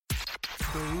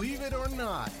Believe it or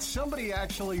not, somebody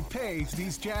actually pays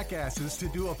these jackasses to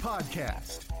do a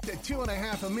podcast. The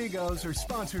 2.5 Amigos are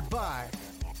sponsored by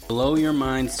Blow Your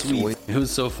Mind Sweet. It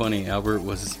was so funny.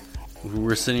 We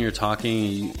were sitting here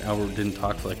talking. Albert didn't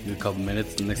talk for like a couple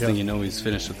minutes. The next thing you know, he's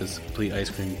finished with this complete ice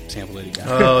cream sample that he got.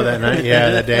 Oh, that night? Yeah,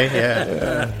 that day?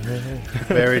 Yeah.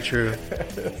 Very true.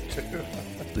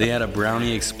 They had a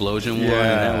brownie explosion one, and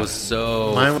that was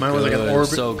so mine was like an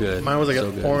so good. Mine was like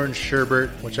an orange sherbet,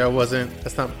 which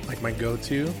that's not like my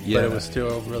go-to, but it was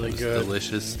still really good.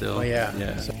 Delicious still. Oh,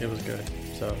 yeah. So it was good.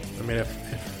 So, I mean,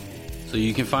 So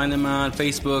you can find them on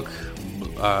Facebook.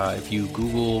 If you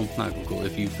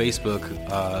if you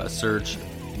Facebook search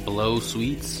Blow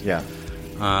Sweets. Yeah.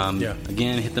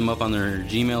 Again, hit them up on their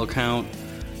Gmail account.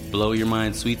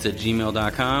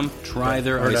 blowyourmindsweets@gmail.com. Try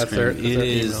their ice cream. It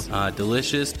is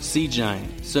delicious. Sea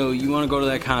Giant. So you want to go to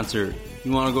that concert.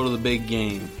 You want to go to the big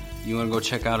game. You want to go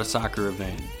check out a soccer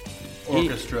event.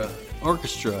 Orchestra.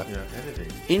 Yeah,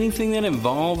 Anything that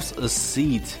involves a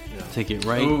seat ticket,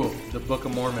 right? Ooh, the Book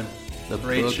of Mormon.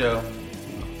 Great show.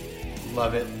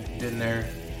 Love it. Been there.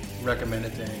 Recommend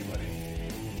it to anybody.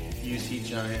 UC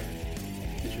Giant.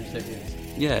 Get your tickets.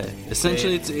 Yeah,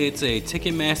 essentially it's a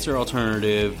Ticketmaster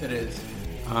alternative. It is.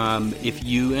 If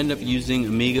you end up using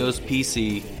Amigos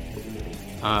PC,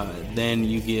 then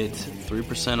you get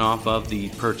 3% off of the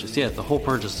purchase. Yeah, the whole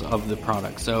purchase of the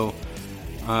product. So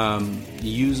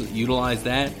utilize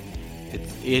that.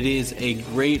 It is a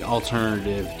great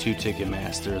alternative to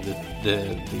Ticketmaster.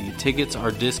 The tickets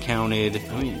are discounted.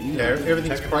 I mean,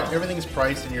 everything's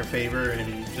priced in your favor,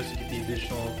 and just to get the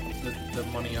additional the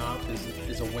money off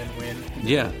is a win-win.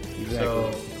 Yeah, exactly.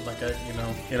 So, like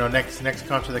next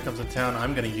concert that comes in town,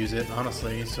 I'm going to use it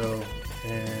honestly. So,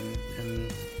 and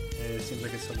it seems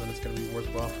like it's something that's going to be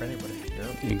worthwhile for anybody.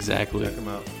 Yeah. Exactly. Check them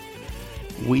out.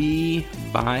 We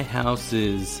buy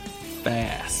houses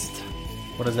fast.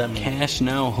 What does that mean? Cash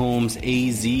Now Homes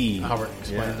AZ. Albert,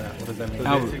 explain that. What does that mean?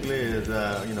 So basically, is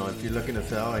if you're looking to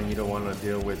sell and you don't want to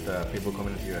deal with people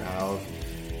coming into your house,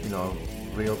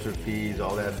 realtor fees,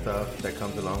 all that stuff that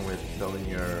comes along with selling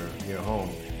your home,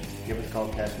 give us a call,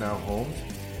 Cash Now Homes.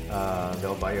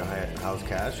 They'll buy your house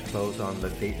cash, close on the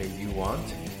date that you want.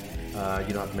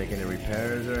 You don't have to make any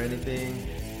repairs or anything.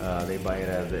 They buy it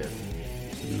as is.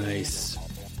 Nice.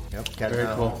 Yep,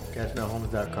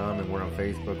 CashNowHomes.com, and we're on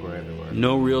Facebook. We're everywhere.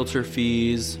 No realtor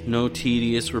fees, no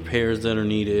tedious repairs that are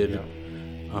needed. Yep.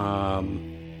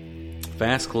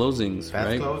 Fast closings, Fast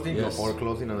right? closing Yes. or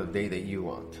closing on the day that you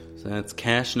want. So that's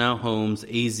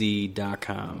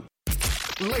CashNowHomesAZ.com.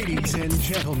 Ladies and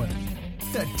gentlemen,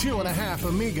 the 2.5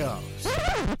 Amigos.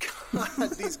 God,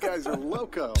 these guys are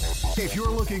loco. If you're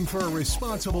looking for a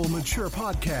responsible, mature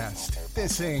podcast,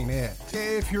 this ain't it.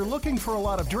 If you're looking for a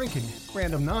lot of drinking,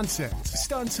 random nonsense,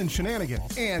 stunts and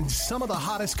shenanigans, and some of the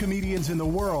hottest comedians in the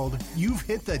world, you've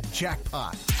hit the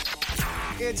jackpot.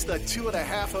 It's the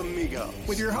 2.5 Amigos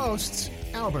with your hosts,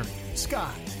 Albert,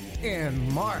 Scott,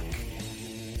 and Mark.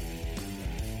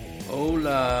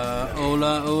 Hola.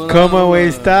 ¿Cómo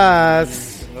estás?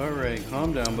 All right,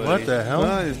 calm down, buddy. What the hell?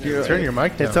 Turn your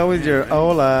mic down. It's always your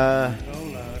hola.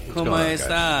 ¿Cómo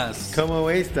estás?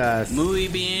 ¿Cómo estás? Muy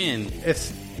bien.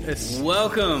 It's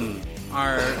Welcome,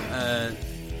 our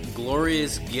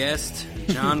glorious guest,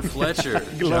 Jon Fletcher.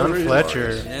 Jon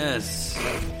Fletcher. Yes.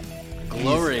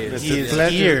 Glorious. He is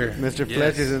here. Mr. Yes.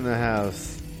 Fletcher's in the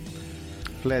house.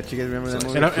 Fletch, you guys remember that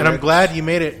movie? And I'm glad you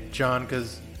made it, John,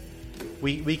 because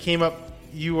we came up.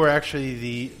 You were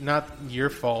actually not your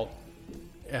fault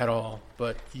at all,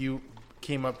 but you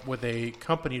came up with a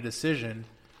company decision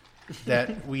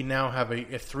that we now have a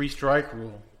 3-strike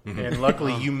rule. And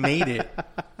luckily you made it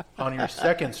on your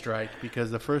second strike,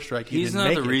 because the first strike you He's didn't not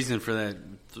make the it. reason for that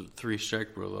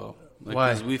 3-strike rule, though. Why?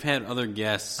 Because we've had other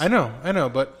guests. I know,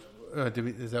 but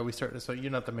is that we start? So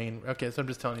you're not the main. Okay, so I'm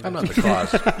just telling you. I'm this. not the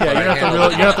cause.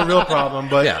 You're not the real problem,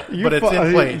 but but it's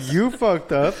in place. You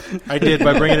fucked up. I did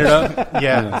by bringing it up.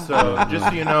 Yeah. So just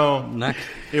so you know,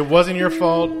 it wasn't your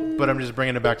fault, but I'm just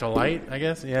bringing it back to light, I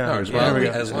guess. Yeah. No, as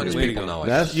long as people know it.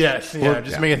 Just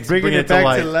bringing Bringing it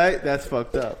back to to light, that's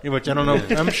fucked up. Which I don't know.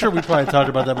 I'm sure we probably talked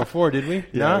about that before, did we?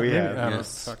 Yeah, no? we have. I don't know.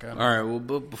 Yes. Fuck, I don't All right. Well,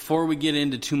 but before we get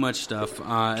into too much stuff,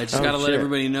 I just got to let shit.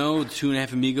 everybody know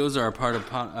 2.5 Amigos are a part of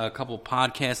a couple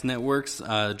podcast networks.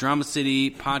 Drama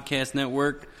City Podcast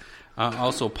Network,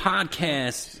 also God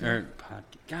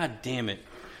damn it,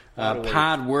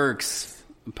 Podworks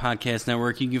Podcast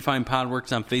Network. You can find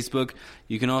Podworks on Facebook.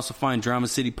 You can also find Drama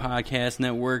City Podcast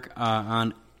Network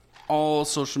on all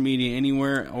social media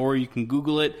anywhere, or you can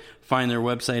Google it, find their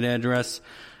website address.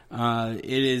 They're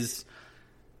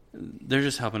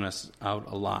just helping us out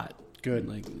a lot. Good.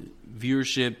 Like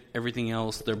viewership, everything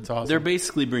else. They're awesome. they're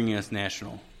basically bringing us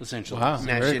national, essentially. Wow.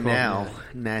 Very cool.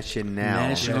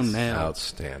 National.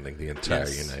 Outstanding. The entire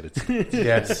United States.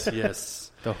 Yes.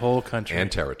 Yes. The whole country.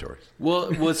 And territories.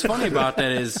 Well, what's funny about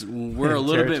that is we're a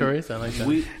little Territories? bit I like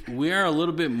that. we are a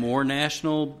little bit more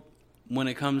national when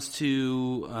it comes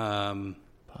to Podcasting?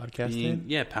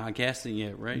 podcasting.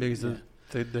 Yeah, right. Because of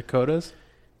the Dakotas?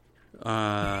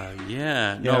 Yeah.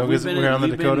 Yeah, No, because we're on the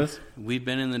Dakotas? We've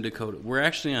been in the Dakota. We're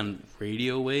actually on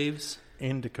radio waves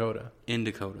In Dakota. in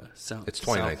Dakota. South. It's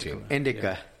 2019. South Dakota.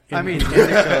 Indica. Yeah. I mean,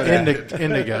 Indica.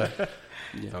 Indica.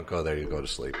 Don't go there, you go to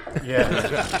sleep. Yeah.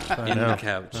 I In know. the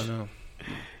couch. I know.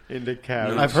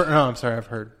 Indica. I've heard. No, I'm sorry. I've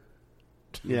heard.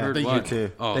 Yeah, Heard that you what?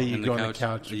 too. Oh, that you in go the on the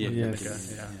couch Yeah, with yeah, Indica.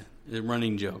 yeah, Yeah. yeah.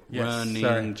 Running joke. Yes, Running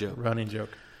sorry. joke. Running joke.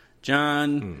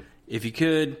 John, if you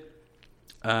could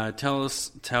tell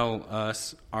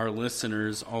us, our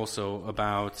listeners, also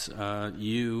about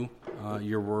you,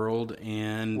 your world,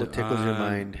 and What tickles your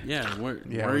mind? Yeah, where what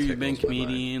have you been, tickles my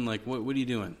comedian? Like, what are you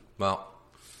doing? Well,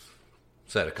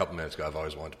 said a couple minutes ago, I've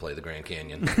always wanted to play the Grand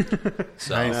Canyon.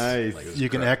 So, Nice. like, it was You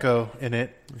can great. echo in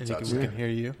it, and we outstanding. can hear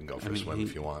you. You can go for a swim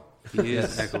if you want. He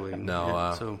is echoing. No,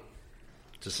 Yeah, so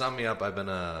To sum me up, I've been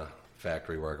a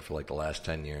factory worker for like the last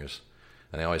 10 years.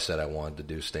 And I always said I wanted to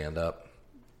do stand-up.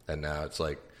 And now it's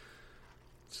like,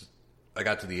 I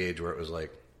got to the age where it was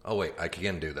like, oh, wait, I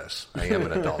can do this. I am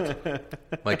an adult.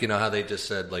 Like, you know how they just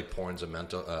said, like, porn's a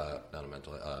mental, not a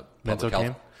mental, Mental public health.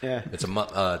 game? Yeah.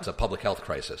 It's a public health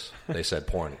crisis. They said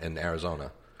porn in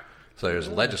Arizona. So there's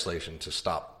legislation to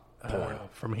stop porn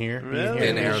From here? Really?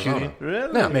 in Arizona. Shooting?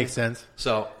 Really? That makes sense.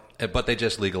 So, but they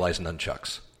just legalized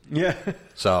nunchucks. Yeah.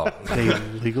 So, They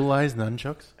legalized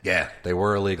nunchucks? yeah, they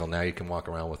were illegal. Now you can walk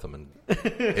around with them and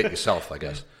hit yourself, I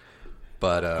guess.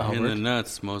 But in the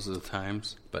nuts most of the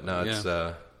times. but no,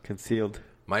 it's Concealed.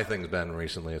 my thing's been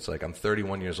recently. It's like I'm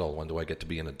 31 years old. When do I get to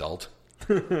be an adult?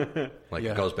 Like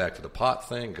Yeah. it goes back to the pot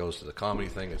thing, goes to the comedy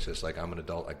thing. It's just like I'm an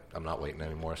adult. I'm not waiting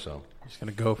anymore. So Just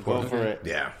going to go for Go it. for it.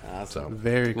 yeah. Awesome. So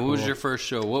Very cool. What was your first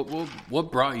show?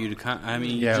 What brought you to? I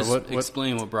mean, Yeah, just what-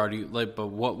 explain what brought you. Like, but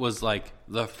what was like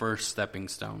the first stepping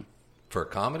stone? for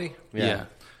comedy, Yeah.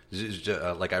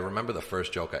 like I remember the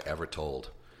first joke I ever told.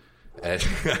 And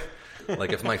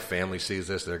like if my family sees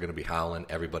this, they're going to be howling.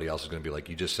 Everybody else is going to be like,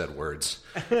 "You just said words."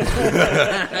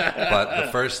 But the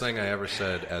first thing I ever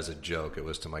said as a joke, it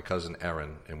was to my cousin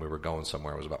Erin, and we were going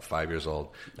somewhere. I was about 5 years old,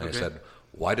 and I said,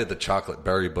 "Why did the chocolate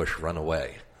berry bush run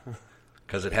away?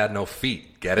 Because it had no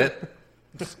feet. Get it?"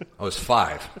 I was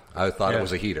 5. I thought it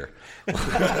was a heater.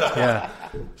 Yeah.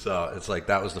 So it's like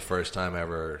that was the first time I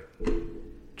ever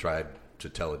tried to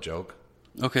tell a joke.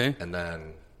 Okay. And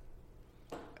then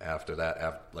after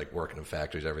that, like working in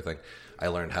factories, everything, I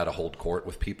learned how to hold court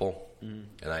with people. And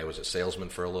I was a salesman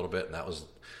for a little bit. And that was,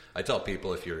 I tell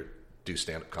people if you do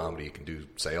stand-up comedy, you can do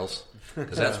sales.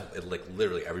 Because that's like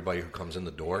literally everybody who comes in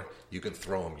the door, you can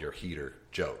throw them your heater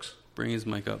jokes. Bring his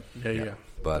mic up. There you go.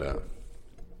 But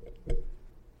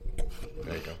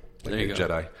there you go. Like There you a go.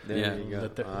 Jedi. Yeah. you go.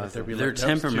 Let there Awesome. be They're like- that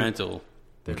was temperamental.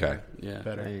 Okay. Yeah.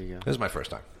 Better. There you go. This is my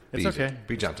first time. It's Be easy. okay.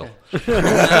 Be gentle. You're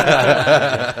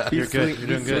good. sweet, You're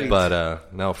doing be good. sweet.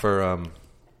 But no, for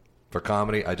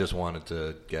comedy, I just wanted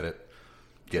to get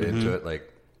into it.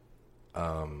 Like,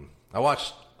 I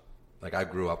watched, like, I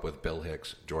grew up with Bill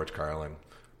Hicks, George Carlin,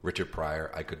 Richard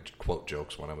Pryor. I could quote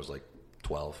jokes when I was like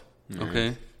 12.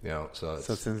 Okay. You know, so it's,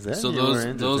 So since then, So you were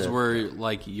into those it. were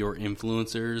like your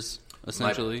influencers,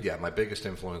 essentially. my biggest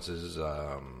influences: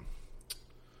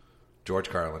 George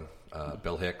Carlin,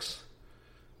 Bill Hicks,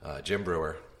 Jim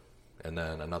Brewer, and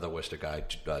then another Worcester guy,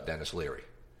 Dennis Leary.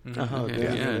 Oh, Okay, good.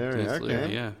 yeah, There, Dennis okay.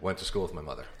 Leary, yeah. Went to school with my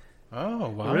mother. Oh,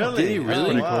 wow. Really? Did he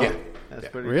really? Oh, wow. Yeah. That's Yeah.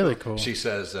 pretty Really cool. She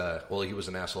says, well, he was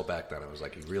an asshole back then. I was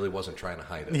like, he really wasn't trying to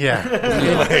hide it.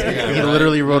 Yeah. He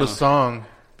literally wrote a song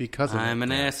because of I'm it.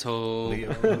 an asshole.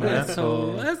 Leo.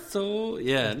 Asshole.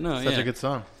 Yeah, no, Such yeah. a good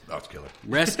song. Oh, it's killer.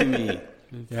 Rescue Me.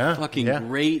 Yeah. Fucking yeah.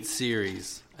 great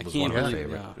series. I Was can't one of my believe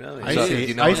favorite. yeah. Really? Ice So, Age.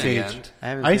 you know, Ice in the Age. end- I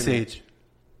haven't Ice seen it. Age.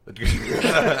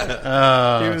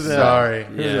 Oh, was, sorry.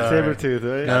 He was a Sorry. Sabretooth,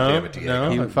 right? God No, damn it,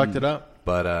 Diego. no, I fucked it up.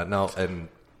 But no, and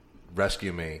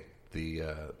Rescue Me, the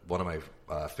one of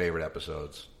my favorite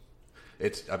episodes.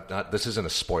 It's not. This isn't a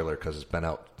spoiler because it's been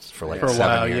out for like For a 7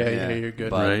 while, years. yeah, you're good.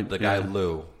 But Right, the guy yeah.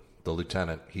 Lou, the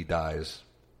lieutenant, he dies,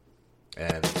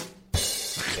 and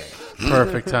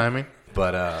Perfect timing.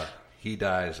 but he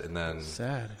dies, and then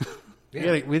Sad.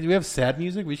 Yeah. We have sad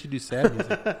music. We should do sad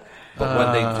music. but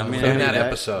when they in that died.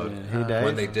 episode, He died.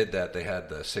 when they did that, they had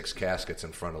the 6 caskets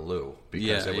in front of Lou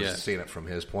because Yeah, it was yeah. seeing it from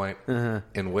his point.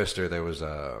 In Worcester, there was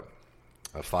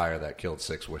a fire that killed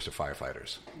 6 Worcester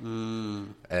firefighters.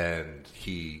 And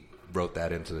he wrote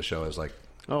that into the show as like,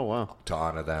 Oh, wow. to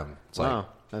honor them. It's Wow. like,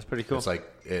 That's pretty cool. it's like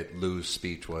Lou's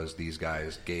speech was these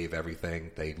guys gave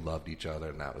everything. They loved each other,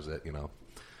 and that was it, you know.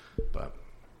 But,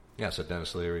 yeah, so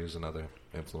Dennis Leary is another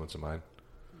influence of mine.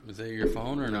 Was that your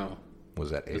phone or no?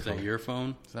 Was that a Was phone? that your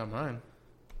phone? It's not mine.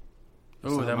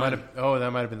 It's Oh, not that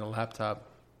mine. might have been the laptop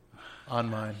on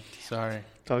mine. Sorry.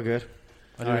 It's all good.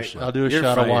 I'll do a You're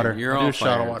shot fired. of water. You're I'll do all a shot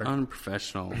fired. of water.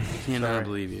 Unprofessional. I cannot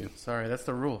believe you. Sorry, that's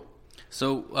the rule.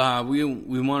 So we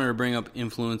wanted to bring up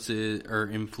influences or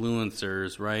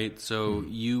influencers, right? So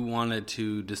you wanted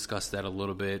to discuss that a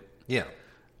little bit. Yeah.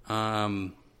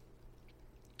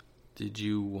 Did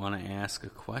you want to ask a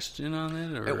question on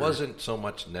it? Or? It wasn't so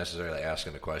much necessarily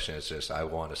asking the question. It's just I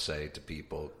want to say to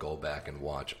people, go back and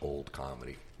watch old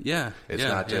comedy. Yeah, It's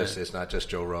not just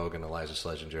Joe Rogan, Eliza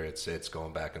Schlesinger. It's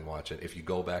going back and watching. If you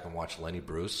go back and watch Lenny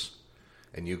Bruce,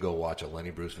 and you go watch a Lenny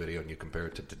Bruce video and you compare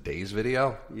it to today's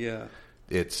video, yeah.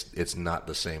 it's not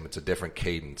the same. It's a different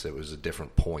cadence. It was a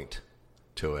different point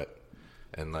to it,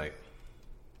 and like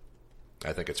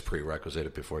I think it's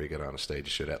prerequisite before you get on a stage. You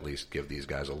should at least give these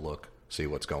guys a look, see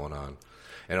what's going on,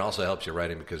 and it also helps you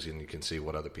writing because you can see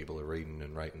what other people are reading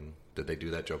and writing. Did they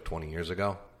do that joke 20 years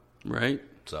ago? Right.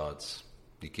 So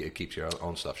it keeps your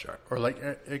own stuff sharp. Or like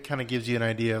it kind of gives you an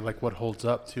idea of like what holds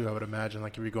up too. I would imagine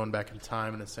like if you're going back in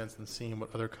time in a sense and seeing what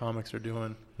other comics are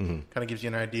doing, kind of gives you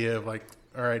an idea of like,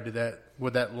 all right,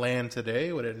 would that land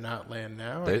today? Would it not land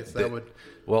now? I guess that would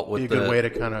be a good way to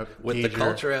kind of with the gauge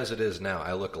culture as it is now.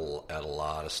 I look at a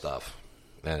lot of stuff,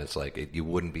 and it's like you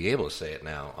wouldn't be able to say it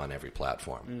now on every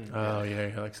platform. Oh yeah,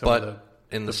 like some of But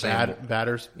in the same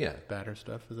batters, Yeah. batter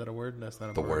stuff. Is that a word? That's not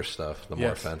a the word. worst stuff, the more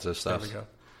Yes. offensive stuff. There we go.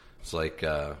 It's like,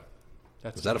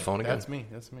 That's is that me. a phone again? That's me.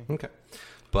 That's me. Okay,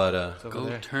 but It's over Go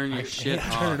there. turn your shit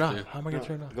off. Turn it off. Dude. How am I gonna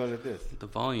turn it off? Go like this. The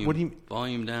volume. What do you-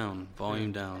 Volume down.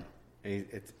 Volume down.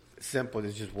 It's simple.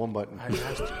 There's just one button. I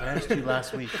asked you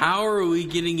last week. How are we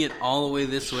getting it all the way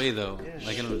this way though?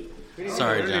 Like,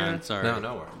 sorry, John. Sorry.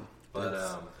 no worries. But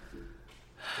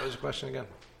what was the question again?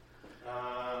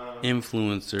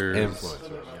 Influencers.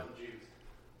 Influencers.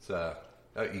 So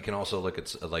you can also look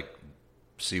at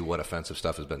see what offensive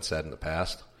stuff has been said in the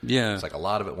past. Yeah. It's like a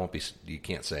lot of it won't be. You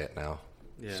can't say it now.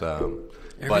 Yeah. So,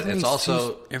 but Everything's it's also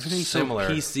so, everything's similar.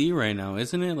 so PC right now,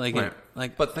 isn't it? Like,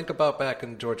 Right. But think about back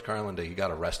in George Carlin Day, he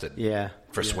got arrested. Yeah.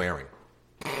 For swearing.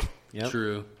 Yep.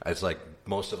 true. It's like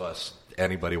most of us,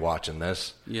 anybody watching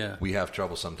this, Yeah. we have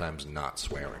trouble sometimes not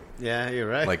swearing. Yeah, you're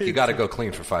right. Like you got to go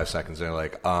clean for 5 seconds. They're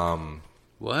like,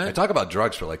 What? I talk about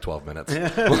drugs for like 12 minutes.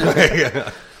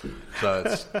 So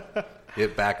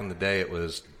back in the day, it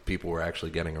was people were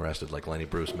actually getting arrested. Like Lenny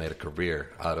Bruce made a career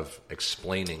out of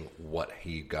explaining what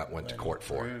he went to court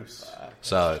for.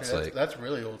 So it's like that's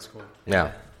really old school.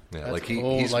 yeah, That's like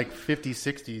he's like 50s,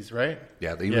 60s, right?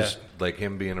 yeah, he was like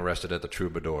him being arrested at the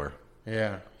Troubadour.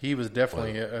 Yeah, he was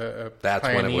definitely a That's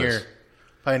when it was.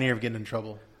 Pioneer of getting in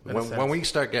trouble. in a When sense. we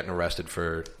start getting arrested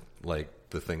for like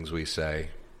the things we say,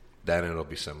 then it'll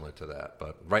be similar to that.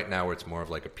 But right now, it's more of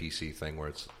like a PC thing where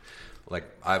it's like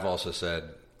I've also said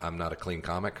I'm not a clean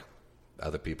comic.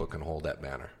 Other people can hold that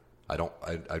banner. I don't.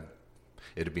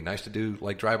 It'd be nice to do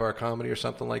like dry bar comedy or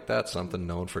something like that, something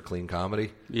known for clean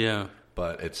comedy. Yeah.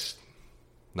 But it's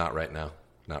not right now.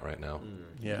 Not right now.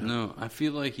 yeah, No, I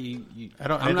feel like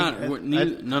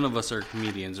none of us are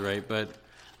comedians, right? But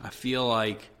I feel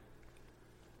like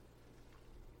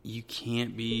you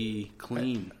can't be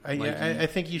clean. I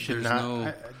think you should there's not.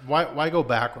 no- Why go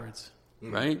backwards?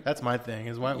 right? That's my thing.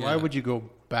 Is why Yeah. would you go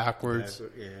backwards?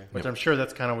 Yeah. Which I'm sure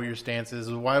that's kind of what your stance is.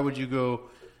 Why would you go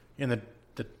in the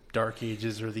dark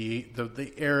ages or the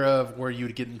era of where you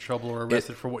would get in trouble or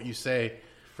arrested for what you say?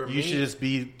 For You me- should just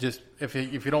be if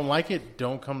you don't like it,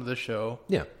 don't come to the show.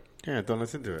 Yeah. Yeah, don't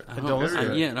listen to it. I don't don't, listen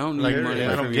to it. yeah, I don't need Like, money I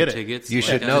don't from get your it. tickets. You Like,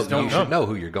 should I know. just don't You should know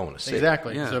who you're going to see.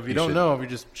 Exactly. Yeah. So if you You don't should- know, if you're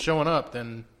just showing up,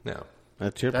 then Yeah.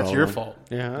 That's your that's problem. your fault.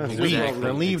 Yeah, that's Leave. your Exactly,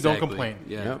 Then leave. Don't exactly. complain.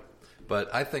 Yeah. Yep.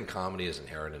 But I think comedy is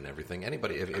inherent in everything. If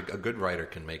a good writer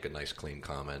can make a nice, clean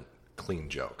comment, clean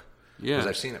joke. Yeah. Because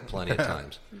I've seen it plenty of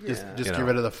times. Just You get know.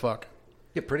 rid of the fuck.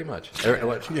 Yeah, pretty much.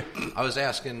 I was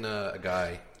asking a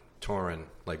guy, Torin,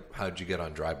 like, how'd you get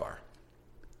on dry bar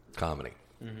comedy?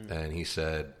 And he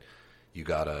said, you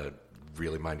got to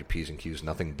really mind your P's and Q's.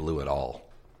 Nothing blue at all.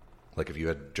 Like, if you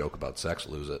had a joke about sex,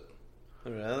 lose it.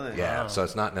 Really? Yeah. So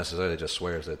it's not necessarily just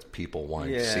swears. It's people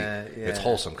wanting to see. Yeah, It's yeah.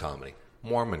 wholesome comedy.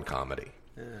 Mormon comedy.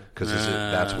 Because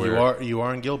that's where... You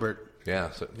are in Gilbert. Yeah.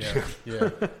 So, Yeah.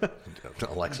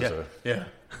 Alexa's Yeah.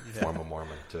 a former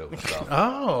Mormon, too. So,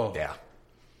 Oh. yeah.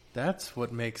 That's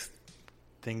what makes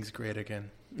things great again.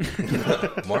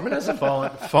 Mormonism?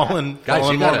 Fallen Guys,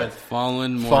 you gotta-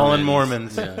 Mormons. Fallen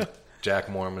Mormons. Yeah. Jack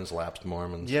Mormons, lapsed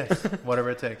Mormons. Yes,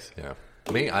 whatever it takes. Yeah.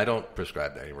 Me, I don't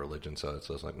prescribe to any religion, so it's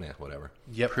just like, nah, whatever.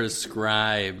 Yep.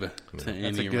 Prescribe to That's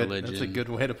any a good. religion. That's a good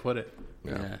way to put it.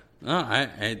 Yeah. Oh,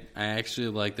 I actually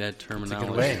like that It's a terminology.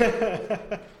 good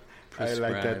way. I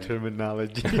like that Prescribe.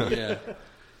 terminology.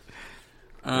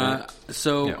 Yeah.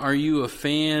 So, are you a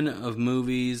fan of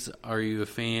movies? Are you a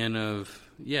fan of?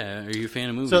 Yeah, are you a fan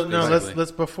of movies? So no, basically?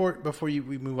 let's before we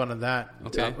move on to that.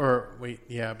 Okay.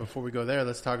 Before we go there,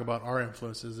 let's talk about our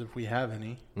influences if we have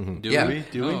any. Do Yeah. we?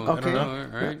 Do we? Oh, I don't know.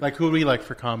 All right. Like who do we like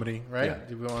for comedy, right? Yeah.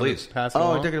 Do we want Please. to pass it Oh,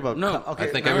 along? we're talking about... No, okay. I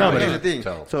think no, everybody but here's the thing.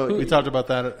 tell. So, We talked about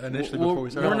that initially before we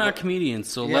started. We're not comedians,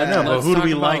 so Yeah, let's. I know, but let's who do talk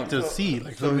we about- like to see?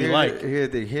 Like who do we here- like? Here's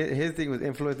the thing. His thing was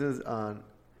influences on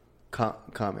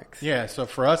comics. Yeah, so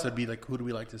for us it'd be like who do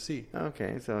we like to see?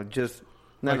 Okay, so just...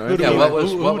 Like, No, who do Yeah, we what like-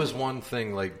 was who- what was one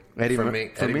thing like Eddie for Mur- me?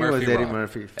 for Eddie me Murphy, was Eddie Raw.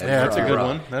 Murphy. Eddie Yeah, that's a Murphy, good Raw.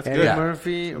 one. That's Eddie good. Yeah.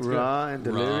 Murphy, That's raw and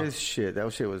Raw. delirious shit.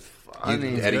 That shit was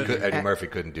funny. Eddie Murphy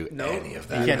couldn't do any of He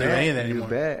that. can't do any of that You anymore.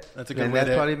 bet. That's a good and way that's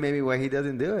to- probably maybe why he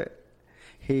doesn't do it.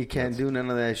 He can't do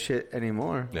none of that shit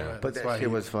anymore. Yeah. But That's why that shit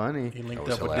he- was funny. He linked That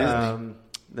was up with hilarious.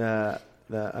 Disney.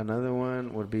 The another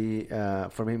one would be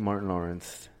for me Martin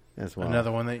Lawrence as well.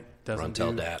 Another one that doesn't Run,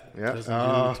 tell do, dad. Yeah.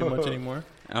 doesn't do too much anymore.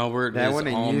 Albert That is one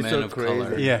and all you men so of crazy.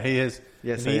 color. Yeah, he is.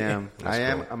 Yes, And I am. That's I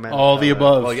am cool. a man. All of the color.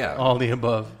 above. Well, yeah. All the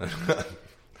above.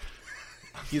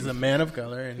 He's a man of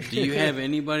color. And Do you have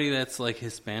anybody that's like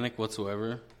Hispanic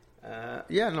whatsoever?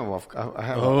 Yeah, no. I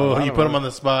have a oh, lot you of put him them. on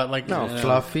the spot like No, Yeah.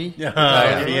 Fluffy.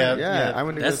 Yeah, Yeah, I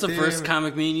went to That's go the see first him.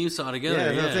 comic me and you saw together. Yeah,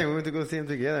 that's what I'm Yeah. saying. We went to go see him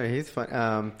together. He's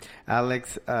fun.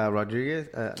 Alex Rodriguez.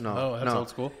 No, Oh, that's no. old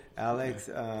school. Alex.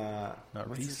 Not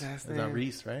what's Reese. his last It's not name?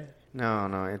 Reese, right?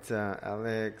 No, it's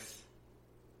Alex.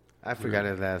 I forgot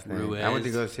his last name. Ruiz. I went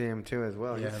to go see him too as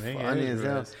well. Yeah, He's I think it funny is as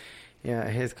hell. Ruiz. Yeah,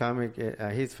 his comic.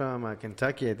 He's from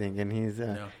Kentucky, I think, and he's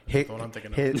No, Hick. that's the one I'm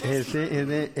thinking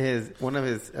of. His one of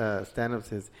his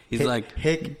stand-ups is He's like-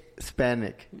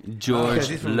 Hispanic. George Because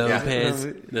he's from- Lopez.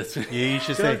 Yeah. That's Yeah, you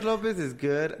should say George Lopez is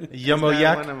good. Yumbo He's not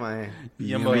Yak? One of my.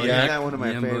 Yumbo He's Yak. not one of my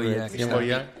Yumbo favorites. Yak. Jimbo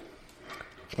Yak.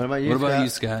 What about you? What about Scott? you,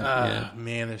 Scott? Yeah.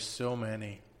 Man, there's so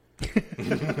many.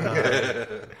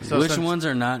 Which ones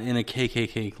are not in a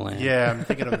KKK clan? Yeah, I'm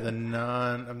thinking of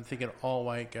I'm thinking all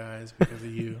white guys because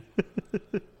of you.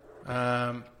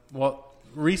 Well,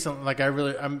 recently, like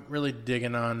I'm really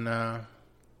digging on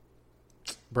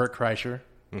Bert Kreischer.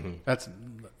 Mm-hmm. That's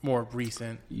more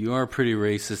recent. You are pretty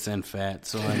racist and fat,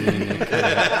 so I mean, it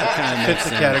kind of Fits the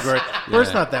category.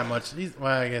 Bert's not that much.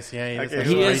 I guess yeah.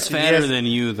 He is fatter than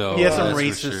you, though. He has some that's for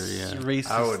racist, sure, yeah.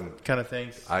 racist I wouldn't- kind of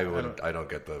things. I don't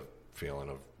get the feeling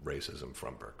of racism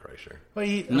from Bert Kreischer. Well,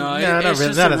 No, not it's really-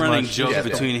 just not a as running much. joke Yeah.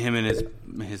 between him and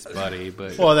his buddy.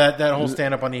 But Well, that whole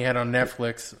stand up one he had on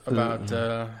Netflix about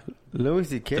Louis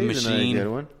C.K. The is another Machine. good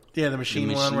one. the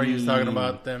machine one where he was talking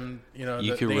about them. You know,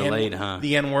 You the, can the relate, N, huh?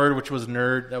 The N word, which was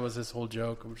nerd. That was his whole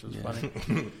joke, which was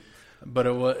funny. But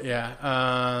it was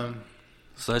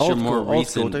so that's your more old recent.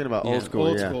 school. Talking about yeah. old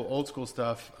school. old school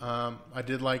stuff. I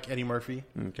did like Eddie Murphy.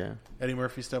 Okay. Eddie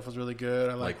Murphy stuff was really good.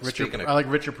 I like Like, Richard. speaking of- I like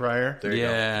Richard Pryor. There you go.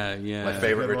 Yeah, yeah. My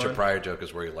favorite Good Richard one. Pryor joke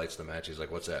is where he lights the match. He's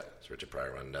like, "What's that?" It's Richard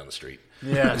Pryor running down the street.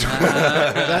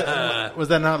 Yeah. was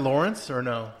that not Lawrence or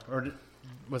no? Or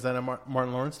was that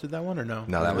Martin Lawrence did that one or no?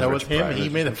 No, that was Richard him. Pryor. He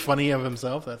made it funny of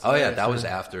himself. That's Oh yeah, hilarious. that was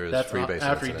after his That's freebase.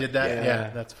 after he incident. did that. Yeah. Yeah,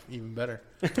 that's even better.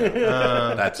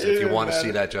 That's if you want to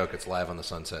see that joke, it's live on the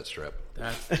Sunset Strip.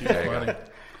 That's too There you funny.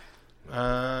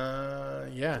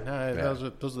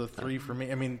 Those are the three for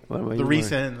me. I mean, What about the you,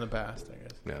 recent and the past, I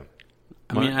guess. Yeah.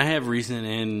 I mean, I have recent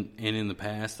and in the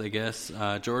past, I guess.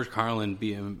 George Carlin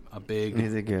being a big,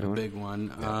 He's a good one. big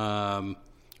one.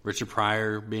 Richard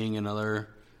Pryor being another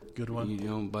Good one. You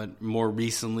know, but more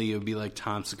recently it would be like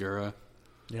Tom Segura.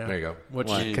 Yeah. There you go. Which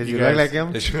Because you you look guys, like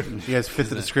him? you guys fit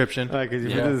the description. Because you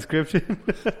Yeah. put the description?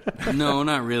 No,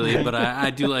 not really, but I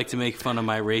do like to make fun of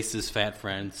my racist fat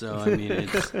friend. So I mean,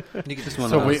 it's just one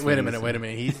So of those wait a things.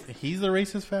 minute. He's the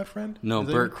racist fat friend? No, Is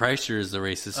it? Bert Kreischer is the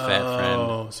racist fat friend.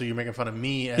 Oh, so you're making fun of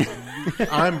me? As,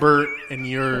 I'm Bert, and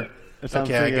you're Tom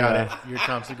okay. I got Segura. it. You're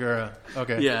Tom Segura.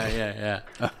 Okay. Yeah.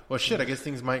 Well, shit. I guess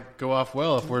things might go off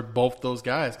well if we're both those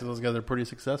guys because those guys are pretty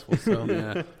successful. So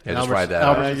Yeah. Yeah, just ride that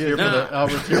out. Albert's here for the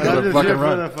Albert's here I'm for the just fucking here for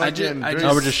run. the fucking I drinks.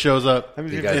 Albert just shows up. I'm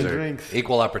just You here for guys the are drinks.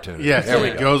 equal opportunity. Yes, There we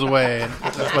it go. goes away, and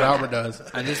that's what Albert does.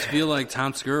 I just feel like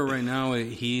Tom Segura right now,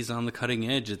 he's on the cutting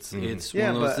edge. It's Yeah,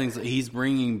 one of those but- things that he's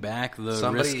bringing back the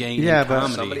Somebody- risque Yeah, in but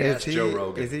comedy. Somebody Is asked he- Joe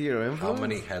Rogan, is he your how influence?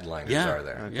 many headliners yeah, are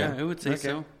there? yeah, I would say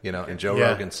so. You know, and Joe Yeah.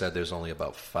 Rogan said there's only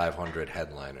about 500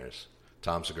 headliners.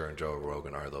 Tom Segura and Joe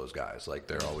Rogan are those guys. Like,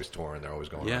 they're always touring, they're always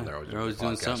going Yeah, around, they're always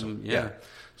doing podcasts. something. Yeah.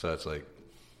 So it's like,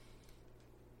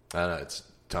 I don't know. It's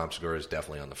Tom Segura is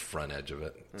definitely on the front edge of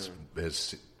it.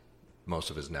 Most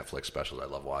of his Netflix specials, I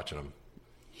love watching them.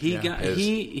 He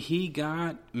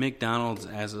got McDonald's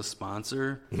as a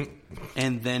sponsor,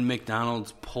 and then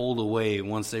McDonald's pulled away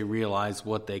once they realized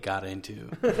what they got into.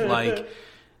 Like,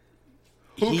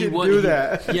 Who can do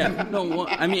that? Yeah, no.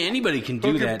 I mean, anybody can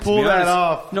do Who can that. pull to be that honest.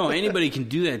 off? No, anybody can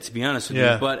do that. To be honest with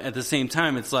Yeah. you, but at the same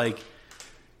time, it's like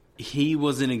he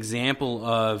was an example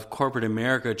of corporate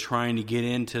America trying to get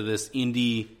into this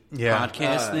indie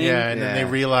podcast thing. Yeah, and then they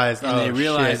realized,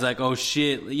 shit, like, oh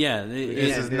shit, yeah,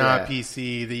 this is do not that.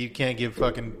 PC, that you can't give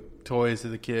fucking toys to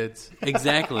the kids.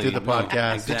 exactly Do the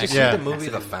podcast. Did you see Yeah. the movie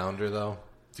The Founder, though?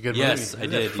 It's a good Yes, movie.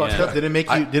 I did, Fucked yeah. up. Did it make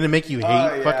you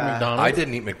hate fucking McDonald's? I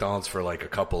didn't eat McDonald's for like a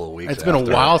couple of weeks. It's been a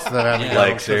after. while since I've had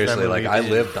Like, seriously, like, I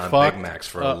movie. lived on Fucked Big Macs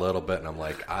for a little bit, and I'm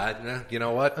like, you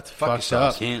know what? That's Fuck fucked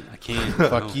yourself. up. I can't.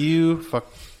 Fuck no. you. Fuck.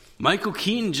 Michael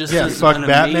Keaton just Yeah, does fuck an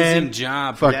Batman. amazing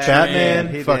job. Fuck Yeah, Batman.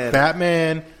 he Fuck did.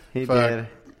 Batman. He fuck did.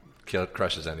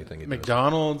 Crushes anything he does.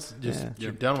 McDonald's. Just Yeah.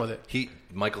 you're done with it.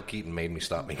 Michael Keaton made me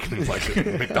stop making like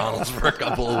McDonald's for a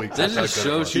couple of weeks. That That's just how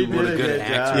good it shows you was. what a did a good good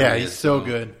actor job. Yeah, he he's is. so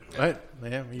good. Right?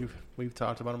 Yeah, we've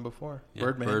talked about him before. Yeah,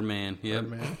 Birdman. Birdman. Yep.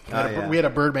 Birdman. yeah. We had a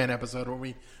Birdman episode where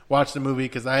we watched the movie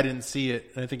because I didn't see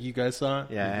it, and I think you guys saw it.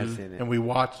 Yeah, I have seen it. And we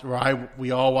watched, we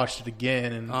all watched it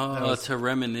again, and that was To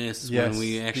reminisce Yes. when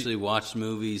we actually watched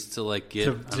movies to like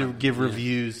get to give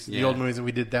reviews. The Yeah. old movies, and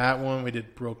we did that one. We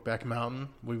did Brokeback Mountain.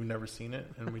 We've never seen it,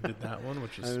 and we did that one,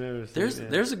 which I've is never seen it.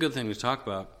 There's a good thing to talk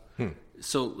about.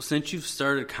 So since you've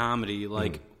started comedy,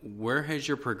 like where has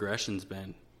your progressions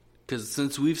been? Because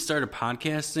since we've started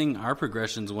podcasting, our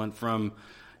progressions went from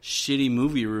shitty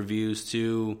movie reviews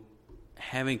to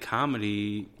having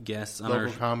comedy guests on Local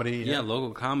our comedy, yeah.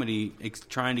 local comedy,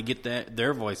 trying to get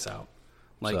their voice out.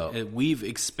 Like So- we've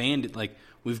expanded, like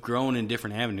we've grown in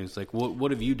different avenues. Like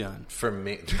what have you done? For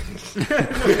me,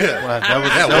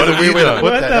 that was a weird way to put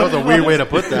that. That was a weird way to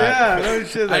put that. Yeah, no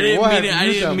shit. Like, I didn't what mean have it. I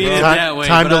you didn't done, mean bro? it that way.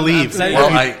 Time but to I'm leave. saying- well,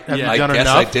 Have you I done guess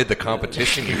enough? I did the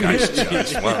competition you guys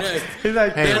judged. Well, He's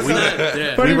like, Hey, that's we- not-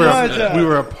 Yeah. pretty We much.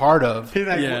 were a part of. He's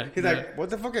like, Yeah. he's like, what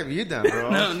the fuck have you done,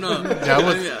 bro? No, That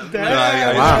was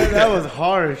That was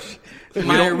harsh.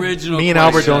 my original. me and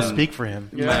Albert don't question- speak for him.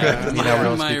 Yeah. Me and Albert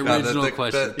don't My speak. original the-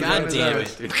 question. the- God the- damn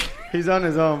the- it. He's on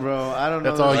his own, bro. I don't know.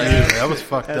 That's all you. That was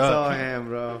fucked That's up. all him,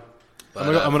 bro. but,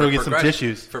 I'm gonna for get some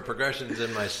tissues. For progressions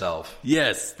in myself.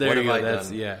 Yes, there What you have go. I That's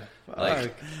done? yeah.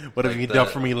 Like, What have like you the- done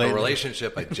for me The lately?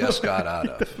 relationship I just got out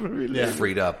of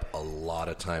freed up a lot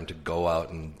of time to go out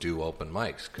and do open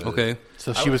mics. 'cause Okay.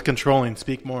 So she was controlling.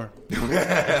 Speak more.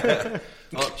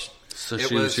 well, So it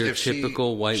she was your if she-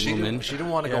 typical white she woman. Didn't, she didn't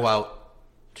want to go out.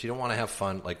 She didn't want to have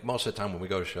fun. Like most of the time when we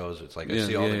go to shows, it's like I Yeah,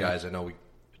 see all yeah, the yeah. guys I know. We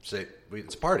say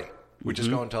it's a party. We just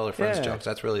go and tell our friends Yeah. jokes.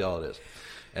 That's really all it is.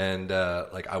 And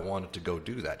like I wanted to go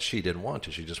do that. She didn't want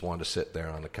to. She just wanted to sit there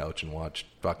on the couch and watch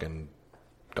fucking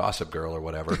Gossip Girl or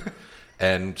whatever,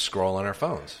 and scroll on our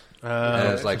phones. And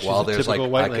it's like, she's well, a there's like typical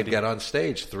white I could lady. get on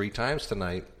stage 3 times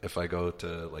tonight if I go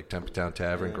to like Tempe Town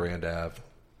Tavern, Grand Ave,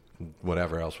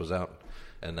 whatever else was out,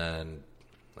 and then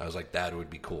I was like, that would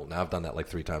be cool. Now I've done that like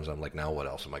 3 times. I'm like, now what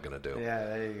else am I going to do? Yeah,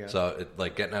 there you go. So it,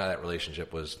 like getting out of that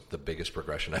relationship was the biggest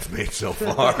progression I've made so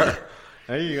far.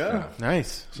 There you go.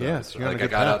 Nice. So, Yes. so, You're on a like I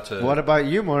good got path. out to What about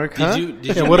you, Mark? Huh? Did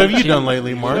Yeah, you what have make you done change-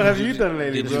 lately, Mark? What have you done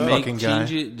lately, Did you bro? make Fucking guy.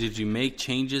 changes? Did you make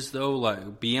changes though,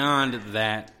 like beyond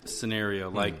that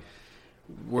scenario? Like,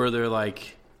 were there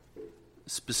like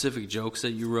specific jokes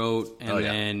that you wrote, and Oh,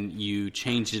 yeah. then you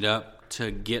changed it up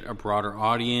to get a broader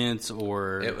audience,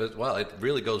 or it was well. It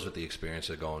really goes with the experience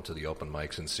of going to the open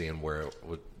mics and seeing where it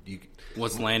would you.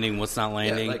 what's landing, what's not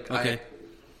landing? Yeah, like okay,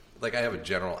 I have a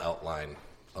general outline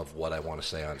of what I want to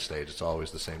say on stage. It's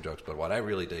always the same jokes, but what I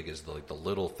really dig is the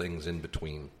little things in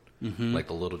between, like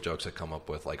the little jokes I come up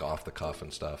with, like off the cuff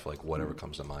and stuff, like whatever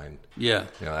comes to mind. yeah,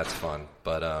 You know, that's fun.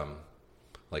 But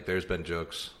like there's been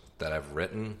jokes that I've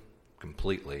written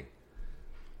completely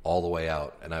all the way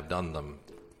out, and I've done them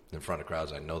in front of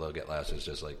crowds. I know they'll get laughs. It's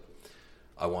just like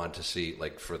I wanted to see,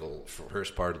 like for the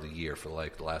first part of the year, for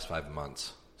like the last 5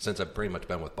 months, since I've pretty much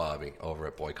been with Bobby over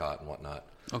at Boycott and whatnot.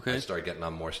 Okay. I started getting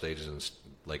on more stages, and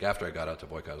like after I got out to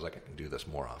Boycott, I was like, I can do this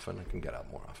more often. I can get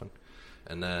out more often.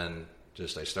 And then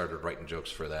just I started writing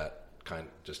jokes for that kind,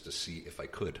 just to see if I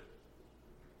could.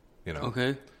 You know.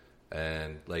 okay,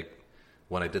 And like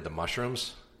when I did the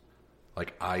mushrooms,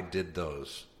 like I did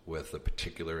those with a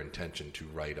particular intention to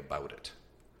write about it.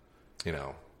 You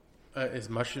know. Is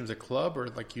Mushrooms a club, or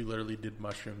like you literally did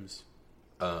mushrooms?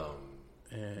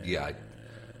 Yeah,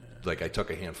 like I took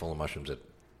a handful of mushrooms at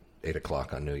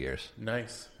 8:00 on New Year's.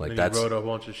 Nice. Like Then that's you wrote a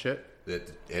bunch of shit.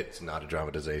 It's not a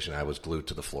dramatization. I was glued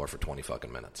to the floor for 20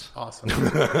 fucking minutes. Awesome.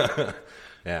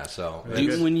 Yeah, so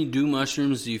When you do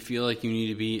mushrooms, do you feel like you need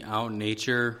to be out in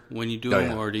nature when you do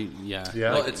them, or do you, Yeah.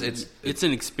 Well, it's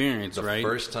an experience, the right?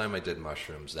 first time I did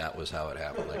mushrooms, that was how it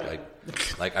happened.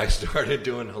 Like I started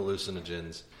doing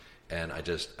hallucinogens, and I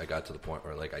got to the point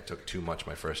where like I took too much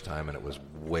my first time, and it was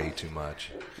way too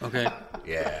much. Okay.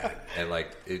 Yeah, and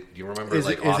like you remember Is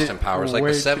Austin it Powers, like the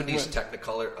way too '70s much?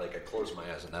 Technicolor. Like I closed my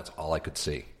eyes, and that's all I could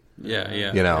see.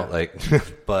 Yeah. You know, like,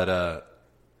 but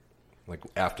like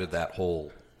after that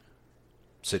whole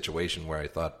situation where I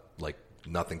thought like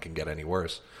nothing can get any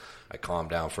worse, I calmed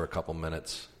down for a couple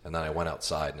minutes, and then I went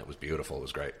outside, and it was beautiful. It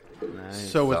was great. Nice.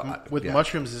 So So, with yeah.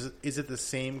 mushrooms, is it the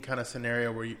same kind of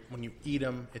scenario where when you eat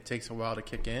them, it takes a while to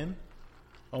kick in?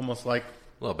 Almost like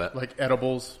A little bit. like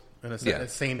edibles, in a sense. Yeah.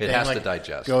 Same It thing. has to like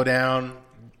digest. Go down,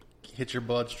 hit your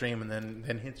bloodstream, and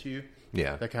then hits you.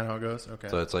 Yeah. That kind of how it goes. Okay.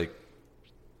 So it's like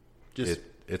Just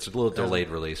it's a little delayed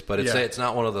release, but Yeah. it's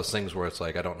not one of those things where it's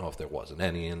like I don't know if there wasn't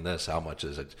any in this. How much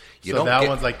is it? You So don't that get,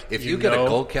 one's like, if you you get know- a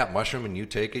gold cap mushroom and you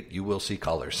take it, you will see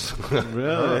colors.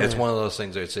 Really? It's one of those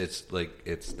things. It's like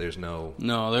there's no.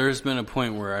 No, there's been a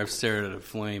point where I've stared at a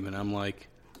flame and I'm like,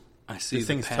 I see This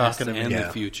the thing's past talking to me. and Yeah.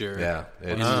 the future Yeah,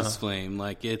 in it's- this flame.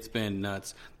 Like, it's been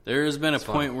nuts. There has been a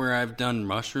point where I've done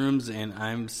mushrooms and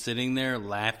I'm sitting there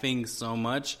laughing so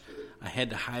much, I had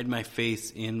to hide my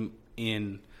face in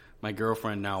my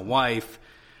girlfriend, now wife,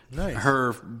 Nice.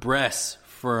 her breasts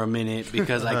for a minute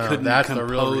because I couldn't that's the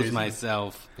real compose reason.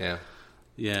 myself. Yeah,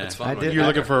 Yeah. it's fun. You're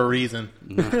looking for a reason.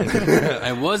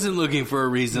 I wasn't looking for a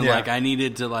reason. Yeah. Like, I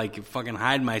needed to like fucking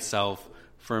hide myself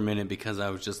for a minute because I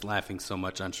was just laughing so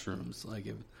much on shrooms.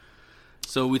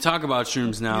 So we talk about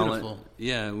shrooms now. Beautiful.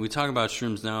 Yeah, we talk about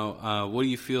shrooms now. What do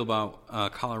you feel about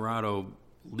Colorado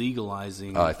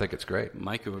legalizing? Oh, I think it's great.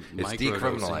 It's It's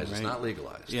decriminalized. It's not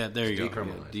legalized. Yeah, there you It's go.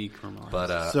 decriminalized. Yeah, decriminalized.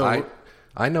 But So-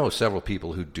 I know several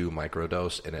people who do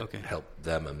microdose, and it Okay. helped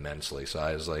them immensely. So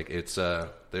I was like, there's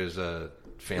a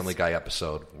Family Guy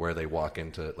episode where they walk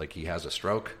into, like, he has a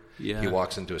stroke. Yeah. He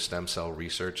walks into a stem cell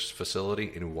research facility,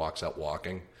 and he walks out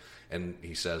walking, and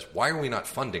he says, "Why are we not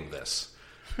funding this?"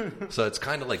 So it's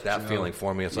kind of like that feeling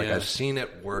for me. It's like Yeah. I've seen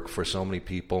it work for so many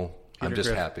people. I'm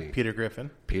just happy. Peter Griffin.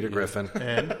 Peter Griffin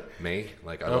And? me,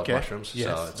 like I love mushrooms.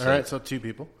 Yes. So it's All right. So 2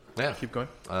 people. Yeah. Keep going.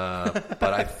 But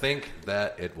I think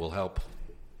that it will help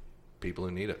people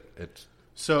who need it. It's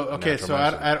So okay, natural so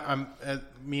medicine. I'm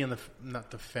me on the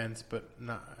not the fence, but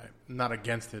not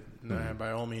against it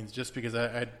by all means. Just because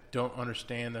I don't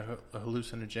understand the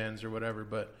hallucinogens or whatever,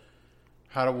 but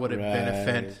would it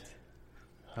benefit?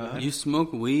 You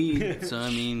smoke weed, so I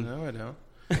mean, No, I don't.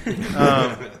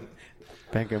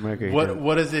 Bank of America.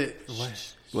 What is it?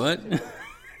 what?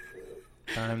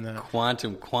 Time that.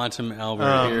 Quantum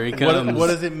Albert, here he comes. What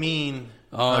does it mean?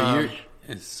 Oh,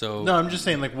 you're so. No, I'm just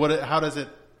saying. Like, how does it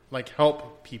like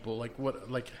help people? Like, what?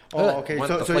 Like, Oh, okay.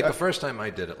 the first time I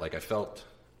did it, like I felt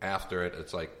after it,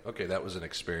 it's like, okay, that was an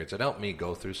experience. It helped me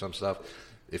go through some stuff.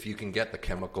 If you can get the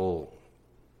chemical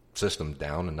system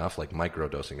down enough, like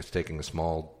microdosing, it's taking a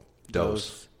small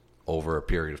dose over a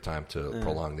period of time to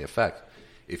prolong the effect.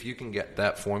 If you can get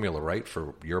that formula right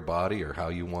for your body or how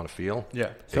you want to feel,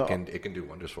 Yeah. So- it can do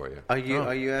wonders for you. Are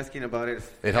you asking about it?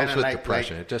 It helps kinda with like-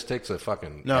 depression. It just takes a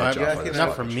fucking no, edge I'm off asking of this not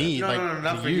for fucking me. shit. No, like no,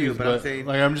 not to for use, you, but I'm saying,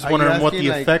 like I'm just are you wondering what the asking,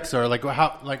 like- effects are. Like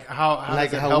how Like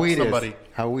does it how help weed is. somebody?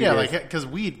 How weed yeah, is. like because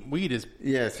weed is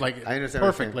Yes, like I understand what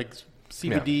perfect, you're like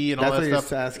CBD and all That's what that you're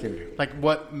stuff. asking Like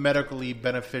what medically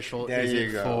beneficial There is you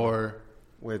it go. for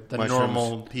with the mushrooms.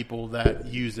 normal people that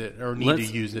use it or need to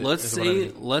use it? Let's is what I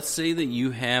mean. say that you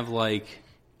have like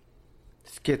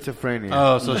schizophrenia.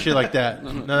 Oh, so shit like that.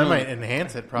 No, that might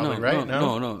enhance it, probably, right?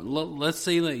 No. Let's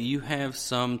say that you have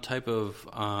some type of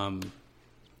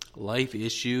life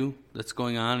issue that's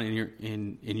going on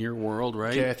in your world,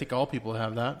 right? Okay, I think all people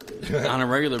have that. On a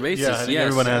regular basis. Yeah, I think yes,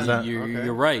 everyone has that.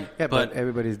 You're right. yeah, but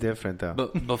everybody's different though.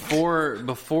 But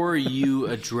before you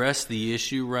address the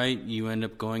issue, right, you end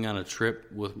up going on a trip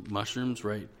with mushrooms,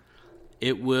 right?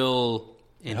 It will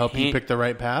Help you pick the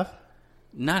right path.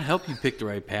 not help you pick the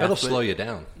right path. It'll but- slow you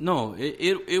down. No,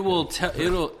 it will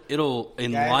it'll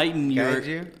enlighten your. guide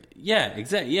you? Yeah,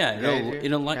 exactly. Yeah, Guide you?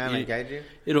 it'll Kinda guide you?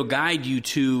 It'll guide you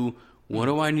to what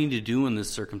do I need to do in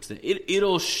this circumstance.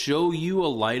 It'll show you a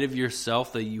light of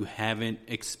yourself that you haven't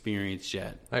experienced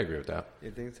yet. I agree with that.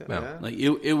 You think so? No. Yeah. Like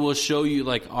it will show you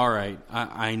like, all right,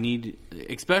 I need,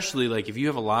 especially like if you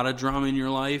have a lot of drama in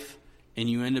your life and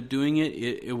you end up doing it,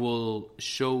 it will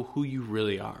show who you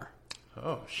really are.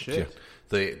 Oh shit! Yeah.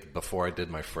 Before I did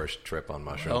my first trip on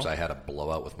mushrooms, I had a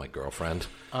blowout with my girlfriend.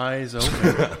 Eyes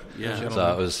open. Yeah.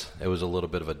 So it was a little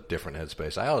bit of a different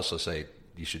headspace. I also say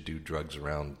you should do drugs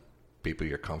around people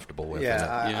you're comfortable with. Yeah,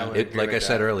 I would agree like with I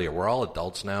said that. earlier, we're all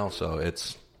adults now, so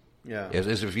it's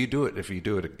if you do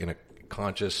it in a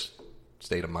conscious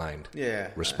state of mind,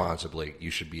 responsibly, you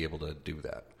should be able to do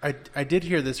that. I did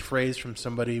hear this phrase from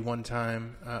somebody one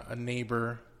time, a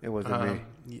neighbor. It wasn't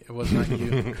me. It was not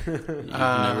you. You've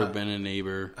never been a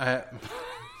neighbor.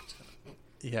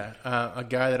 A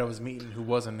guy that I was meeting who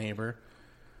was a neighbor.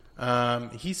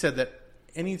 He said that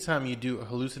anytime you do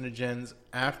hallucinogens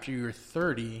after you're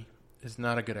 30 is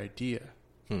not a good idea.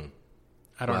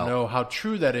 I don't know how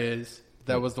true that is.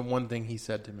 That was the one thing he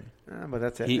said to me. But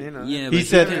that's it. He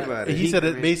said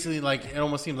it basically like it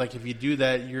almost seemed like if you do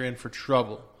that, you're in for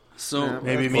trouble. So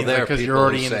maybe it Well, means there are because people you're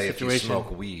already who in a say if you situation.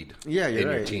 smoke weed Yeah, you're in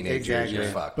your right. teenage years, you're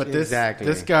Exactly. fucked. But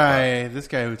this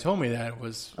guy who told me that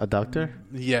was a doctor.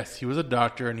 yes, he was a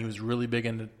doctor and he was really big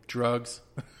into drugs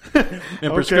and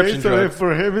prescription so drugs.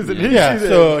 for him is an issue. Yeah,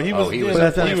 so he was. he was-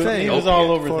 that's what I'm saying. He was all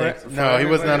over For- things. for No, he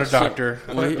was not a everybody. doctor.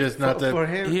 So- Just not for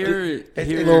to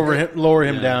him, lower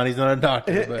him down. He's not a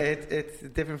doctor. But it's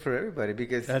different for everybody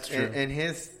because That's true. In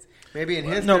his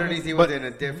 30s he was in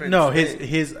a different. No, state.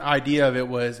 his idea of it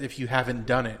was if you haven't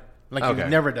done it, like Okay. you've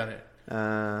never done it.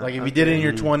 Like if you did it in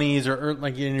your 20s or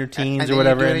like in your teens And or then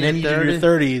whatever, you do it and then in you do your your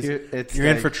 30s, 30s, you're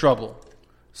in like- for trouble.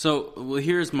 So,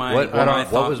 here's my What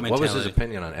was his mentality.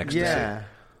 opinion on ecstasy? Yeah.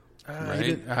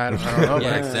 Right? I don't know. Yeah,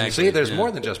 But- exactly. See, there's Yeah.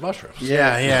 more than just mushrooms.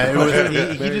 Yeah. It was,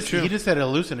 Very true. he just said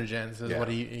hallucinogens is Yeah. what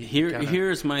he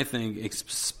Here's my thing,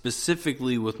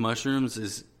 specifically with mushrooms,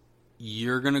 is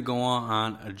you're gonna go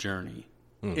on a journey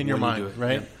in your when you mind, do it.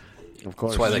 right? Of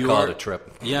course. That's why they You call are- it a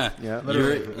trip. Yeah, Yeah.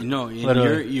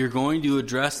 You're going to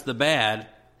address the bad.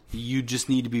 You just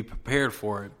need to be prepared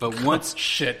for it. But once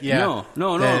Shit, yeah.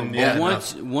 no. Then, But yeah,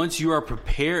 once you are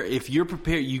prepared, if you're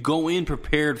prepared, you go in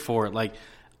prepared for it. Like,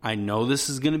 I know this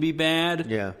is going to be bad.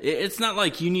 Yeah. It's not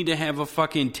like you need to have a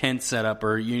fucking tent set up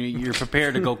or you're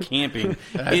prepared to go camping.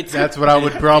 That's what I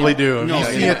would probably do. If you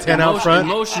see a tent out front,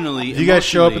 Emotionally, if you guys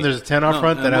show up and there's a tent out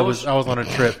front, then I was emotion- on a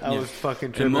trip. I was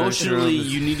fucking tripping. Emotionally,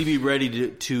 you need to be ready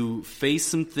to face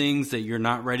some things that you're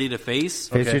not ready to face.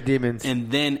 face Okay. your demons. And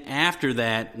then after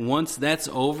that, once that's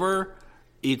over,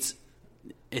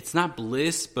 it's not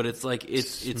bliss, but it's like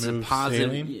it's a Smooth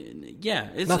positive. sailing? Yeah,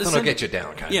 it's Nothing will some- get you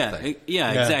down, kind of thing.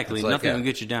 Yeah, exactly. It's like, Nothing yeah. will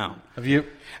get you down. Have you?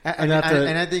 And not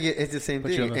to I think it's the same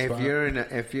put you on thing. the If spot.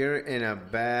 you're in a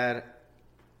bad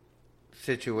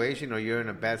situation or you're in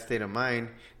a bad state of mind,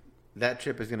 that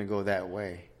trip is going to go that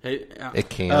way. Hey, It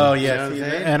can. Oh You know yeah, what I'm see,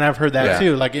 saying? and I've heard that Yeah.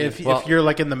 too. Like if Well- you're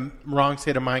like in the wrong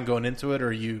state of mind going into it,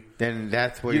 or you Then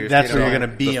that's where that's state where of you're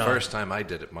mind- gonna be the on. first time I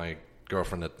did it, my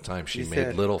girlfriend at the time, she You made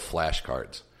said- little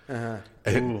flashcards.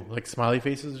 Ooh, like smiley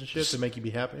faces and shit to make you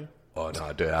be happy. Oh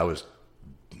no, dude, I was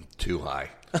too high.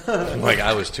 Like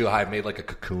I was too high. I made like a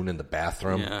cocoon in the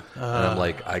bathroom, Yeah. and I'm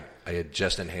like, I had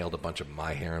just inhaled a bunch of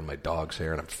my hair and my dog's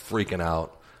hair, and I'm freaking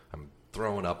out. I'm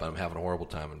throwing up. I'm having a horrible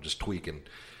time. I'm just tweaking,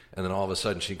 and then all of a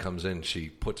sudden she comes in. She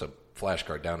puts a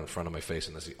flashcard down in front of my face,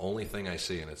 and that's the only thing I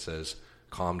see, and it says,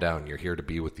 "Calm down. You're here to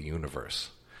be with the universe."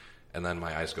 And then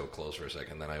my eyes go closed for a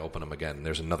second. Then I open them again, and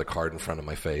there's another card in front of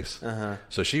my face.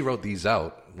 So she wrote these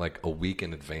out like a week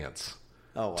in advance.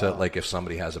 Oh, wow. To like if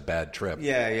somebody has a bad trip.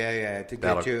 Yeah. To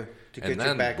That'll- get you to and get then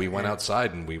you back. we went in.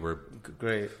 outside and we were.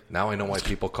 Great. Now I know why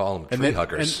people call them And tree then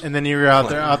huggers. and then you're out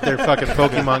there fucking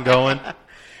Pokemon going,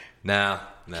 No.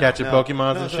 catching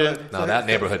Pokemons and so- shit. No, that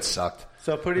neighborhood sucked.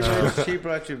 So pretty much, she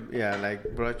brought you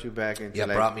back into Yeah,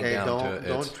 like, brought me hey, down to it.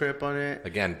 don't It's- trip on it.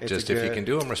 Again, It's just a if you good- can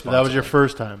do them So responsibly. that was your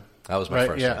first time. That was my Right?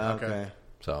 first Yeah. time. Okay.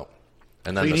 So,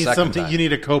 and So then you the need second something. time. You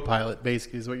need a co-pilot,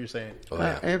 basically, is what you're saying. Oh,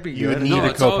 yeah. It'd be You good. would need No,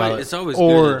 a co-pilot. it's always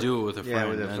Or- good to do it with a Yeah, friend.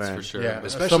 with a That's friend. for sure. Yeah.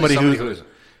 Especially Somebody somebody who's-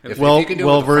 who's if well- you can do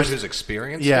well it with a friend versed- who's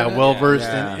experienced. Yeah, in it, well versed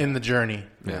Yeah. in the journey.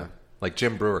 Yeah. Like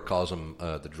Jim Brewer calls him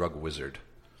the drug wizard.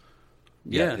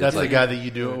 Yeah, That's like- the guy that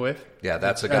you do it with. Yeah,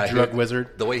 that's a A guy. drug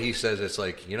wizard. The way he says it's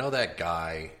like, you know that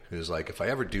guy who's like, if I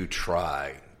ever do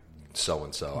try so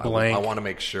and so, Blank. I want to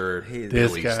make sure This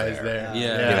Billy's This guy's there.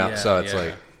 Yeah. You know, Yeah, so it's yeah.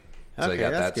 like, so Okay, yeah,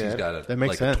 that's he's good. got a That makes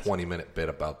like sense. a 20-minute bit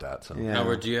about that. So Yeah.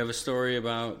 Howard, do you have a story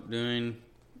about doing?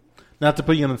 Not to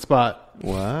put you on the spot.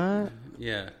 What?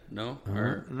 Yeah, no,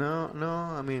 or No.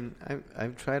 I mean,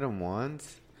 I've tried them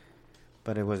once,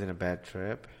 but it wasn't a bad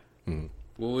trip.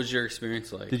 what was your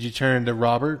experience like? Did you turn into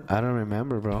Robert? I don't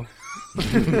remember, bro.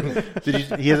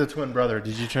 He has a twin brother.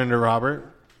 Did you turn to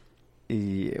Robert?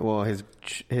 Yeah, well,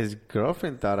 his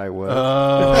girlfriend thought I was.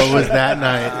 Oh, it was that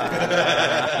night.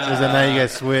 It was that night you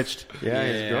guys switched. Yeah,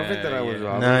 his girlfriend thought I was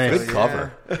Robert. Nice. Good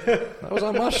cover. That was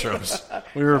on mushrooms.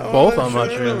 We were both on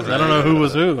mushrooms. I don't know who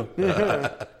was who.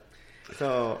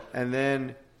 So, and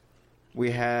then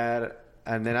right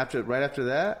after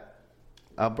that,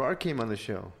 Albar came on the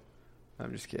show.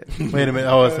 I'm just kidding. Wait a minute.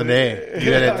 Oh, it's today. You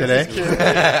did it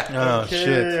today? Oh,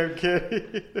 shit. I'm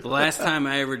kidding. The last time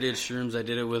I ever did shrooms, I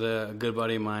did it with a good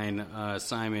buddy of mine,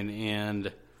 Simon, and...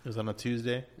 It was on a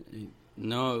Tuesday?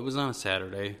 No, it was on a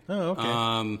Saturday. Oh,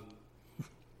 okay.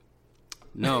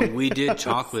 No, we did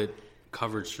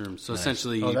chocolate-covered shrooms. So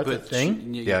essentially, you that's a put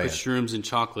thing? you put shrooms in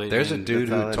chocolate. There's a and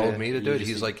dude all who it told is. me to do it.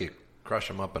 He's like, you crush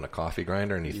them up in a coffee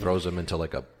grinder and he throws them into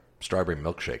like a strawberry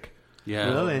milkshake. Yeah,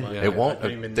 Really? yeah. It won't. I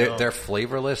didn't even know. They're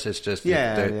flavorless. It's just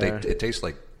it tastes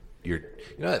like you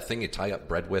know that thing you tie up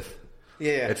bread with.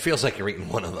 Yeah. It feels like you're eating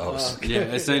one of those. Yeah,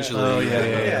 essentially. Oh,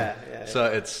 yeah.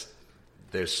 So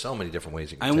there's so many different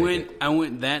ways you can. I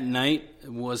went that night.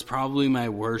 Was probably my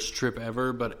worst trip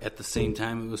ever, but at the same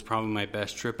time, it was probably my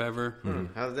best trip ever.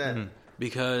 How's that?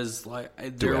 Because there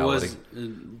Duality.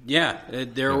 was,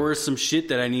 there was some shit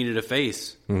that I needed to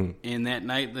face, and that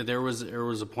night there was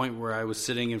a point where I was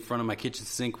sitting in front of my kitchen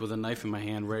sink with a knife in my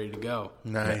hand, ready to go,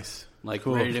 Nice. like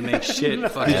ready to make shit.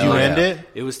 Did you end it?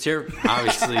 It was terrible.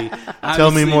 Obviously, Tell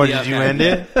me more. yeah, Did you end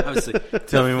it? Obviously,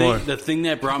 Tell me more. The thing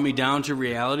that brought me down to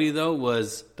reality, though,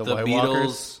 was the White Beatles.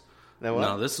 Walkers? The what?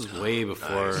 No, this was way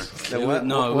before. The what?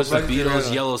 No, it What was the brought you Beatles'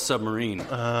 to- Yellow Submarine.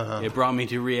 It brought me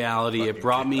to reality. It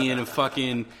brought me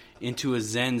into a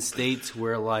Zen state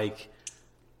where, like,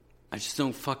 I just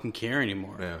don't fucking care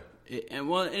anymore. Yeah.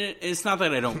 It's not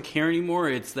that I don't care anymore.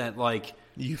 It's that, like,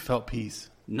 You felt peace.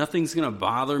 nothing's gonna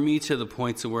bother me to the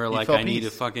point to where, like, felt I need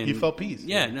peace. to fucking. You felt peace.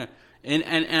 Yeah, no. And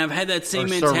I've had that same Or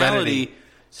mentality.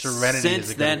 Serenity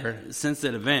is a good word. Since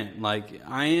that event. Like,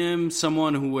 I am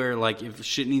someone who where, like, if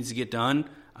shit needs to get done,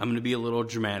 I'm going to be a little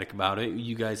dramatic about it.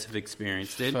 You guys have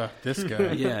experienced it. Fuck this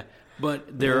guy. Yeah.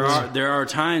 But there are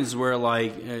times where,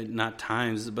 like, not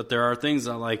times, but there are things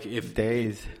that, like, if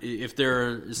there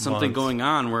is something Months. going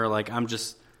on where, like, I'm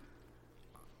just,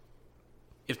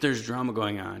 if there's drama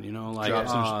going on, you know, like,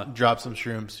 Drop some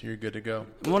shrooms. You're good to go.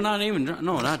 well, not even,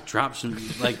 not drop some,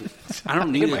 like, I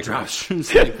don't need to drop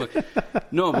shrooms. Like,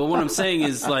 but, no, but what I'm saying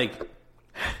is, like,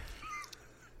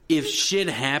 if shit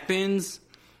happens,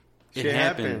 it Shit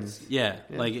happens. happens. Yeah.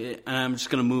 Like, and I'm just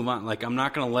going to move on. Like, I'm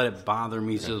not going to let it bother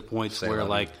me to the point Say where, that.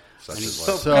 like, Such I need- is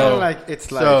So, life. kind of like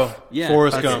it's life. So, yeah,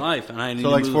 Forrest that's Gump. life, and I need So,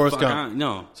 to like move Forrest the fuck Gump. on.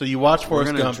 No. So you watched We're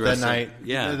Forrest gonna Gump that address it. night.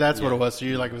 Yeah, That's what yeah. it was. So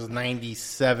you're like, it was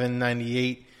 97,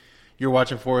 98. You're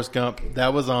watching Forrest Gump.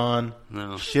 That was on.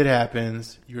 No. Shit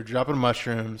happens. You were dropping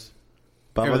mushrooms.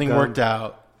 Bubble Everything gum. worked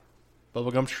out.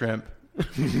 Bubblegum shrimp.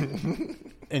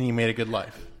 And you made a good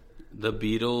life. The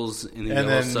Beatles and the And Yellow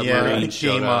then, Submarine it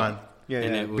showed came up. on. Yeah,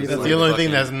 And yeah. it was That's like the only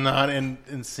thing fucking- that's not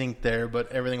in sync there,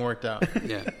 but everything worked out.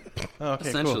 Yeah. Oh, okay,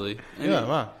 Essentially. cool. I mean, Yeah,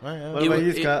 wow. Yeah. What It about wa- you,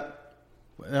 it- Scott?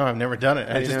 No, I've never done it.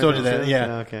 I you just never told you done that. shrooms? Yeah.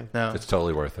 Oh, okay. No. It's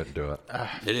totally worth it. Do it.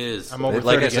 It is. I'm over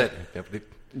Like 30 I said,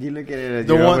 You look at it as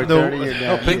The you're one- over the- 30, you're no,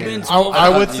 down. Pigment's I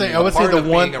would say part the of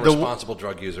one being a the responsible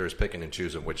drug user is picking and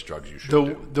choosing which drugs you should the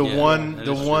do. the Yeah, one that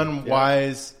the is one true.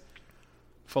 wise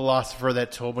philosopher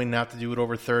that told me not to do it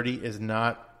over 30 is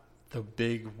not the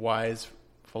big wise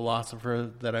philosopher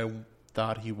that I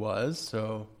thought he was.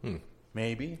 So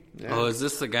maybe Oh, is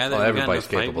this the guy that Well, we got in a everybody's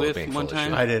fight capable of with being one full of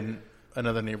time? shit. I didn't.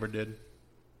 Another neighbor did.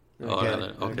 Oh,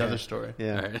 another. Okay. Another story.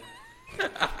 Yeah. All right.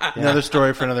 Another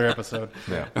story for another episode.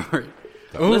 Yeah. All right.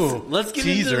 Ooh, Let's get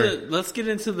teaser. let's get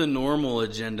into the normal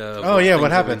agenda. Of Oh yeah, things what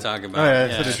that happened? We talk Oh about. yeah,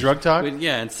 instead of drug talk.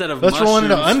 Yeah, instead of Let's roll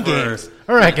into mushrooms Endgames.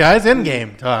 for- All right, guys,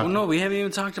 Endgame talk. Oh no, we haven't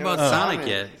even talked about Sonic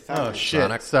yet. Oh shit!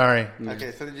 Sonic. Sorry.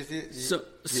 Okay, so did you see?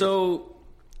 So,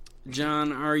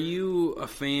 John, are you a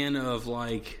fan of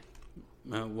like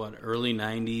early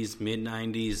 '90s, mid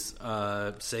 '90s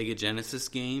Sega Genesis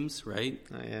games? Right?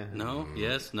 Oh, yeah. No.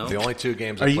 Yes. No. The only two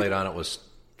games Are I you- played on it was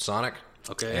Sonic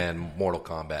Okay. and Mortal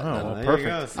Kombat. Oh, None well, of- There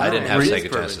perfect. you go. I didn't have Were you-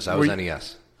 Sega Genesis. I was were you-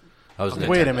 NES. I was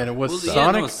Wait a Nintendo. minute. Was Well, yeah,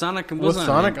 Sonic? no, Sonic was was on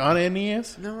Sonic it. on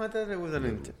NES? No, I thought it was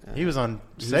on. He was on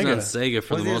He was Sega. on Sega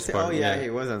for Was the he on most Se- part. Oh yeah, he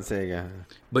was on Sega.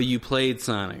 But you played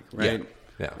Sonic, right?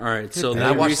 Yeah. All right. So And they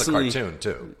I watched recently, the cartoon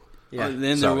too. Yeah.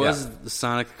 then So, there was yeah. the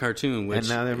Sonic cartoon, which And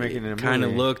now they're making it a kind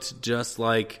of movie. looked just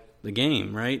like the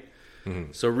game, right?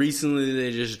 So recently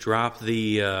they just dropped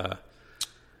the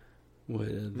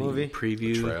Movie?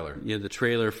 preview, The trailer. Yeah, the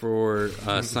trailer for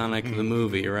Sonic the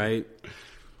movie, right?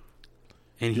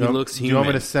 And he Do you want- looks Do you human. want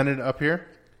me to send it up here?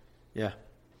 Yeah.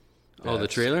 Oh, the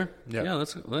That's- trailer? Yeah. Yeah,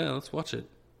 let's watch it.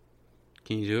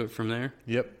 Can you do it from there?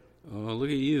 Yep. Oh, look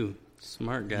at you.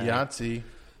 Smart guy. Yahtzee.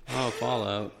 Oh,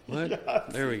 Fallout.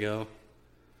 What? There we go.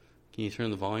 Can you turn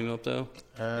the volume up, though?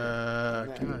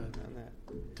 God.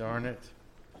 Darn it.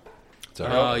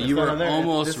 Oh, you were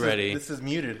almost ready. This is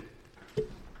muted.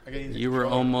 You were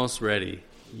almost ready.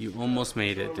 You almost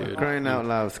made it, dude. Crying out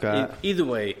loud, Scott. Either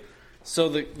way, so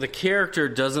the character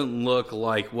doesn't look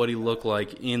like what he looked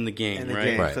like in the game,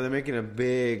 right? Right. So they're making a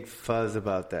big fuzz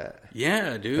about that.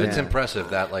 Yeah, dude. It's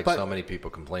impressive that But- so many people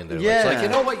complain. They're Yeah. like, you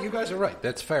know what? You guys are right.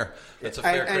 That's fair. That's a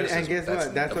fair criticism. And guess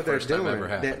what? That's what they're first time doing. ever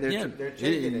happened. They're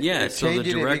changing it. They're So the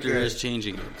changing it director because- is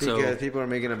changing it. Because So people are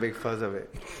making a big fuzz of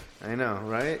it. I know,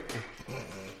 right?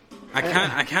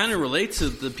 I kind of relate to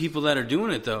the people that are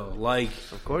doing it though. Like,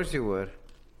 Of course you would.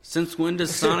 since when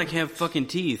does Sonic have fucking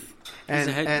teeth? He's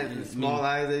And small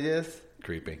eyes, I guess.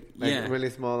 Creepy. Like Yeah. really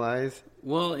small eyes.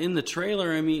 Well, in the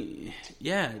trailer, I mean,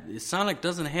 yeah, Sonic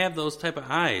doesn't have those type of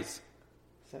eyes.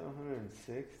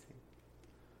 760.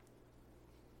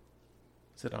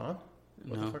 Is it on?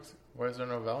 What No. the fuck's, why is there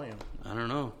no volume? I don't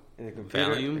know. In the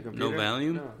computer, Volume? the computer? No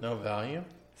volume? No volume?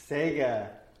 Sega.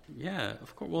 Yeah,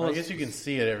 of course. Well, Well, I guess you can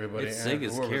see it, everybody. it's and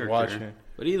Sega's whoever's character. watching it.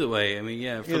 But either way, I mean,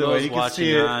 yeah, for Either way, those you can watching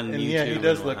see it, on and YouTube, yeah, he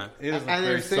does and look. whatnot. He does look And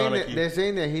very Sonic-y. they're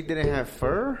saying that he didn't have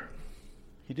fur.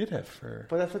 He did have fur.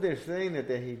 But that's what they're saying that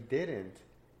he didn't.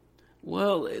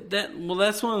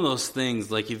 That's one of those things.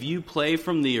 Like, if you play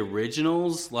from the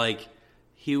originals, like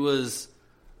they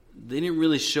didn't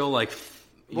really show like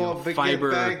Because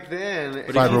fiber. back then,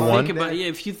 But Fiber if you one? think about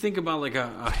if you think about like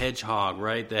a hedgehog,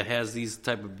 right, that has these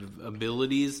type of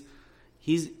abilities,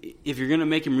 if you're gonna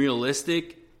make him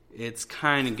realistic, it's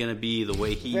kind of gonna be the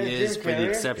way he Is that is, Jim for the Carrey?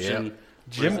 exception. Yeah.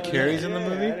 Jim Carrey's in the I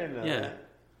movie? didn't know Yeah. that.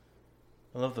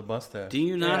 I love the mustache. Do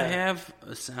you not Yeah. have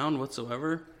a sound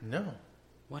whatsoever? No.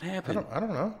 What I happened? don't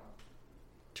know.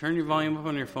 Turn your volume up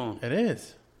on your phone. It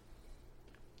is.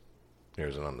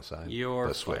 Here's it on the side. You're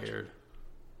The switch. fired.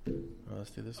 Well, let's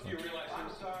do this one.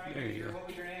 There you go.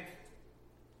 I'm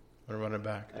gonna run it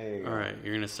back. There you go. All right,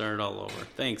 you're gonna start it all over.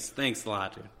 Thanks a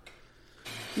lot, dude.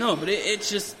 No, but it's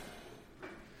just.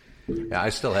 Yeah, I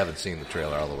still haven't seen the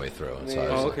trailer all the way through. And so I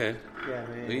was Oh, like, okay. Yeah,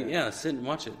 man. Well, yeah, sit and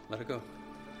watch it. Let it go.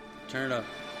 Turn it up.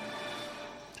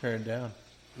 Turn it down.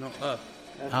 No, up.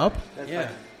 That's Up? fine. That's Yeah.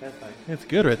 fine. That's fine. It's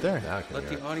good right there. now I can Let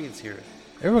hear the it. audience hear it.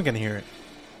 Everyone can hear it.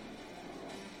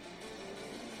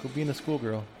 Go being a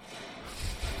schoolgirl.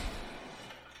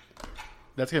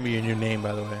 That's gonna be in your name,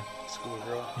 by the way.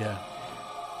 Schoolgirl. Yeah.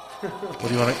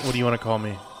 What do you want to call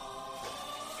me?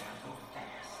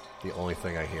 The only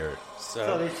thing I hear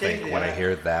So they changed it. when I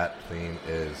hear that theme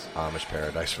is Amish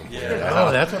Paradise from Weird Oh,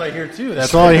 Al. that's what I hear too.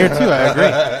 That's all I hear too. I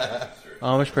agree.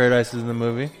 Amish Paradise is in the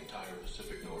movie.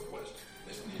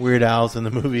 Weird Al's in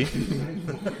the movie.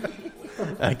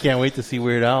 I can't wait to see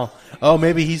Weird Al. Oh,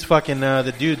 maybe he's fucking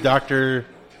the dude,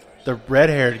 the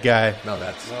red-haired guy. No,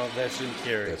 that's Jim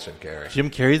Carrey. that's Jim Carrey. Jim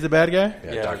Carrey's the bad guy?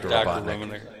 Yeah, Dr. Robotnik.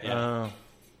 Robotnik. Yeah. Oh.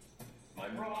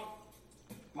 I'm wrong.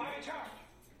 My charge.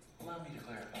 Allow me to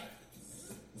clarify.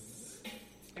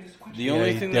 It is question. The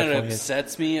only he thing that definitely is.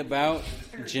 upsets me about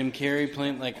Jim Carrey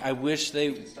playing, like, I wish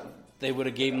they would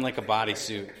have gave him like a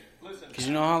bodysuit, because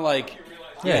you know how like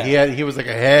He was like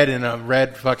a head and a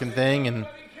red fucking thing, and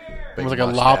it was like a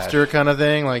mustache. lobster kind of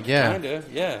thing. Like, yeah,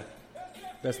 kinda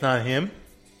that's not him.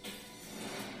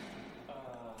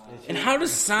 And how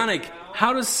does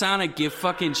Sonic get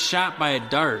fucking shot by a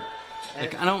dart?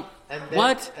 Like, I don't. And then-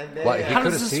 What? and then- Well, he How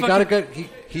does could have. this He got a fucking-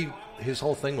 good. His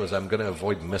whole thing was, I'm going to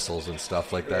avoid missiles and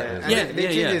stuff like that. And Yeah. They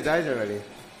changed his eyes already.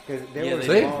 'Cause they Yeah, were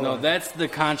they, smaller. no, that's the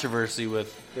controversy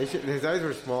with. His eyes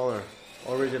were smaller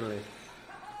originally.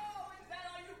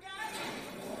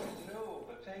 No,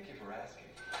 but thank you for asking.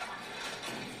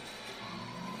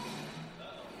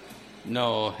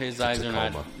 No, his eyes are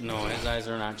not. Tacoma. No, his eyes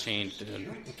are not changed, dude. You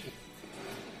try.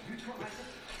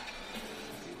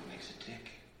 See what makes a tick.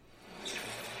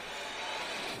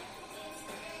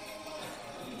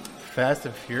 Fast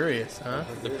and Furious, huh?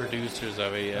 The producers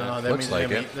of it, yeah. Oh, that Looks means like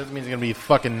that means there's gonna be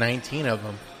fucking 19 of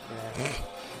them.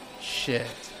 Shit.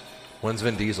 when's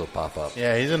Vin Diesel pop up?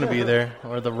 Yeah, he's gonna be there,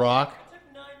 or The Rock.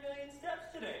 Took 9 million steps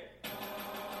today.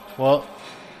 Well,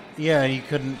 yeah, you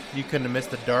couldn't have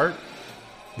missed the dart.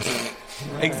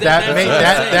 Exactly.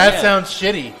 That sounds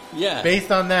shitty. Yeah.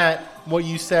 Based on that, what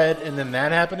you said, and then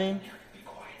that happening. Be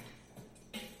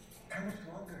quiet. How much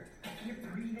longer? I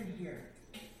can't breathe in here.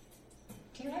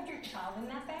 Do you have your child in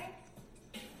that bag?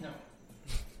 No.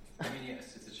 I mean,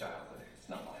 yes, it's a child, but it's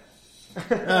not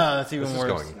mine. Oh, that's even This is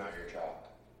worse. going. Not your child.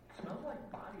 Smells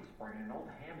like bodies burning an old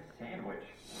ham sandwich.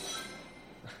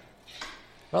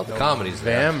 Well, the comedy's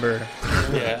there. Vamber.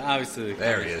 Yeah, obviously.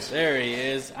 There he is. There he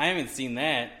is. I haven't seen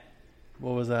that.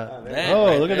 What was that? That Oh,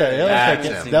 right look at there. that.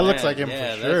 That's him. That looks like him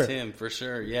Yeah, for sure. that's him for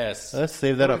sure. Yes. Let's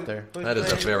save that up there. That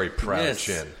is a very proud Yes.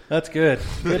 chin. That's good.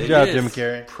 Good It job, is Jim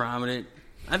Carrey. Prominent.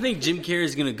 I think Jim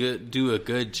Carrey's going to do a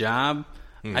good job.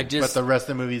 I But just, the rest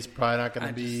of the movie's probably not going I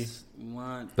to be. just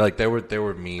want Like there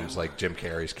were memes like Jim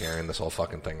Carrey's carrying this whole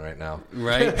fucking thing right now.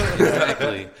 right.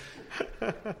 Exactly.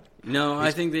 No, I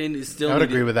think they still. I would need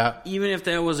agree to- with that. Even if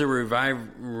that was a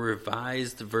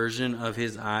revised version of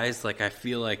his eyes, like I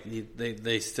feel like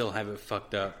they still have it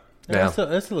fucked up. Yeah.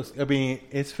 That still looks. I mean,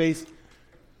 his face.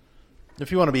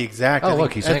 If you want to be exact. Oh, I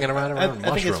look, think- he's hanging around I think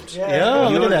it's- mushrooms. Yeah,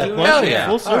 look at that. Hell Mushroom, yeah.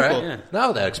 Full All right. circle. Yeah.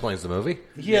 Now that explains the movie.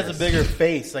 He has a bigger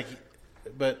face,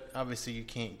 but obviously you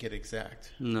can't get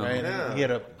exact. No. right? No. He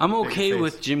had a I'm bigger okay face.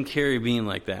 with Jim Carrey being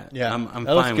like that. Yeah. I'm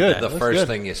That looks fine good. with The that. Looks first good.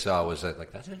 thing you saw was that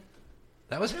like that's him.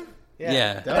 That was him.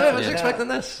 Yeah, I was Yeah. expecting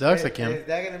this. That looks like him. Is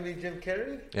that going to be Jim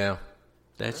Carrey? Yeah,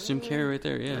 that's Jim Carrey right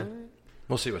there. Yeah.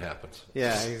 we'll see what happens.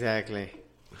 Yeah, exactly.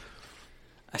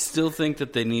 I still think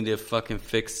that they need to fucking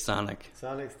fix Sonic.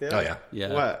 Sonic still? Oh yeah.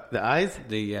 Yeah. What? The eyes?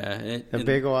 The The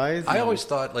big ol' eyes? I always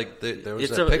thought like there was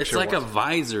it's a picture. it's like once. a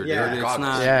visor, Yeah. dude. It's Goggles.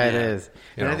 not. yeah, it is.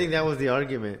 You And I know. think that was the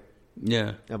argument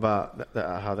Yeah. about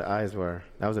how the eyes were.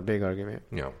 That was a big argument.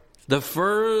 You know, The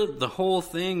fur, the whole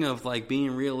thing of like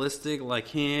being realistic, like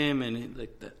him, and like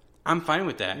I'm fine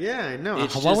with that. Yeah, I know.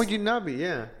 It's Why just- would you not be?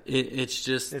 Yeah. It's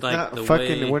just It's like not the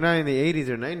fucking. way. We're not in the 80s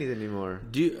or 90s anymore.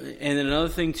 And then another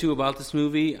thing too about this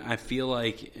movie, I feel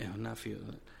like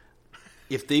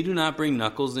if they do not bring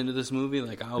Knuckles into this movie,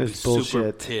 like I'll It's be super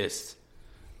bullshit. pissed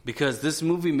because this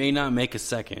movie may not make a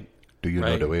second. do you know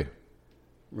Right. the way?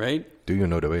 Right? Do you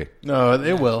know the way? No,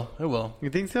 it will. It will. You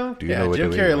think so? Do you Yeah, know what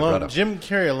Jim the Carrey way? alone. Jim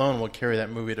Carrey alone will carry that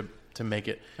movie to make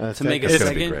it. To make a It's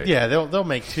gonna be second, great. Yeah, they'll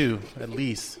make two at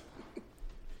least.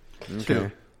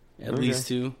 Okay. at least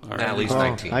two. All right. At least Well,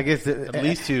 19. I guess At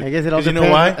least two. I guess it all 'Cause you know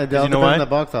depends. why? It 'Cause all you know depends why? on the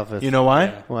box office. You know why?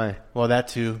 Yeah. Why? Well, that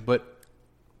too. But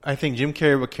I think Jim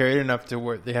Carrey will carry it enough to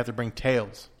where they have to bring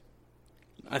Tails.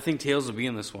 I think Tails will be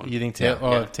in this one. You think Tails? Yeah.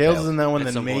 Oh, Yeah. if Tails Tails. is in that one, At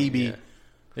then some point, maybe yeah.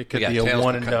 it could Yeah, be a Tails,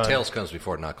 one and done. Tails comes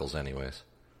before Knuckles, anyways.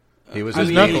 He was Who's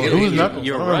in Knuckles? the- Who was Knuckles?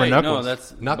 You're I don't remember right. Knuckles. No,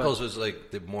 that's Knuckles was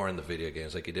like more in the video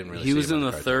games. Like you didn't really. He see was him in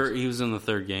the cartoons. third. He was in the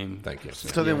third game. Thank you.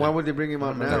 So then, why would they bring him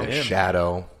out now? him.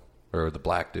 Shadow or the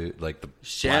black dude, like the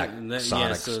black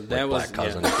Sonic's so that was black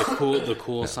cousin, the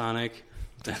cool Sonic.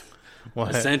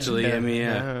 What? Essentially, I mean,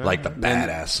 yeah. like the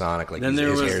badass Sonic. Like then his there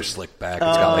was- hair's slicked back. It's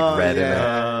got like red in it.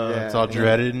 Yeah, It's all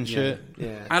dreaded and shit.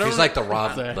 Yeah. I don't. He's like the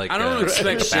Rob. Like I don't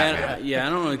expect the Shadow. Batman. Yeah, I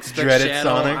don't expect Dreaded Shadow.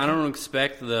 Sonic. I don't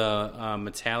expect the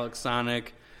metallic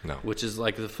Sonic. No. Which is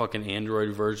like the fucking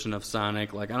Android version of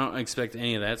Sonic. Like I don't expect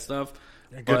any of that stuff.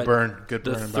 Good But burn. Good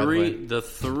The burn. By the three, way. the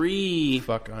three,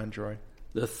 Fuck Android.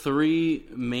 the three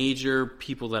major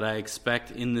people that I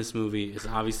expect in this movie is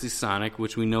obviously Sonic,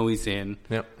 which we know he's in.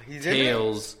 Yep. He's in it?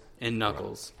 Tails and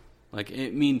Knuckles. Like I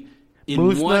mean, in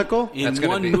Moose one Knuckle? in That's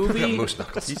gonna one be movie, Moose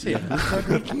Knuckles. in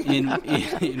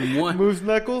one Moose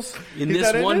Knuckles? in He's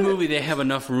this not one it? movie, they have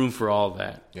enough room for all of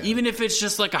that. Yeah. Even if it's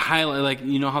just like a highlight, like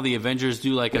you know how the Avengers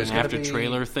do, like There's an gonna after be-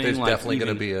 trailer thing. There's like definitely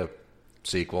going to even- be a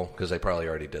sequel because they probably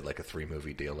already did like a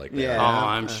 3-movie deal like that. Yeah. Oh,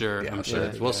 I'm sure. Yeah, I'm so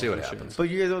sure. we'll see what I'm sure. happens.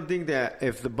 But you guys don't think that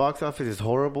if the box office is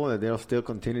horrible, that they'll still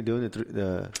continue doing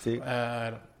the sequel?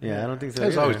 Yeah, I don't think so.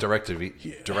 There's either. always direct to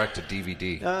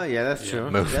DVD. Oh, yeah, that's true.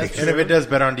 Movie. That's And if true. it does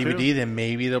better on DVD, then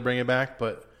maybe they'll bring it back.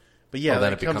 But yeah, Well,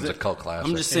 then like, it becomes a in- cult classic.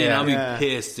 I'm just saying, Yeah. I'll be Yeah.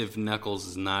 pissed if Knuckles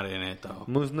is not in it, though.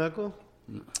 Moose Knuckle?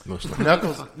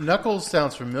 Knuckles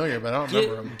sounds familiar, but I don't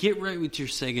remember him. Get right with your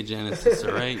Sega Genesis,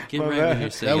 all right? Get right with your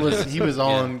Sega That was Genesis. he was Yeah.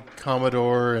 on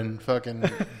Commodore and fucking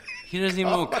He doesn't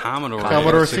even know Commodore.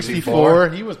 Commodore 64. 64.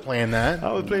 He was playing that.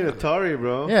 I was playing Atari,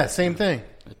 bro. Yeah, same thing.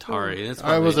 Atari. That's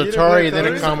I was probably- Atari, You then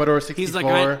never a played Commodore 64. He's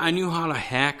like, I knew how to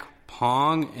hack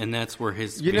Pong, and that's where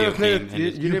his You video never played game it? You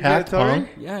ended. never hacked played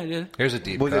Atari? Pong? Yeah, I did. Here's a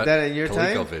deep Was it cut. that in your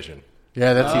time? ColecoVision.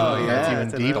 Yeah, that's Oh, even yeah, that's that's even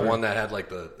another The deeper. one that had like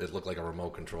it looked like a remote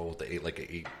control with the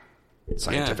eight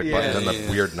scientific Yeah. buttons and the Yeah.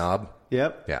 weird knob.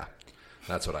 Yep. Yeah.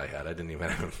 That's what I had. I didn't even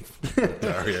have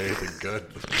Atari or anything good.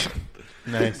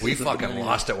 Nice. We fucking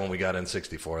lost it when we got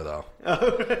N64 though.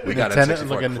 We got Nintendo, N64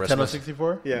 like a at Nintendo Christmas.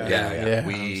 64. Yeah. Yeah.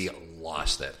 We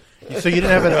lost it. So you didn't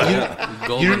have it. You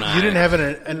GoldenEye. didn't have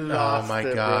it. Oh Lost my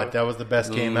it, god, bro. that was the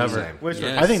best game ever. Same. Which one?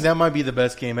 Yes. I think that might be the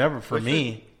best game ever for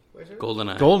me.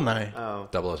 GoldenEye. GoldenEye. Oh.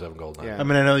 007 Goldeneye. Yeah. I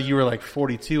mean, I know you were like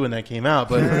 42 when that came out,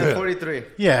 but 43.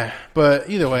 yeah. But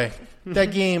either way,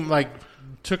 that game like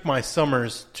took my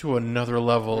summers to another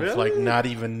level of like Really? not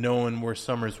even knowing where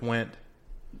summers went.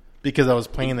 because I was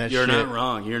playing that You're shit. not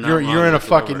wrong. You're You're in a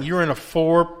whatsoever. you're in a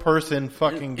 4-person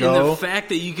fucking go. And the fact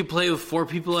that you could play with 4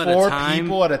 people at a time. 4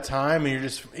 people at a time, and you're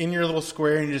just in your little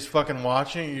square, and you're just fucking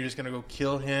watching. And you're just gonna go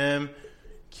kill him.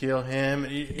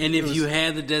 And if you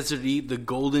had the the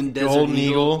golden desert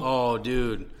eagle, oh,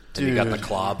 dude. And you got the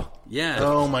clob. Yeah.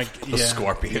 Oh my. The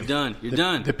scorpion. You're done. You're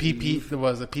done. The PP the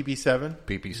PP7.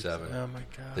 PP7. Oh my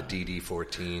god. The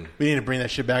DD14. We need to bring that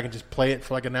shit back and just play it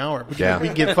for like an hour. We Yeah.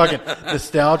 can get fucking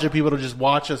nostalgia people to just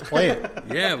watch us play it.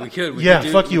 Yeah, we could.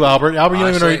 Fuck you, Albert. Albert, you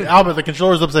don't even know. Albert, the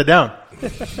controller's upside down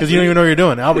because you don't even know what you're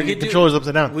doing. Albert, the controller's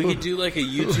upside down. We could do like a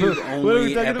YouTube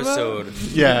only episode.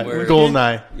 Yeah,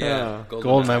 Goldeneye. Yeah,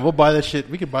 Goldeneye. We'll buy that shit.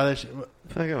 We could buy that shit.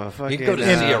 You can go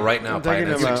to see it right now. Buy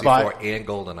it 64 and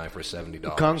GoldenEye for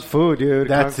 $70. Kung Fu, dude.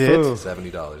 That's Kung it. Fu.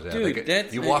 $70. Yeah.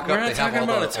 Dude, you walk we're up. not They talking have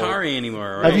all about the Atari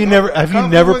anymore, right? Have you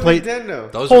never played? Nintendo.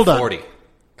 Those Hold are on. 40.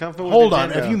 Kung Fu was Hold on.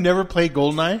 Nintendo. Have you never played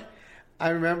Goldeneye? I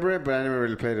remember it, but I never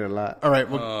really played it a lot. All right,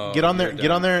 well, get on there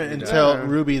and tell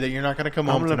Ruby that you're not going to come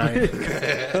home tonight,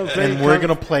 and we're going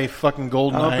to play fucking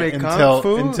Goldeneye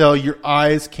until your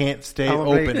eyes can't stay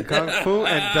open. Kung Fu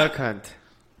and Duck Hunt.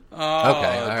 Okay,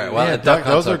 all right. Well, Yeah, Duck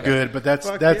those Hunt's are good, but that's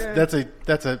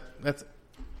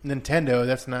Nintendo.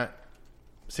 That's not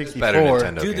 64. better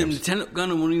Nintendo Dude, games. the Nintendo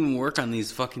gun won't even work on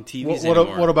these fucking TVs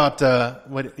anymore. What about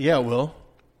what? Yeah, it will.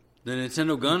 The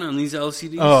Nintendo gun on these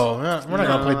LCDs? Oh, no, we're not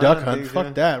going to play Duck Hunt.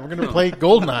 Fuck that. We're going to play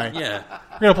Goldeneye. Yeah.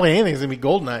 We're going to play anything. It's going to be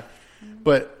Goldeneye.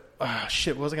 But,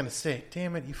 shit, what was I going to say?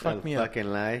 Damn it, you fucked me up.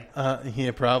 Fucking lie.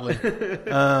 Yeah, probably.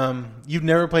 You've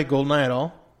never played Goldeneye at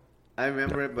all? I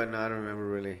remember it, but no, I don't remember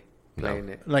really playing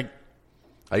it. Like,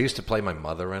 I used to play my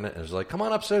mother in it, and it was like, come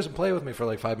on upstairs and play with me for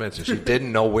like 5 minutes. And she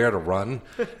didn't know where to run.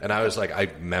 And I was like, I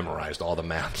memorized all the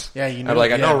maps. Yeah, you know.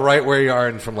 I know right where you are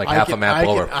and from like half a map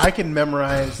over. I can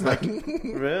memorize like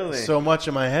Really? so much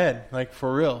in my head, like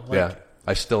for real. Like, Yeah.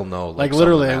 I still know. Like some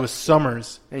literally, of the it maps. was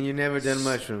summers. And you never done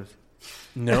mushrooms?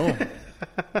 No.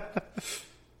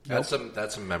 That's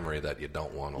a memory that you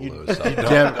don't want to lose.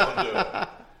 So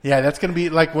Yeah, that's gonna be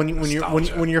like when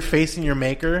you're facing your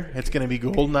maker, it's gonna be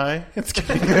Goldeneye. It's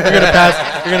gonna you're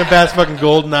gonna pass fucking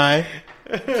Goldeneye.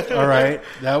 All right,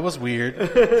 that was weird,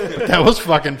 but that was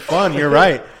fucking fun. You're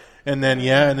right. And then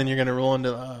you're gonna roll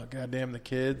into goddamn the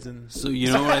kids and So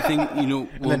you know what I think? and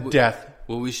then death.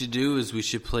 What we should do is we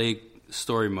should play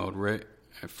story mode right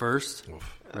at first,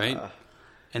 right?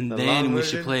 And The then long we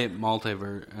version? should play it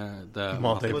multiplayer.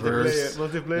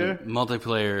 Multiplayer?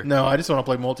 Multiplayer. No, I just want to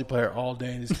play multiplayer all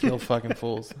day and just kill fucking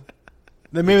fools.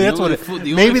 Maybe that's what.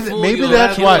 Maybe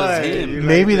That's why.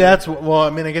 Maybe that's what. Well, I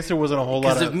mean, I guess there wasn't a whole lot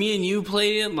Because of. if me and you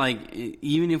played it, like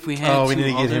even if we had, we need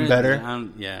to get him better. I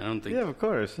don't think. Yeah, of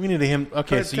course. We need to him.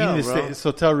 Okay, so you Cartel, need to bro. stay.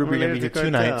 So tell Ruby you're gonna be here Related 2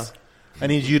 to nights. I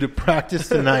need you to practice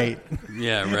tonight.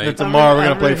 Yeah, And right. tomorrow we're I'm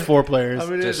gonna play ready. 4 players. I'm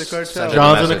ready Just to cartel. send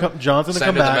John's it. gonna come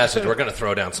Send back. the message. We're going to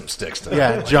throw down some sticks tonight.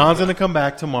 Yeah, John's gonna come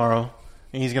back tomorrow,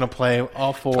 and he's gonna play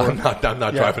all 4. I'm not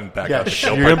driving back out to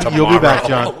show You'll by be back,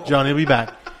 tomorrow. John. John, you'll be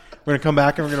back. We're gonna come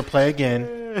back and we're gonna play again,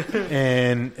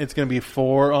 and it's gonna be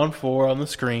 4-on-4 on the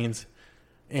screens,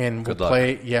 and we'll Good luck.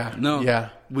 play. Yeah, No, yeah.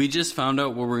 We just found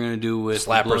out what we're gonna do with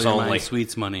Slappers Blow Your only. Mind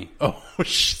Sweets money. Oh,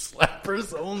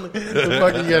 slappers only. The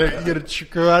fucking, you gotta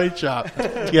karate chop.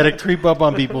 You gotta creep up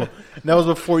on people. And that was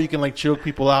before you can like choke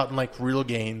people out in like real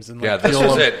games and like Yeah, this kill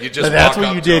is them. it. You just But that's walk what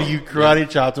up you to did. them. You karate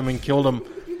chopped them and killed them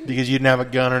because you didn't have a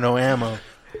gun or no ammo.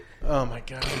 Oh my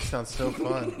god, this sounds so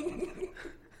fun.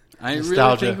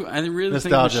 Nostalgia. I really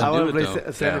Nostalgia. think I we want should to do play it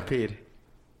though. Centipede.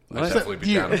 I'd definitely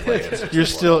be down to play it. You're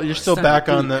still back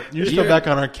on the. You're still back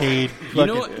on arcade. You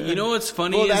know what's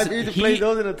funny Well, is I need to play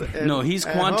those he's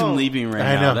at quantum home. leaping right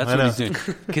I now. know, That's I what know. he's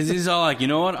doing. Because he's all like, you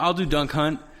know what? I'll do Dunk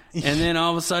Hunt. And then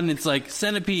all of a sudden it's like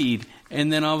Centipede. And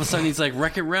then all of a sudden he's like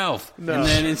Wreck-It Ralph. No. And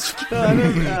then it's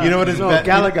You know what his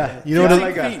Galaga. You know what?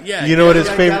 Galaga. yeah, You know what his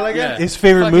Galaga? favorite? Yeah. His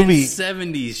favorite fucking movie.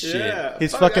 70s shit. Yeah.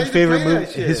 His Fuck, I fucking used to favorite play movie.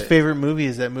 that shit. His favorite movie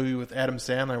is that movie with Adam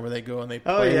Sandler where they go and they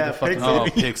play yeah, the fucking. Oh,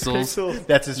 Pixels. Pixels.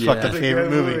 That's his Yeah. fucking That's a favorite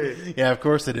great movie. movie. Yeah, of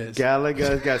course it is.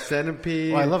 Galaga's got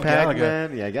Centipede. Oh, I love Pac-Man.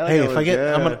 Galaga. Yeah, Galaga Hey, if was I get,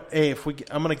 good.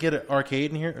 I'm gonna get an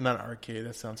arcade in here. Or not an arcade.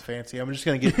 That sounds fancy. I'm just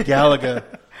gonna get Galaga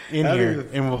in here,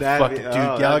 and we'll fuck it, dude.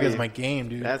 Galaga's my game,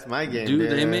 dude. That's my game,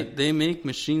 Dude, they make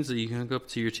machines that you can hook up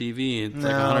to your TV. It's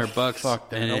like $100,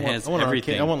 Fuck that. and I it want, has I want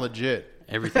everything. Arcade. I want legit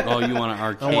Everything. Oh, you want an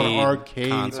arcade? I want an arcade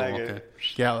console. Like Okay.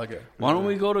 Galaga. Why don't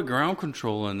we go to Ground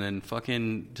Control and then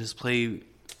fucking just play old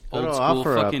Little school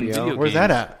offer up, fucking yo. video Where's games?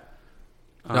 that at?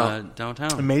 In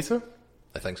Downtown. Mesa?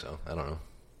 I think so. I don't know.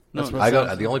 That's No, what it I got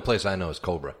sounds- the only place I know is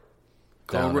Cobra.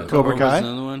 Cobra Cobra was Kai?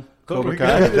 another one. Cobra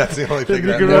Kai. That's the only thing.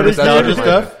 Nostalgia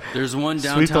stuff. There's one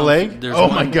downtown. Sweep the leg. There's Oh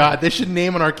one, my god, they should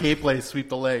name an arcade place Sweep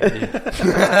the Leg. Dude,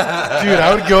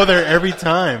 I would go there every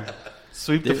time.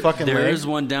 Sweep the fucking leg. There is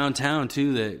one downtown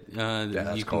too that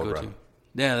that's you can Cobra. go to.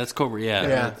 Yeah, that's Cobra.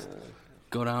 Yeah.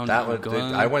 Go down.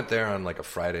 I went there on like a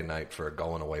Friday night for a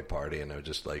going away party, and it was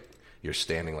just like you're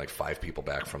standing like 5 people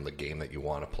back from the game that you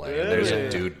want to play, and there's a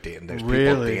dude, there's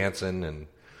people dancing, and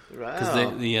because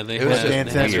they It was have just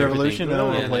Dance Dance everything. Revolution. I don't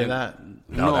want to play that.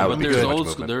 No, that would but be there's too much old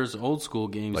school. movement. There's old school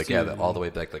games. like too. all the way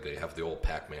back, like they have the old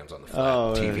Pac-Mans on the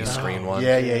flat TV screen one.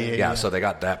 Yeah. So they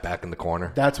got that back in the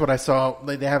corner. That's what I saw.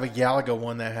 Like, they have a Galaga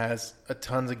one that has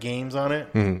tons of games on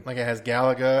it. Mm-hmm. Like it has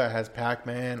Galaga, it has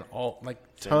Pac-Man, all like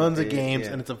tons of games,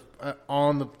 and it's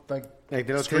on the Like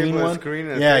the screen table one. screen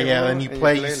and Yeah, table, and you and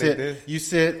play. you You play sit. like this. You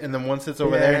sit, and then one sits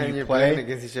over there, and you you're play playing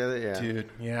against each other. Yeah, Dude,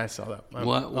 yeah, I saw that. I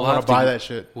We'll want have to buy get- that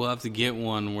shit. We'll have to get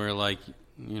one where, like,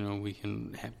 we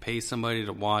can pay somebody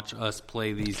to watch us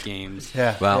play these games.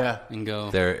 Yeah, Well, yeah. And go.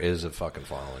 There is a fucking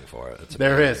following for it. It's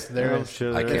There amazing. is. sure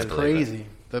I there can't It's believe it. crazy.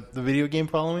 The video game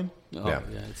following. Oh, Yeah.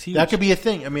 it's huge. That could be a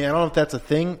thing. I mean, I don't know if that's a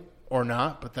thing or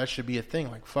not, but that should be a thing.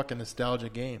 Like fucking nostalgia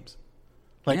games,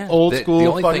 like Yeah. old The school.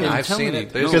 only fucking, thing I've telling seen you, it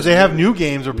there's- because they have new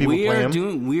games where people we play are them.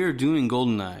 doing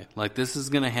GoldenEye. Like, this is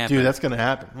gonna happen. Dude, that's gonna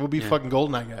happen. We'll be fucking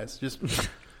GoldenEye guys. Just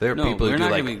There are No, people who we're do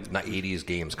not like gonna 80s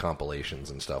games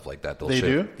compilations and stuff like that. They'll They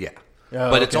do? Yeah.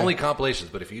 Oh, But it's okay. only compilations.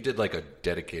 But if you did like a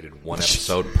dedicated one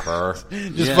episode per,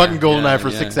 just fucking GoldenEye for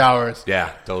 6 hours.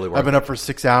 yeah, totally worth I've been it. up for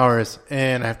 6 hours,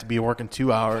 and I have to be working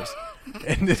 2 hours,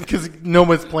 and because no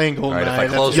one's playing GoldenEye. All right, if I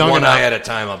that's close young one enough, eye at a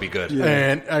time, I'll be good.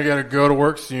 and I gotta go to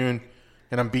work soon,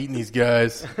 and I'm beating these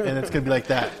guys, and it's gonna be like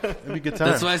that. It'll be a good time.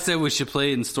 That's why I said we should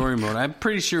play it in story mode. I'm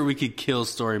pretty sure we could kill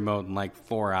story mode in like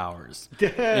 4 hours.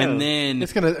 And then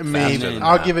It's gonna maybe. than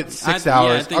I'll that. give it 6 I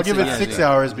hours. think I'll give so, it yeah, 6 yeah.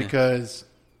 hours Yeah. because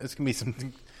it's gonna be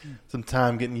some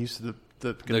time getting used to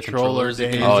the controller controllers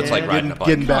days. again. Oh, it's like riding a bike.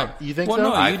 getting back. You think well, so?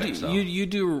 no, I you think do, so. you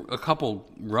do a couple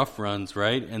rough runs,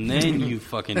 right? And then you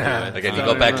fucking do it. Like if you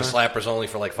go back to slappers only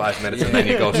for like 5 minutes and then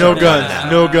you go No start guns.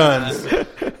 down. No guns.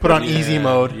 Put on easy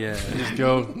mode. yeah. Just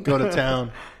go to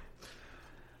town.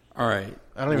 All right.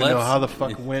 I don't even know how the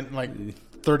fuck went like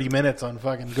 30 minutes on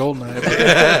fucking GoldenEye.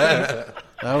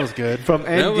 That was good. from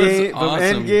That was Endgame. From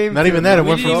awesome. Endgame. Not to- even that. It We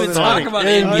went didn't from even Sonic. talk about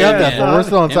Yeah, Endgame you got that, yet. but we're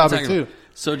still on Yeah, topic I'm talking- too.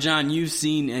 So, John, you've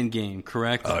seen Endgame,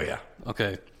 correct? Oh yeah,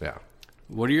 Okay. yeah.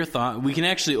 What are your thoughts? We can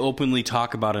actually openly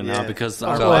talk about it now Yeah. because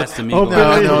our So- last amigo.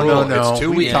 No. It's 2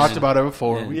 We weeks. talked about it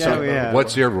before. Yeah. We Yeah, talked about yeah. it.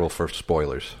 What's your rule for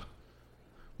spoilers?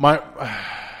 My,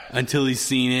 Until he's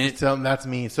seen it. that's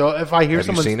me. So if I hear Have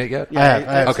you someone seen it yet? I have.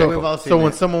 Okay, So, cool. We've all seen so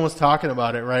when it. someone was talking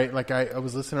about it, right? Like I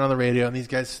was listening on the radio, and these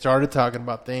guys started talking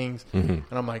about things, and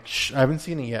I'm like, shh, I haven't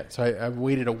seen it yet. So I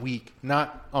waited a week,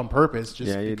 not on purpose,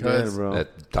 just Yeah, you because. did, bro.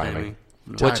 That timing.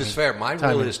 Which Timing. is fair. My rule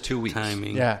Timing. is 2 weeks.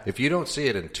 Timing. Yeah, If you don't see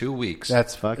it in 2 weeks,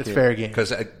 that's Fuck it's it. fair game.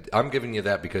 because I'm giving you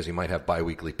that because you might have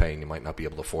bi-weekly pay and you might not be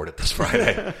able to afford it this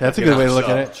Friday. That's a You good know, way to look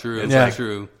so at it. True. It's Yeah. like-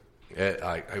 True.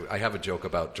 I have a joke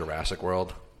about Jurassic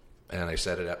World, and I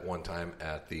said it at one time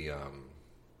at the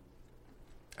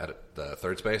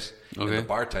third space. Okay. And the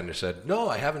bartender said, "No,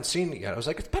 I haven't seen it yet." I was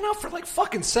like, "It's been out for like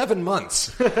fucking 7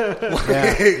 months." Yeah,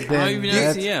 How you not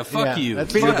that's- see- yeah, fuck you.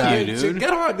 That's Fuck bad. you, So dude.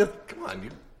 get on, come on,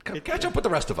 you catch up with the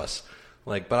rest of us.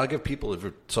 Like, but I'll give people a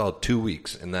solid 2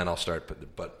 weeks, and then I'll start.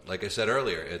 But like I said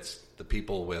earlier, it's the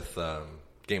people with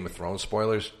Game of Thrones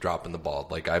spoilers dropping the ball.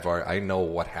 Like I know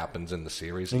what happens in the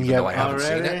series, even you though I have- haven't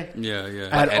seen Already? it. Yeah, yeah.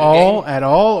 At Endgame?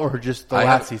 all, or just the I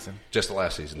last have- season? Just the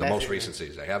last season, the Last most season. recent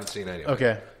season. I haven't seen any of it.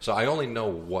 Okay. So I only know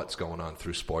what's going on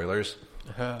through spoilers.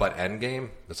 But Endgame,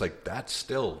 it's like that's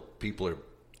still people are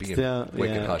being Still,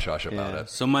 wicked yeah, hush hush about yeah. it.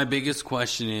 So my biggest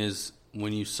question is,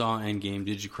 when you saw Endgame,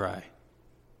 did you cry?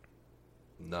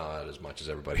 Not as much as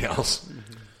everybody else.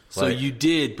 So Like- you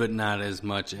did, but not as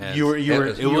much as You were It you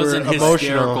wasn't were hysterical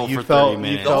emotional. You for felt 30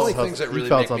 minutes. you The felt only some- things that you really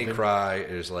felt make me something. cry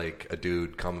is like a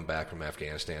dude coming back from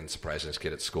Afghanistan, surprising his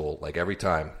kid at school. Like every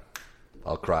time,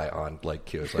 I'll cry on like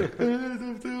cue. It's like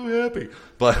I'm so happy,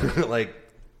 but like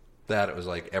that, it was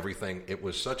like everything. It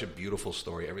was such a beautiful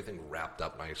story. Everything wrapped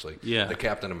up nicely. Yeah. The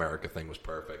Captain America thing was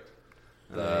perfect.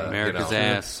 America's you know,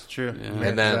 ass. True. Yeah.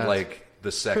 And then Exactly. like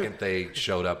the second they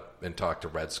showed up and talked to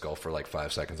Red Skull for like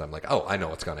 5 seconds, I'm like, oh, I know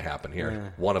what's going to happen here. Yeah.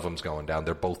 One of them's going down.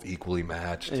 They're both equally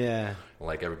matched. Yeah.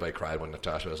 Like everybody cried when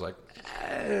Natasha was like,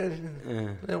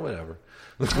 whatever.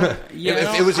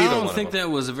 Yeah, it was I either don't one think of them. that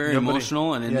was very Nobody-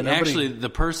 emotional, and yeah, nobody- actually, the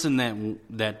person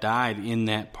that died in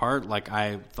that part, like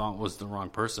I thought was the wrong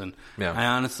person. Yeah. I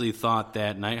honestly thought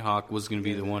that Nighthawk was going to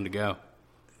be the one to go.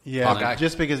 Yeah, Hawkeye.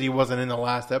 just because he wasn't in the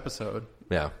last episode.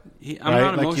 Yeah. I'm Right?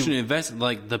 not Like emotionally invested.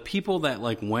 Like the people that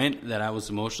like went that I was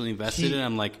emotionally invested in,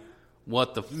 I'm like,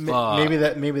 what the fuck?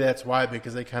 Maybe that's why,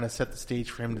 because they kind of set the stage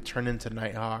for him to turn into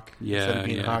Nighthawk instead of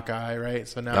being Hawkeye, right?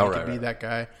 So now he could be that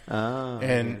guy,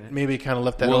 and maybe kind of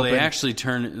left that. Well, open. they actually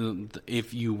turn.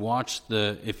 If you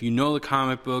know the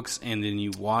comic books and then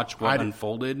you watch what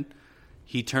unfolded,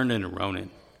 he turned into Ronin,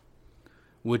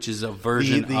 which is a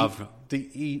version of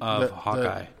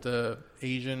Hawkeye. The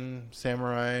Asian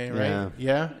samurai, right?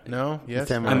 Yeah. No.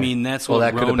 Yes. I mean, that's Well, what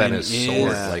that could have Ronin been his is.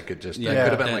 sword. Like it just that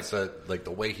could have been like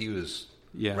the way he was.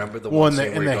 Yeah. Remember the Well, one and the-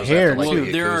 scene and where he the goes hair, after, like, too.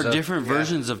 the There are Yakuza? different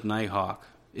versions of Nighthawk.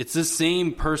 It's the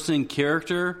same person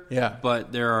character. Yeah.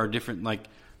 But there are different. Like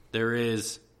there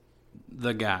is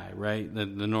the guy, right? The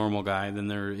normal guy. Then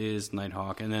there is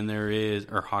Nighthawk, and then there is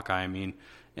Hawkeye. I mean,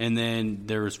 and then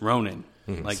there's Ronin.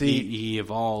 Like he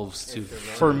evolves to.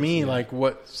 For me, like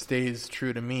what stays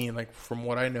true to me, like from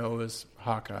what I know, is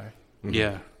Hawkeye.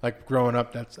 Yeah. Like growing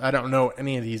up, I don't know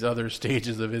any of these other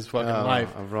stages of his fucking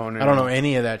life. of Ronin. I don't know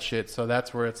any of that shit. So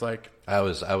that's where it's like I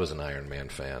was an Iron Man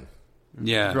fan.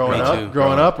 Yeah. growing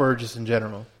up, or just in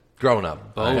general. Growing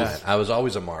up, Both. I was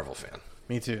always a Marvel fan.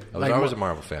 Me too. I was always a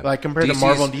Marvel fan. Like compared to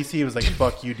Marvel and DC, it was like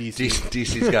fuck you, DC.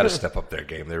 DC's got to step up their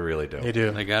game. They really do. They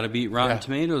do. They got to beat Rotten Yeah.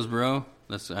 Tomatoes, bro.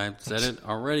 I've said it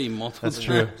already multiple That's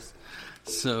true. times.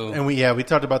 So And we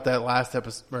talked about that last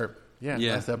episode. Last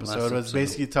last episode. It was episode.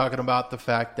 basically talking about the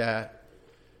fact that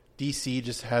DC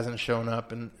just hasn't shown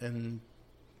up, and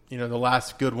the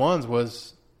last good ones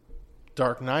was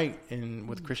Dark Knight and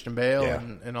with Christian Bale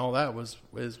and all that was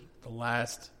the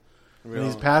last. And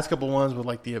these past couple ones with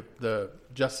like the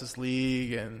Justice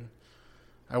League, and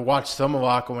I watched some of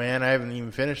Aquaman. I haven't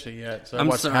even finished it yet, so I I'm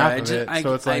watched sorry, half I of just, it.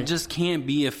 So it's like, I just can't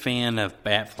be a fan of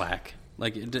Batfleck.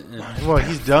 Like, well,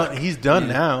 he's done. He's done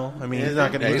now. I mean, he's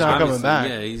not going. He's not coming obviously- back.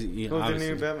 Yeah, he's Who's the obviously-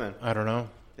 new Batman? I don't know.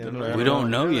 We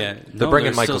don't know yet. They're No,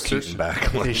 bringing they're Michael still Keaton searching.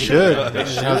 back. They should.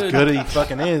 How good he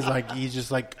fucking is. Like he's just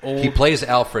like old. He plays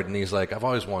Alfred, and he's like, I've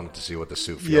always wanted to see what the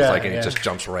suit feels like, and he just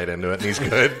jumps right into it, and he's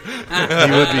good.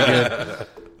 He would be good.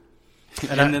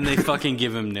 And then they fucking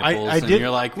give him nipples, I and did- you're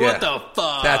like, what the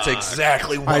fuck? That's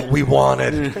exactly what we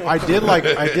wanted. I did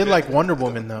like Wonder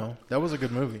Woman though. That was a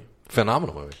good movie.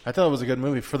 Phenomenal movie. I thought it was a good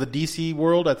movie for the DC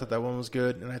world. I thought that one was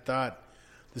good, and I thought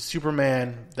the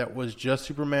Superman that was just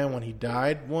Superman when he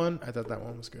died one. I thought that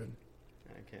one was good.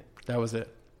 Okay. That was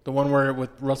it. The one where with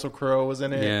Russell Crowe was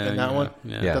in it, and that one.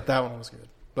 yeah. I thought that one was good.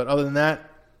 But other than that,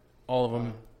 all of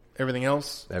them, everything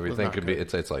else, was Everything not could good. be.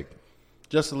 It's like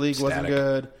Justice League wasn't static.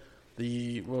 good.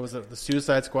 The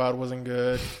Suicide Squad wasn't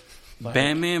good. Like,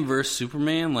 Batman vs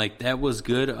Superman, like that was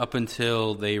good up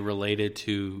until they related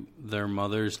to their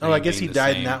mother's. Oh, name I guess he being the died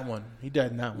same. in that one. He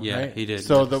died in that one, Yeah, right? he did.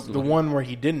 So That's the one where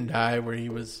he didn't die, where he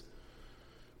was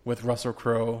with Russell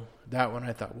Crowe, that one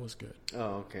I thought was good.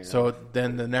 Oh, okay. So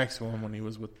then the next one, when he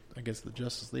was with, I guess, the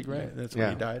Justice League, right? That's when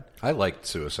he died. I liked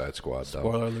Suicide Squad though.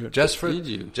 Spoiler alert. Just for Did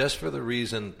you? just for the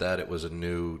reason that it was a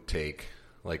new take.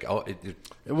 Like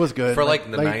It was good. for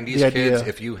like the '90s the kids. idea.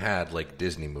 If you had like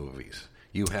Disney movies,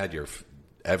 you had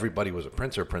everybody was a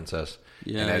prince or princess,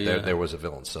 Yeah, and yeah. there was a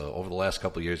villain. So over the last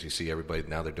couple of years, you see everybody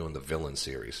now they're doing the villain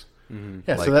series.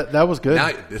 Yeah, like- so that was good.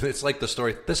 Now it's like the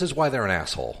story. This is why they're an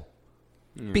asshole.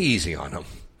 Be easy on them.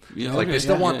 Yeah, Like okay, they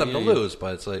still want yeah, them to yeah. lose,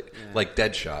 but it's like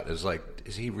Deadshot is like,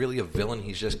 is he really a villain?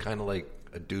 He's just kind of like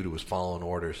a dude who was following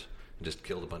orders and just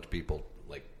killed a bunch of people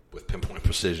like with pinpoint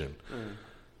precision.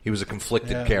 He was a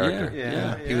conflicted character.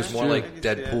 Yeah. He was more true. like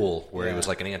Deadpool, where he was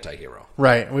like an anti-hero.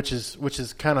 Right, which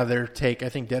is kind of their take. I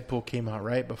think Deadpool came out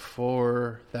right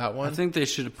before that one. I think they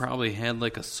should have probably had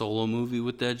like a solo movie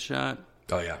with Deadshot.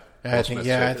 Oh yeah, I Will think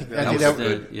Smith. I think was that,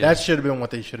 good. Yeah. that should have been what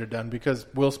they should have done, because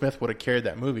Will Smith would have carried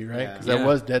that movie, right? Because that Yeah.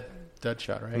 was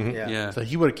Deadshot, right? Yeah. Yeah. So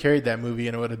he would have carried that movie,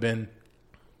 and it would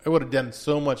have done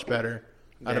so much better.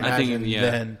 I'd I think, imagine yeah.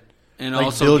 than And like,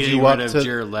 also build getting you up rid of to-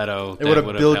 Jared Leto. it would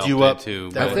have built you up. too.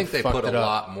 That I would think they fucked put a it up.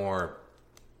 lot more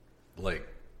like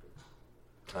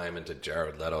time into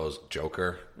Jared Leto's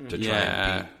Joker to try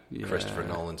and beat Christopher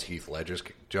Nolan's Heath Ledger's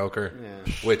Joker,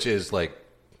 which is like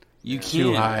you can't.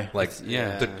 Too high. like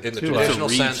Yeah. in the Too traditional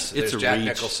high. sense. It's There's a Jack reach.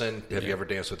 Nicholson. Have you ever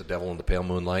danced with the devil in the pale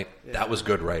moonlight? That was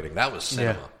good writing. That was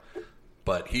cinema.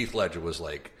 But Heath Ledger was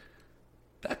like,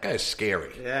 that guy's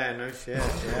scary. Yeah, no shit.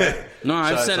 Yeah. No,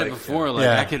 I've it's said it like- before.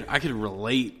 Like Yeah. I could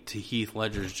relate to Heath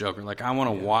Ledger's Joker. Like I want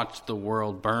to watch the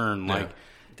world burn. Like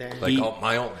Damn. Like He-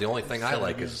 the only thing I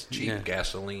like is cheap Yeah.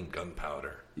 gasoline,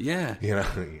 gunpowder. yeah, You know,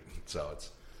 so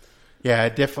it's Yeah,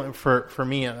 definitely for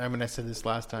me. I mean, I said this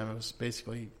last time. It was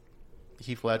basically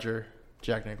Heath Ledger,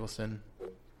 Jack Nicholson,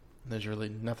 There's really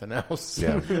nothing else.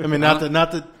 Yeah. I mean, not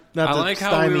to I like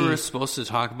how stymie. we were supposed to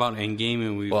talk about Endgame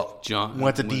and we went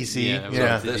to DC.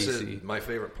 Yeah, This is my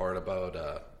favorite part about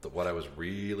what I was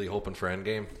really hoping for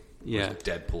Endgame. Yeah. Was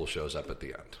Deadpool shows up at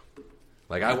the end.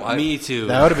 Like me too.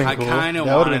 That would have been cool. I kind of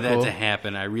That would've wanted been cool. that to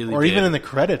happen. I really Or did. even in the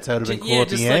credits, that would have been cool at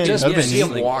the end. Just That'd been see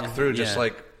neat. him walk through, just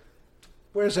like,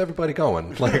 where's everybody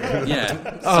going? Like,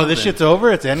 yeah. Oh, this shit's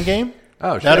over? It's Endgame?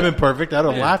 Oh, shit. That'd have been perfect. I'd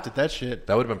have laughed at that shit.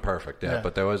 That would have been perfect, yeah. Yeah.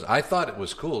 But I thought it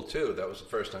was cool, too. That was the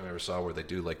first time I ever saw where they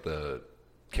do, like, the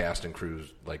cast and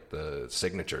crews, like, the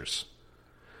signatures.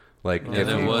 Like, if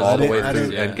there you was. all the way I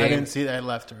through didn't Endgame. See that. I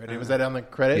left already. Was that on the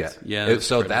credits? Yeah. Yeah,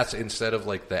 So that's instead of,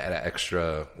 like, that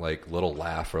extra, like, little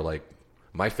laugh or, like,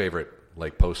 my favorite,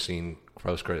 like,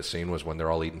 post-credit scene was when they're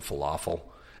all eating falafel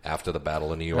after the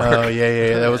Battle of New York. Oh,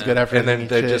 yeah. That was good after And then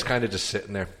they're shit. just kind of just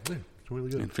sitting there. It's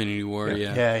really good. Infinity War,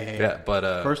 yeah. Yeah.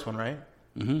 But, First one, right?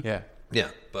 Mm-hmm. Yeah. yeah,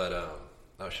 but,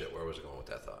 oh, shit, where was I going with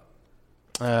that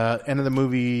thought? End of the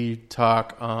movie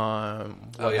talk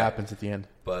on what happens at the end.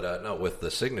 But no, with the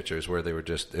signatures where they were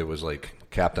it was like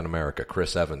Captain America,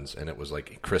 Chris Evans, and it was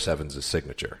like Chris Evans'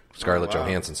 signature, Scarlett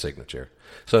Johansson's signature.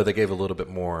 So they gave a little bit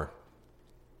more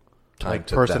time Like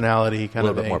to personality them, kind a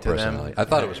of little bit thing more to them. personality. I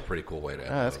thought it was a pretty cool way to.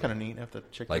 That's kind of neat. I have to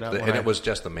check like, that out. and it was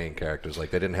just the main characters. Like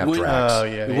they didn't have When- Drax. Oh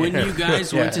yeah. When you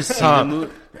guys went to see the Tom.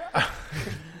 movie,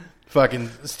 Fucking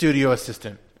studio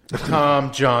assistant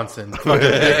Tom Johnson, fucking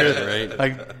bigger, right?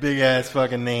 like big ass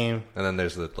fucking name. And then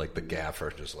there's the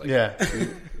gaffer, just like Yeah.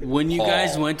 When you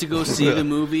guys went to go see the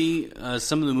movie,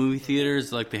 some of the movie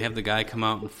theaters, like they have the guy come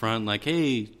out in front, like,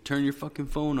 "Hey, turn your fucking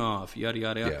phone off," yada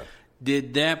yada yada. Yeah.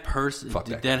 Did that person? Fuck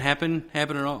Did that that guy. happen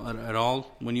at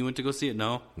all when you went to go see it?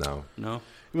 No. no.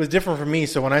 It was different for me.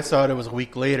 So when I saw it, it was a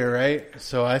week later, right?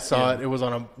 So I saw it. It was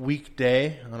on a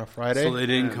weekday, on a Friday. So they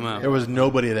didn't come out. There was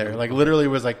nobody there. Like literally, it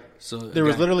was like So there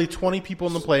was literally 20 people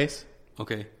in the place,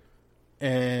 Okay.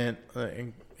 and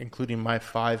including my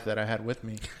 5 that I had with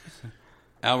me.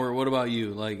 Albert, what about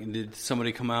you? Like, did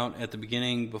somebody come out at the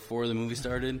beginning before the movie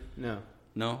started? No.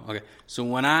 No? Okay. So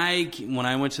when I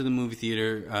went to the movie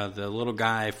theater, the little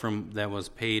guy that was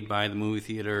paid by the movie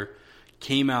theater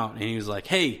came out and he was like,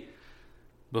 "Hey,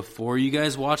 before you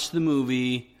guys watch the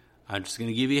movie, I'm just going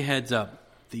to give you a heads up.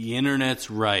 The internet's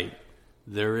right.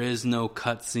 There is no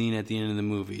cutscene at the end of the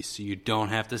movie, so you don't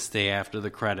have to stay after the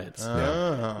credits."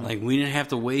 Like, we didn't have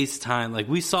to waste time. Like,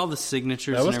 we saw the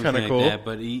signatures That was and everything kinda like cool. that,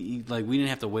 but we didn't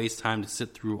have to waste time to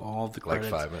sit through all of the Like credits.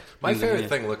 5 minutes. My favorite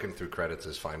thing looking through credits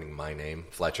is finding my name,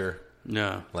 Fletcher.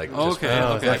 No. Like, Oh, just okay.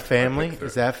 Oh, is Okay. that family? Like,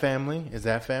 Is that family? Is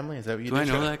that family? Is that what you Do I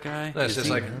did? know that guy? No, it's Is just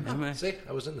he- like, am I- see,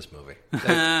 I was in this movie. It's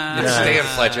Stan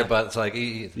Fletcher, but it's like,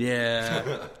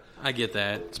 Yeah, I get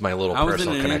that. it's my little I was in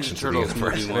personal an connection Ninja to the Turtles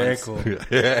universe. movie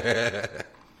Very once. cool.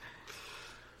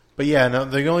 But yeah, no.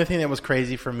 The only thing that was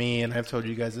crazy for me, and I've told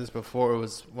you guys this before,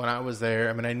 was when I was there.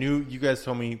 I mean, I knew you guys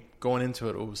told me going into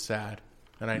it was sad,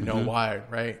 and I know why,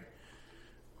 right?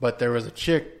 But there was a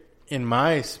chick in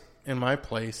my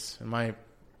place, in my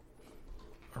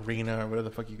arena or whatever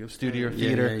the fuck you go, studio or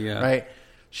theater, yeah. right?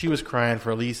 She was crying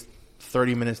for at least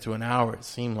 30 minutes to an hour. It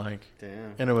seemed like,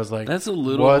 Damn. and it was like That's a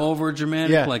little what? over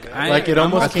dramatic. Yeah. Like, Like, it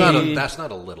I'm almost okay. came- That's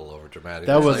not a little over dramatic.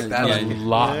 That was like, that a is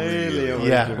lot. Really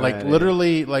Yeah, overdramatic. like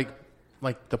literally, like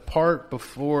the part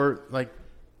before, like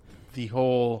the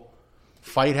whole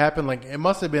fight happened. Like it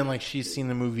must have been like she's seen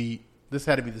the movie. This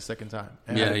had to be the second time.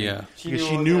 It had Yeah, to be. yeah. Because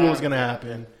she knew what was going to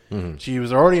happen. Mm-hmm. She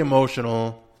was already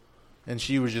emotional, and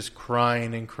she was just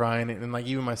crying and crying. And like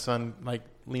even my son like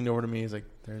leaned over to me. He's like,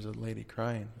 "There's a lady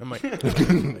crying." I'm like,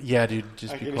 "Yeah, dude,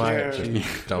 just be can quiet." hear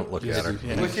her. Don't look at her.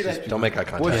 Yeah. Was she like? Don't make eye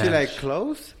contact. Was she Yeah. like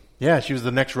close? Yeah, she was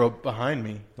the next row behind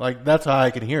me. Like that's how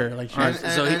I could hear her. Like she was,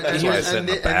 So That's why I sit in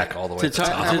the back all the way to to the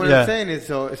talk- top. And what Yeah. I'm saying is,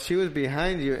 so she was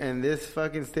behind you, and this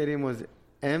fucking stadium was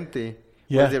empty.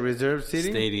 Yeah. Was it reserved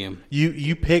seating? Stadium.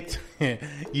 You picked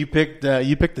you picked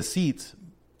the seats.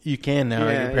 You can now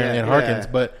Yeah, apparently yeah, at Harkins,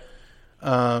 yeah. but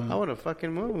I would have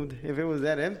fucking moved if it was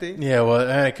that empty. yeah, well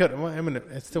I could. Well, I mean,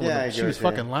 it still Yeah, I wasn't. She get was what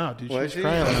you're fucking loud, dude. She Was was she?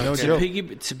 crying like no To joke.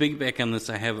 piggyback on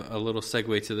this, I have a little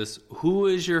segue to this. Who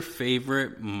is your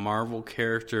favorite Marvel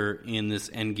character in this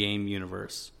Endgame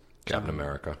universe? Captain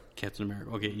America. Captain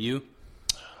America. Okay, you?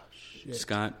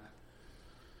 Scott?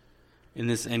 In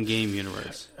this Endgame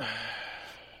universe.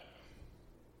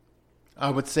 I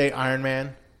would say Iron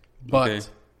Man, but Okay.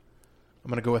 I'm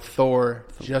gonna go with Thor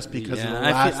just because of the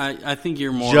last. I think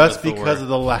you're more just of a Thor. because of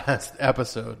the last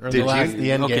episode or Did the last you?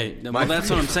 the end Okay, game. well, that's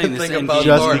what I'm saying. This Thing Endgame about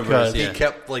Just Thor, because. he yeah.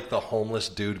 kept like the homeless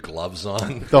dude gloves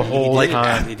on The whole like,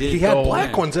 time. He did. He had Oh,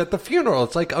 black yeah. ones at the funeral.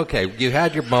 It's like, okay, you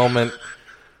had your moment.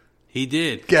 He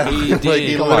did. Yeah, He like,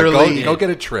 did. come on, literally- go get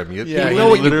a trim. You Yeah, know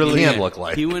what you literally- can look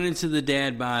like. He went into the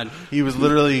dad bod. He was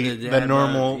literally The the dad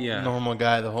normal bod, yeah. normal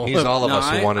guy the whole He's all of No, us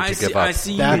who wanted to give I up.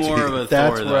 see you That's- more of a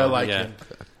that's Thor, where I though. like yeah. him.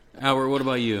 Albert, what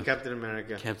about you? Captain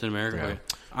America. Captain America.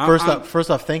 Yeah. Okay. First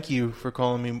off, thank you for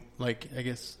calling me, like, I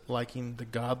guess, liking the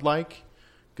godlike,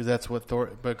 because that's what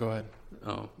Thor. But go ahead.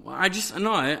 Oh, well,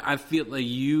 I feel like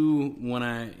you, when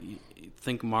I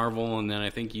think Marvel, and then I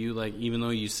think you, like, even though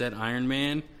you said Iron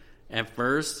Man at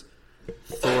first,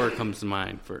 Thor comes to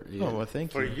mind for you. Oh well,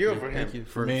 thank you For you or for him? Thank you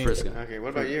For me. Frisco. Okay, what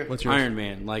about you? What's yours? Iron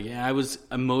Man. Like, I was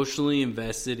emotionally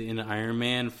invested in Iron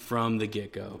Man from the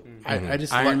get-go. I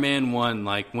just Iron like- Man 1,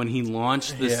 like, when he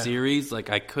launched the Yeah. series, like,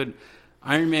 I couldn't...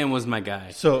 Iron Man was my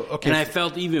guy. So, okay. And I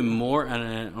felt even more... And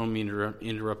I don't mean to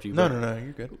interrupt you. No, but no,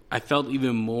 you're good. I felt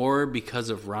even more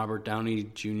because of Robert Downey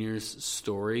Jr.'s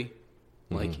story.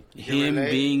 Like, him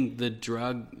relate? being the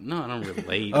drug... No, I don't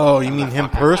relate. Oh, you mean him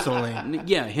personally?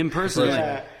 Yeah, him personally.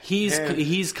 Yeah.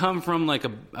 He's come from like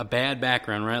a bad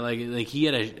background, right? Like he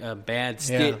had a bad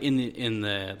stint Yeah. in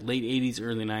the late '80s,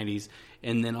 early '90s,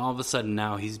 and then all of a sudden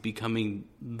now he's becoming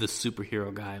the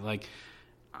superhero guy. Like,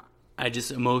 I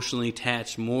just emotionally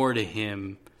attached more to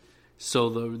him. So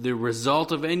the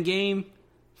result of Endgame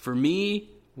for me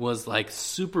was like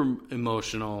super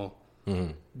emotional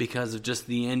because of just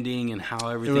the ending and how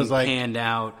everything like- panned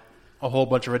out. A whole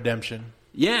bunch of redemption.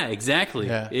 Yeah, exactly.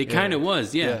 Yeah, It yeah. kind of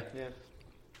was. Yeah.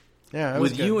 Yeah, that was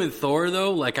With good. you and Thor,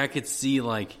 though, like I could see,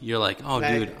 like you're like, oh,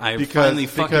 Like, dude, I finally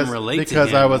fucking relate to him.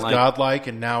 because I was like, godlike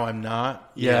and now I'm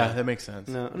not. Yeah, Yeah. that makes sense.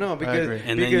 No, I because agree.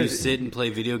 And then you because- sit and play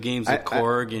video games with I-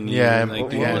 Korg, and Yeah, you and like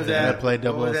What do yeah, all was that. that? I played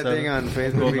What was that 007. thing on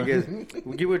Facebook?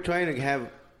 Because you were trying to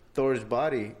have Thor's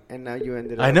body, and now you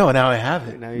ended up. I know. Now I have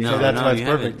it. Now you so have that's no, why it's you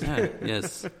perfect. haven't. Yeah,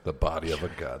 yes. The body of a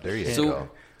god. There you So, go.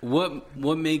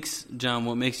 what makes John?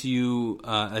 What makes you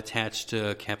attached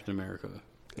to Captain America?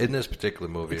 In this particular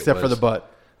movie, Except it for was, the butt.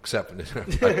 Except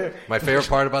my favorite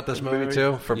part about this movie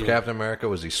too, from Yeah. Captain America,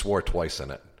 was he swore twice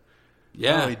in it.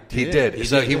 Yeah, Oh, He did. He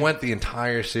So did. he went the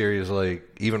entire series like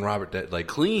even Robert did, like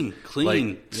clean.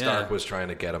 Like Stark yeah. was trying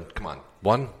to get him. Come on,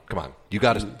 come on. You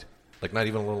got to like not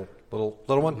even a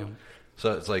little one.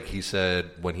 So it's like he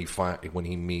said when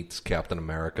he meets Captain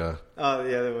America Oh,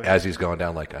 the other way. as he's going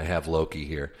down, like I have Loki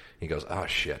here. He goes, oh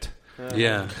shit.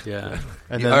 Yeah.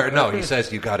 And You- then, or no, he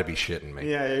says you got to be shitting me.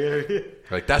 Yeah.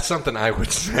 Like that's something I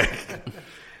would say.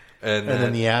 And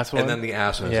then the ass one? And then the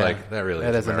ass one. Yeah. It's like that really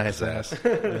that is is a America's nice ass.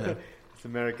 It's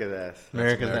America's ass.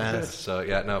 America's ass. So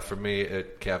yeah, no, for me,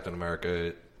 Captain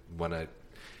America,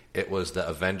 it was the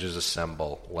Avengers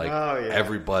assemble, like Oh, yeah.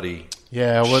 everybody,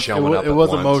 Yeah, it was. It showing was, up it at was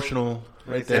once. emotional.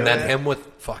 Right there. and then him with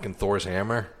fucking Thor's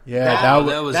hammer. Yeah, That- that,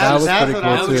 that was was that was that's pretty what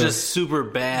cool I That too. was just super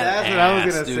bad. That's what I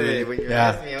was gonna dude. say. When you Yeah.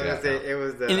 asked me, I was gonna say it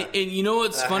was the. And you know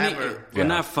what's the funny? hammer. Well,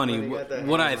 not When funny. he got the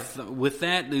What I hammer. with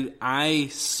that, dude, I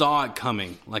saw it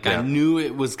coming. Like Yeah. I knew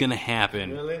it was gonna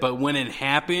happen. Really? But when it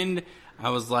happened, I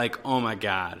was like, "Oh my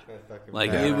god!" fucking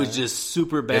Like bad. it was just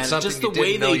super bad. It's something Just the you didn't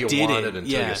way know they you did wanted it.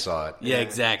 until yeah. you saw it. Yeah,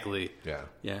 exactly. Yeah.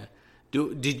 Yeah.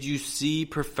 Did you see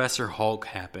Professor Hulk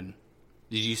happen?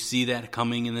 Did you see that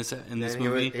coming in this And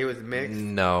movie? he was mixed.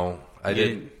 No, I You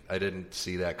didn't. I didn't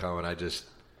see that coming.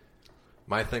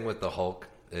 My thing with the Hulk,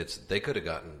 they could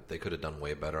have done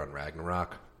way better on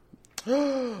Ragnarok.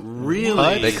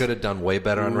 Really? They could have done way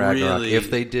better on Ragnarok Really? if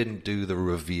they didn't do the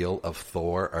reveal of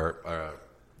Thor or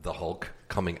the Hulk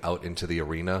coming out into the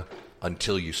arena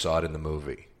until you saw it in the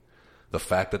movie. The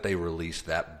fact that they released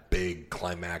that big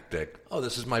climactic, oh,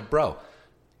 this is my bro,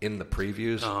 in the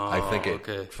previews, I think it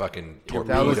okay. fucking That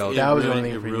was- torpedoed. that was it the only ruined,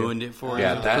 thing it for you. ruined it for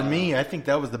Yeah, you. that- For me, I think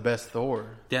that was the best Thor.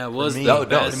 That was For me. the No,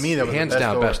 best. To me, that was hands the best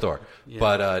down Thor. best Thor. Yeah.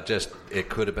 But just it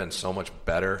could have been so much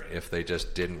better if they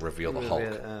just didn't reveal the Hulk.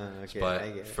 Okay, I But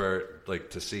get it. for like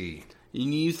to see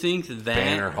You think that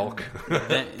Banner Hulk,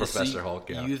 that, Professor see, Hulk,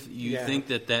 yeah. You Yeah. think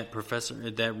that Professor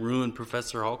that ruined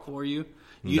Professor Hulk for you?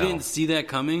 You No. didn't see that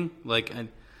coming? Like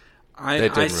I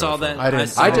It didn't saw ruin it that. for me. I didn't-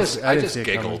 saw I I it. just didn't see it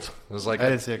giggled. coming. It was like I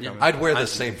didn't see it coming. I'd wear the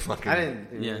same fucking. I didn't.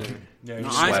 Yeah. Yeah, No,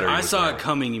 sweater I was saw there. it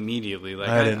coming immediately. Like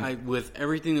I didn't. I with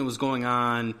everything that was going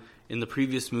on in the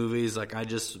previous movies, like I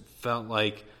just felt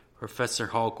like Professor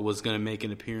Hulk was going to make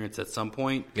an appearance at some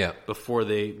point. Yeah. Before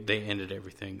they ended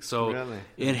everything. So Really?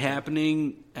 it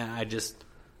happening, and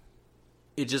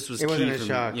it just was. It wasn't key a for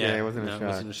shock. Me. Yeah, it wasn't no, a it shock.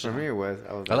 wasn't a shock. For me, it was.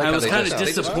 I like I how was they kinda just, they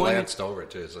just disappointed. glanced over it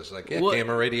too. It's just like What-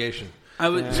 gamma radiation. I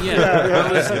was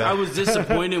I was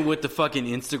disappointed with the fucking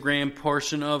Instagram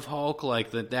portion of Hulk.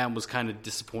 Like that was kind of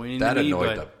disappointing That to me.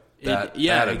 annoyed but them.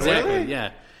 yeah, that annoyed exactly. them.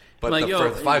 Yeah, But like for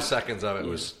 5 seconds of it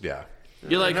was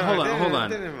you're like, No, hold it on, didn't- hold It on.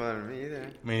 didn't bother me either.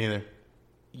 Me neither.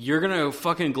 you're gonna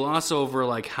fucking gloss over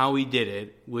like how he did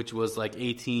it, which was like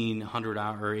 1800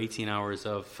 hour or 18 hours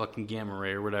of fucking gamma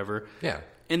ray or whatever. Yeah.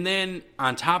 And then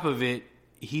on top of it,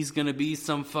 he's gonna be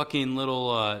some fucking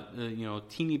little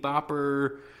teeny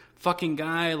bopper fucking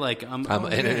guy. Like I'm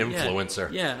an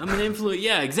influencer. Yeah, I'm an influencer.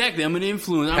 Yeah, exactly. I'm an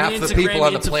influencer. Half I'm an the Instagram people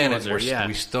on the planet, influencer.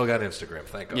 we still got Instagram.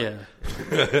 Thank God.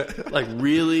 Yeah. Like,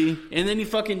 really? And then he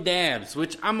fucking dabs,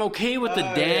 which I'm okay with the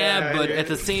dab, but at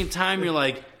the same time, you're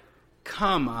like,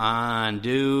 come on,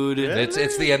 dude.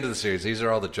 It's the end of the series. These are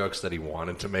all the jokes that he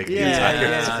wanted to make the Yeah,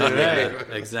 entire right.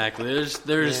 Exactly.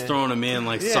 They're just throwing them in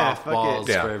like softballs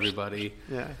for everybody.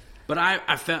 Yeah. But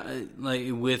I felt like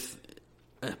with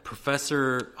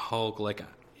Professor Hulk, like,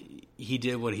 he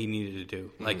did what he needed to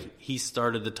do. Like, he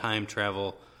started the time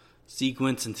travel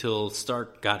sequence until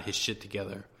Stark got his shit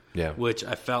together. Yeah. Which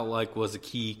I felt like was a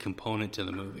key component to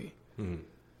the movie.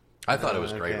 I thought it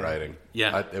was great writing.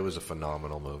 Yeah. It was a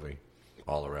phenomenal movie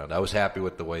all around. I was happy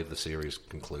with the way the series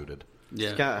concluded.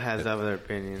 Yeah. Scott has other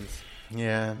opinions.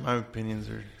 Yeah, my opinions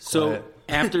are So, quiet.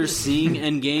 after seeing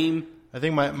Endgame... I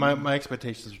think my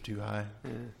expectations are too high.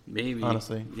 Maybe.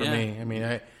 Honestly, for me. I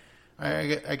mean,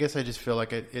 I guess I just feel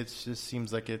like it just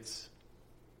seems like it's...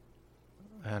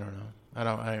 I don't know. I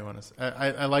don't want to...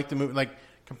 I like the movie. Like,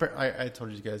 I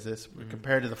told you guys this.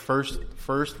 Compared to the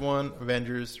first one,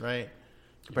 Avengers, right?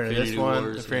 Compared to this one,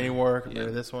 Infinity War, compared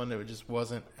to this one, it just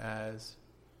wasn't as...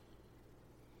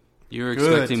 You were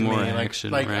good expecting to more me.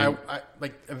 action, like, right?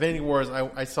 Like Infinity Wars,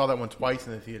 I saw that one twice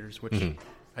in the theaters, which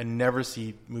I never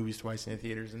see movies twice in the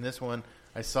theaters. And this one,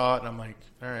 I saw it, and I'm like,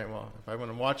 all right, well, if I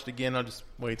want to watch it again, I'll just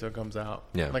wait till it comes out.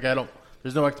 Yeah. Like,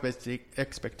 there's no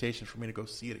expectation for me to go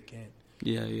see it again.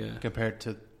 Yeah. Compared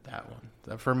to that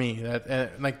one, for me,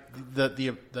 like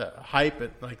the hype,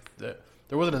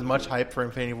 there wasn't as much hype for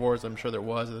Infinity War as I'm sure there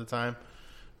was at the time,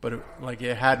 but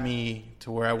it had me to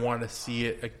where I wanted to see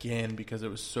it again because it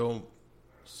was so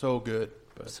good.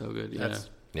 But so good,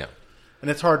 Yeah. And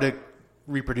it's hard to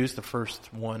reproduce the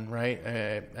first one, right?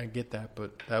 I get that,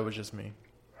 but that was just me.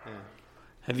 Yeah.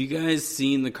 Have you guys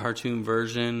seen the cartoon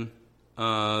version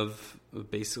of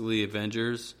basically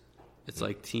Avengers? It's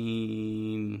like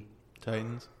Teen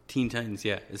Titans.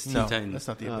 Yeah. It's Teen No, Titans. that's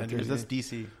not the Avengers. That's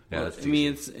DC. Yeah, that's I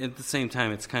mean, it's at the same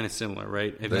time, it's kind of similar,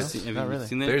 right? Have you seen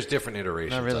that? There's different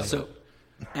iterations. Not really. of So,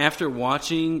 after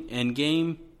watching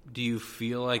Endgame, do you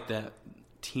feel like that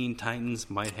Teen Titans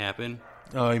might happen?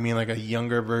 Oh, you mean like a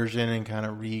younger version and kind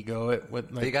of re-go it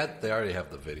with? Like, they already have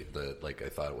the video. I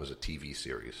thought it was a TV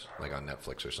series, like on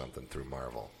Netflix or something through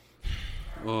Marvel.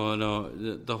 Well, no,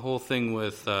 the whole thing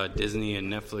with Disney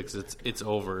and Netflix, it's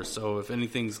over. So if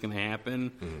anything's going to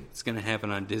happen, it's going to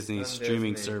happen on Disney's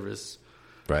streaming service.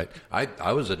 Right.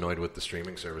 I was annoyed with the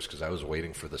streaming service because I was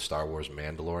waiting for the Star Wars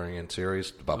Mandalorian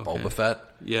series about Boba Fett.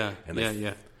 Yeah, And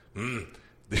yeah.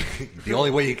 The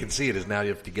only way you can see it is now you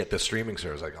have to get the streaming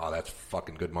service. Like, oh, that's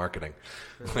fucking good marketing.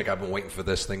 Like, I've been waiting for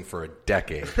this thing for a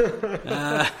decade.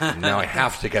 Now I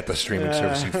have to get the streaming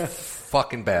service, you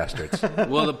fucking bastards.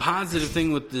 Well, the positive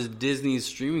thing with the Disney's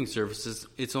streaming service is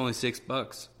it's only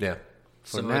 $6. Yeah.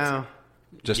 So now,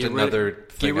 Just get another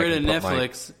thing. Get rid I of can put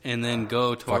Netflix and then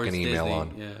go towards fucking email Disney.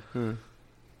 on. Yeah.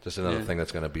 Just another thing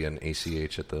that's going to be an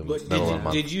ACH at the But middle of the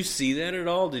month. did you see that at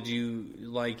all? Did you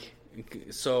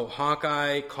So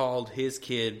Hawkeye called his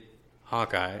kid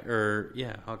Hawkeye,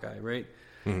 Hawkeye, right?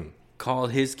 Mm-hmm.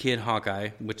 Called his kid Hawkeye,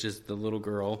 which is the little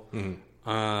girl.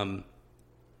 Mm-hmm.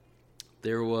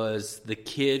 There was the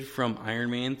kid from Iron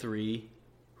Man 3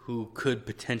 who could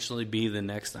potentially be the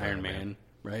next Iron Man,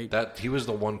 right? That he was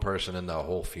the one person in the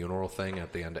whole funeral thing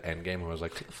at the end of Endgame who was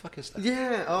like, "Who the fuck is that?"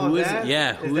 yeah. Oh, Who is that? it?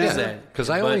 Yeah, who is that?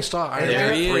 Because I only saw Iron there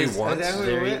Man he 3 is. once. Is that who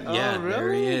There he, it was? yeah, Oh,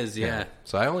 there he really? is. Yeah.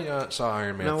 So I only saw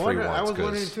Iron Man No 3 wonder. I once was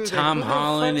wondering because too. Tom who the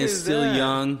Holland fuck is still that?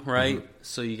 young, right?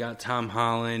 So you got Tom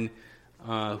Holland.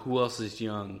 Who else is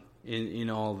young in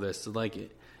all of this? So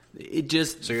like it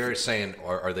just. So you're saying,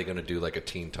 are they going to do like a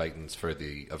Teen Titans for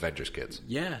the Avengers kids?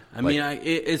 Yeah, I mean,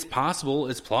 it's possible.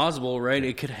 It's plausible, right?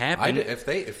 It could happen. If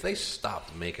they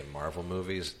stopped making Marvel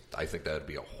movies, I think that would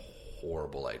be a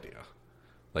horrible idea.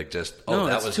 Like just no,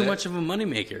 that that's was too it? much of a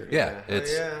moneymaker. Yeah,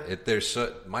 yeah. There's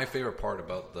my favorite part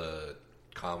about the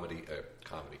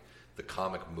the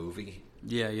comic movie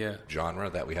Yeah. genre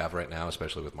that we have right now,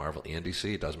 especially with Marvel and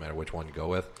DC. It doesn't matter which one you go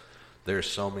with. There's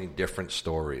so many different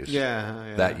stories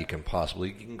that you can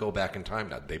go back in time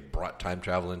now. They brought time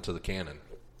travel into the canon.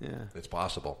 Yeah, It's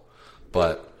possible.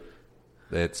 But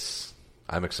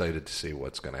I'm excited to see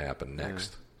what's going to happen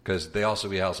next. Because we also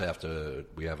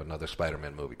have another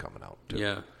Spider-Man movie coming out too.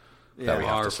 Yeah. That we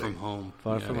have Far to see. from home.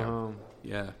 Far Yeah. from home.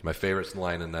 Yeah. My favorite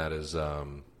line in that is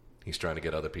he's trying to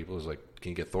get other people. He's like, "Can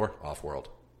you get Thor off-world?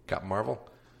 Captain Marvel?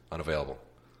 unavailable.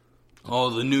 Oh,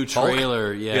 the new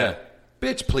trailer, yeah.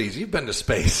 Bitch, please, you've been to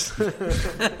space.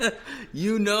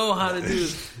 You know how to do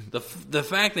the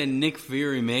fact that Nick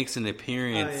Fury makes an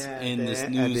appearance in this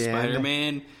new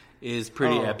Spider-Man is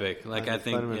pretty epic. Like I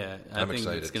think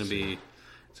excited it's gonna be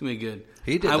good.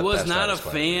 I was not a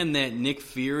fan that Nick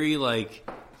Fury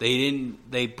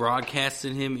they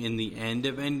broadcasted him in the end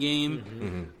of Endgame.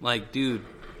 Mm-hmm. Like, dude,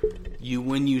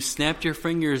 when you snapped your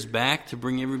fingers back to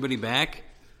bring everybody back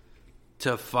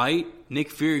to fight,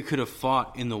 Nick Fury could have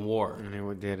fought in the war. And he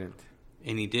didn't.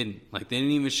 And he didn't. Like, they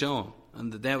didn't even show him.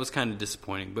 And that was kind of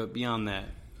disappointing. But beyond that,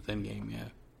 Endgame, yeah.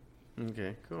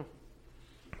 Okay, cool.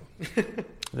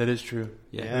 That is true.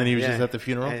 Yeah. And then he was just at the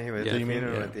funeral? Yeah, he was at the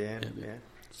funeral at the end. Yeah. Yeah.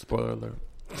 Spoiler alert.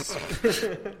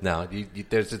 No,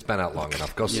 it's been out long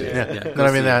enough. Go see it. Yeah. No,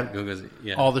 I mean that.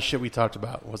 Yeah. All the shit we talked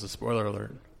about was a spoiler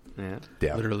alert. Yeah.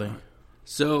 Literally.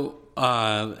 So,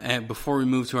 and before we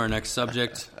move to our next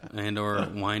subject or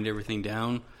wind everything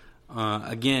down,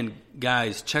 again,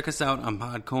 guys, check us out on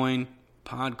Podcoin.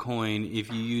 Podcoin,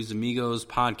 if you use Amigos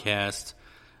Podcast,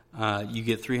 you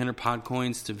get 300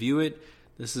 Podcoins to view it.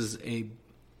 This is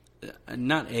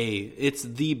it's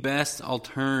the best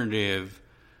alternative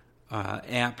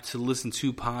app to listen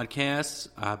to podcasts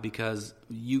because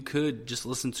you could just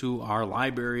listen to our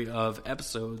library of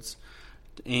episodes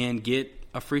and get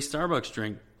a free Starbucks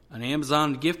drink, an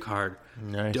Amazon gift card,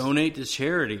 donate to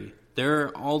charity. There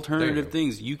are alternative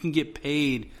things. You can get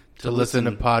paid to listen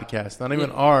to podcasts. Not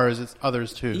even ours, it's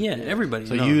others too. Yeah, everybody.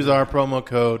 So use our promo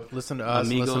code, listen to us,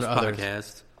 Amigos listen to others.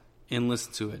 Podcast, and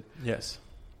listen to it. Yes.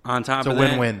 On top It's of a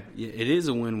that, win-win. It is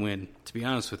a win-win, to be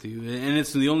honest with you. And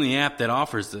it's the only app that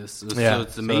offers this. So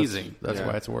it's amazing. That's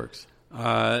why it works.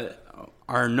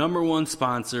 Our number one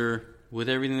sponsor with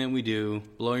everything that we do,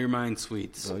 Blow Your Mind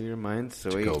Sweets. Blow Your Mind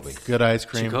Sweets. Jacoby. Good ice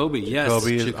cream. Jacoby, yes.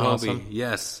 Jacoby is awesome.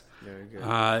 Yes. Very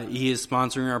good. He is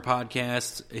sponsoring our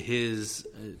podcast. His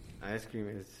ice cream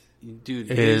is...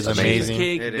 It is amazing.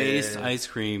 Cheesecake-based ice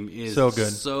cream is so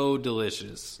good. So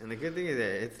delicious. And the good thing is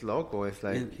that it's local. It's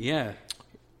like...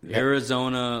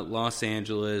 Arizona, Los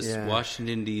Angeles,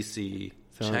 Washington, D.C.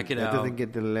 So check it It out. doesn't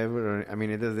get delivered.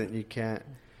 It doesn't... You can't...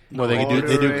 Well, they do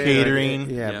catering.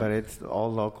 But it's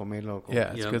all local, made local.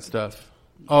 Yeah, it's good stuff.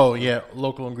 Oh, yeah,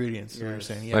 local ingredients. Yes. What you're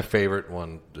saying. Yeah. My favorite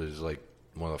one is like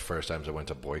one of the first times I went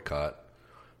to Boycott.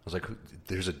 I was like,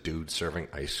 there's a dude serving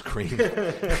ice cream.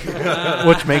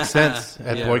 Which makes sense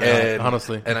at Boycott,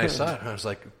 honestly. And I saw it. I was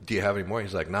like, do you have any more?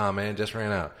 He's like, nah, man, just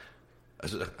ran out. I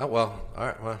said, oh, well, all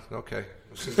right, well, okay.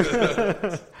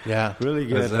 Yeah, really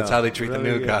good. That's how they treat the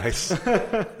new guys.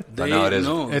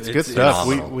 It's good stuff.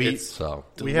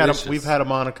 We've had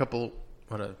them on a couple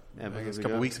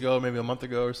weeks ago, maybe a month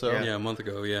ago or so. Yeah, a month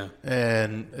ago. Yeah,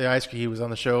 and the ice cream. He was on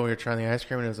the show. We were trying the ice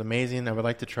cream, and it was amazing. I would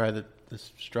like to try the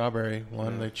strawberry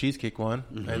one, the cheesecake one.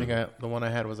 Mm-hmm. I think the one I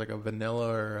had was like a vanilla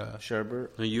or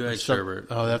sherbet. No, you had sherbet.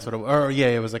 Oh, that's what.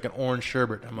 It was like an orange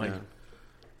sherbet. I'm like.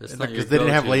 Because they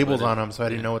didn't have labels on them, so I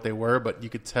didn't know what they were, but you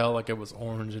could tell like it was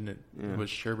orange and it was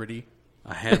sherbety.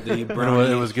 I had the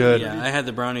brownie. It was good. Yeah, I had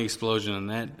the brownie explosion,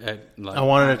 and that. I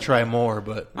wanted to try more,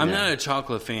 but I'm not a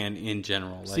chocolate fan in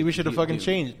general. See, we should have fucking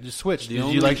changed, just switched.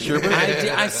 Did you like sherbet?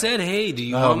 I said, "Hey, do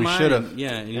you want mine?" We should have.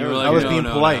 Yeah, and you were like, I was being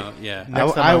polite. No. Yeah,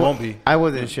 next time I won't be. I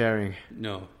wasn't sharing.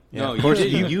 No. Yeah, no,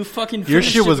 you fucking. Your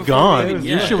shit was gone.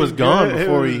 Your shit was gone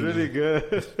before we. Really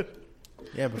good.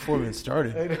 Yeah, before we even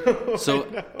started. So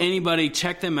anybody,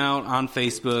 check them out on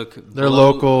Facebook. They're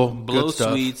local, Blow good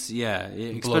stuff. Sweets, yeah.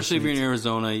 Especially if you're in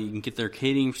Arizona, you can get their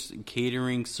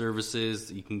catering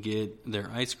services. You can get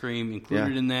their ice cream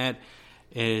included in that.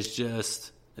 It's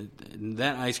just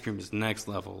that ice cream is next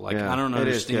level. Like I don't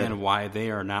understand why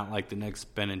they are not like the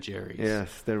next Ben and Jerry's.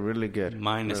 Yes, they're really good.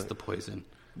 Minus the poison.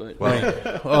 But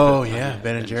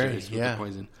Ben and Jerry's, the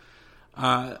poison.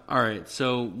 All right.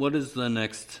 So what is the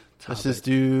next topic? Let's just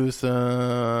do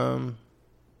some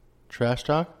trash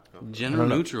talk. Gender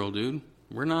neutral, dude.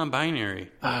 We're non-binary.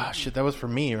 Shit, that was for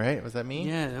me, right? Was that me?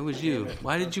 Yeah, that was you.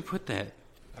 Why did you put that?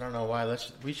 I don't know why.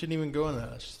 We shouldn't even go in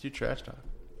that. Let's just do trash talk.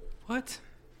 What?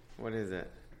 What is it?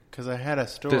 Because I had a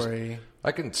story.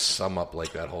 I can sum up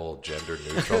like that whole gender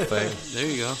neutral thing. There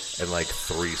you go. In like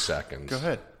 3 seconds. Go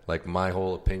ahead. Like my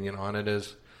whole opinion on it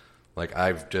is, like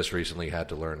I've just recently had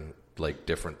to learn like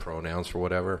different pronouns for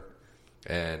whatever.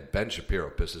 And Ben Shapiro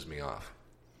pisses me off.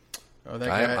 Oh, that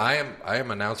guy. I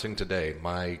am announcing today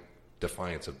my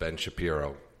defiance of Ben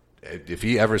Shapiro. If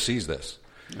he ever sees this,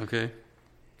 okay,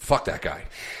 fuck that guy.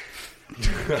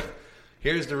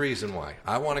 Here's the reason why.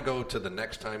 I want to go to the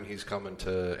next time he's coming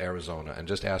to Arizona and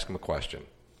just ask him a question.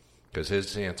 Because his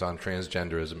stance on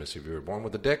transgenderism is if you were born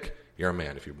with a dick, you're a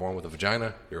man. If you're born with a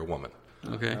vagina, you're a woman.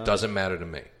 Okay. Doesn't matter to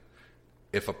me.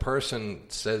 if a person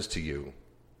says to you,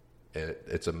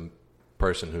 it's a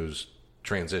person who's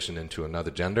transitioned into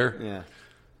another gender, Yeah.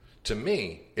 to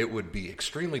me, it would be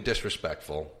extremely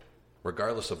disrespectful,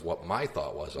 regardless of what my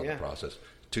thought was on the process,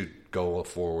 to go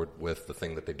forward with the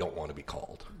thing that they don't want to be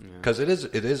called. Because it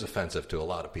is offensive to a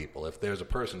lot of people. If there's a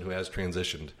person who has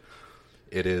transitioned,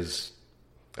 it is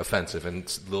offensive. And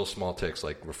it's little small ticks,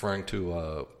 like referring to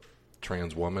a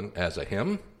trans woman as a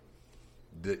him,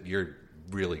 that you're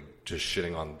really just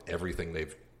shitting on everything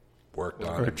they've worked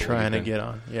on. Or trying to get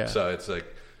on. Yeah. So it's like,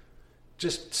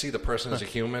 just see the person as a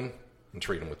human and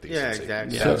treat them with decency. Yeah,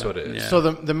 exactly. Yeah. That's what it is. Yeah. So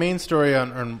the main story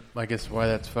on I guess why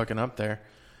that's fucking up there.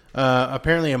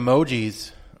 Apparently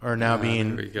emojis are now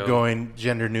going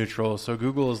gender neutral. So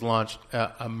Google has launched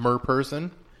a mer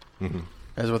person,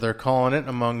 as what they're calling it,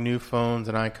 among new phones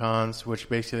and icons, which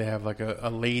basically they have like a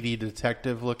lady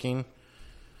detective looking,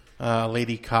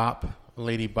 lady cop, a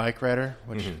lady bike rider,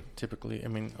 which typically, I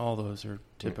mean, all those are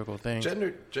typical things.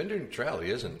 Gender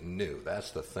neutrality isn't new.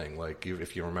 That's the thing. Like,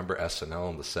 if you remember SNL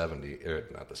in the 70s, or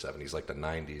not the 70s, like the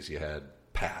 90s, you had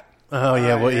Pat. Oh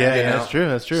yeah, well yeah, You know? that's true.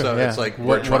 That's true. So yeah. it's like,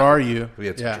 what are you?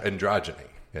 It's androgyny.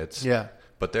 It's Yeah.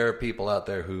 But there are people out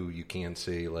there who you can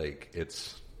see, like,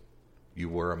 it's, you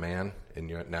were a man and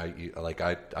you're now you, like,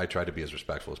 I try to be as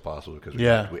respectful as possible because we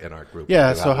in our group.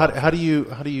 Yeah. So how do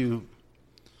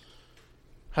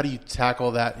you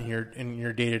tackle that in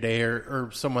your day to day, or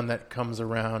someone that comes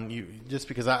around you? Just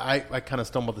because I kind of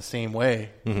stumble the same way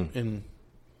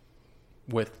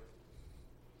with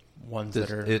ones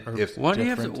that are. Why do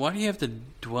you have to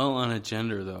dwell on a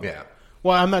gender though? Yeah.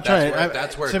 Well, I'm not trying.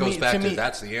 That's where it goes back to.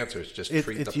 That's the answer. Is just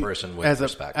treat the person with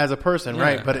respect as a person, Yeah.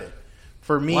 right? But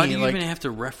for me, why do you like, even have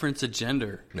to reference a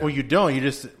gender? well, you don't. You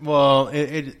just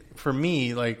for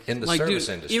me, like in the Like, service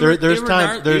dude, industry. there's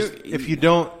times if you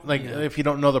don't if you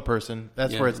don't know the person,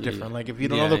 that's where it's different. Like if you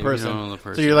don't know the if you person, don't know the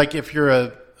person. so you're like if you're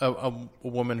a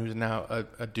woman who's now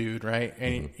a dude, right?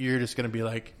 And you're just gonna be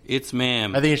like, It's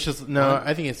ma'am. I think it's just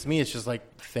I think it's me. It's just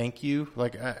like thank you.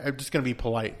 Like I'm just gonna be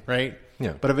polite, right?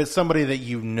 Yeah. But if it's somebody that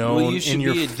you know well, you should in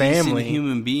your be a family, decent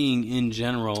human being in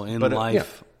general in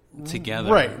life together,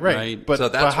 right. But so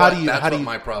that's how what, do you? that's how do what you?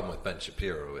 my problem with Ben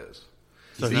Shapiro is.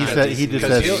 So He's he not said a he decent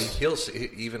just Because says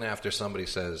he'll even after somebody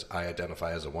says I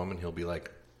identify as a woman, he'll be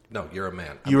like, "No, you're a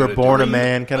man. I'm you were gonna born do a it."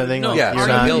 man, kind of thing. No, Like, Yeah, you're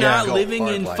are you he'll not go living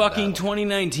in hardline fucking that.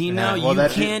 2019 Yeah, now? well, You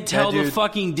that can't dude- tell that the dude-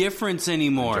 fucking difference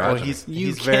anymore. Well, he's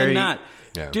you very- cannot.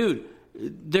 Yeah. Dude,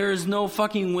 there's no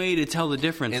fucking way to tell the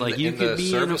difference. In Like, the- you in could the be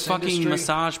in a service fucking industry?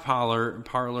 massage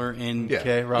parlor and... Yeah.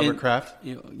 Okay, Robert and- Kraft.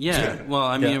 Yeah, well,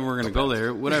 I mean, Yeah. we're going to go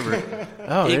there. Whatever.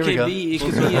 Oh, there we go. It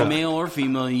could be a male or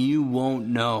female. You won't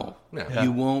know. Yeah.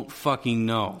 You won't fucking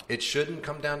know. It shouldn't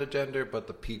come down to gender, but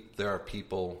there are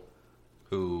people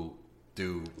who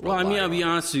do. Well, I mean, I'll be rely on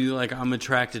it. honest with you. Like, I'm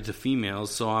attracted to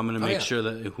females, so I'm going to make yeah. sure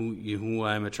that who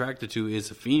I'm attracted to is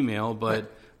a female.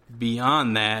 But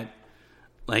beyond that,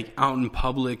 like out in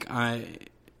public,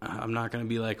 I'm not going to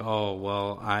be like, oh,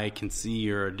 well, I can see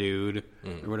you're a dude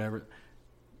or whatever.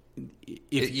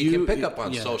 If You can pick up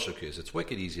on social cues. It's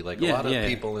wicked easy. Like a lot of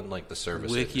people in like the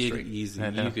service wicked industry. easy. I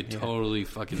know, You could totally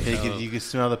fucking You tell. could, you could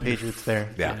smell the Patriots there.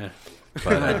 Yeah. But,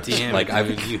 But damn, like like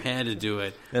I've you had to do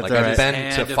it. That's like all I've right. been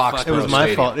Had to to Foxborough fucking- It was my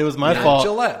Stadium. fault. It was my Not fault.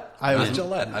 Gillette. I was- Not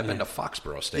Gillette. I've been to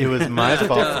Foxborough It Stadium. was my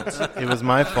fault. It was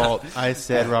my fault. I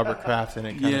said Robert Kraft, and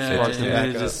it kind of sparked me back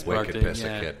it up. just sparked Wicked it. pissed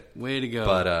Yeah. kid. Way to go.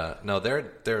 But no,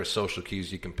 there are social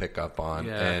cues you can pick up on,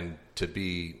 Yeah. and to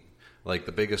be like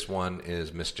the biggest one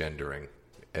is misgendering.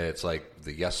 It's like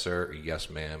the yes sir, yes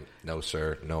ma'am, no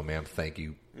sir, no ma'am, thank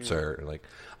you sir. Like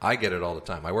I get it all the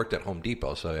time. I worked at Home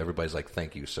Depot, so everybody's like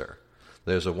thank you sir.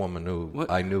 There's a woman who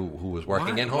I knew who was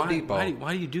working in Home Depot.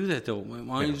 Why do you do that though?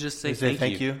 Why don't you just say You say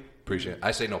thank you. Appreciate it. I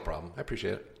say no problem. I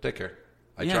appreciate it. Take care.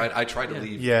 I Yeah. tried to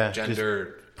leave Yeah,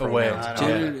 gender just away. pronouns.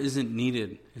 Gender isn't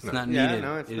needed. It's not Yeah, needed.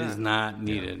 no, it's It not. is not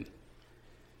needed.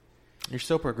 You're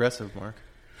so progressive, Mark.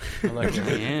 I like I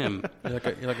it. am. You're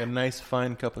like a nice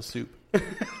fine cup of soup.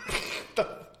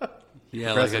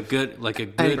 Yeah, like a good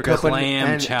And clam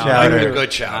and chowder. chowder. Like a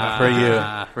good chowder. For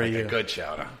you. For Like you. a good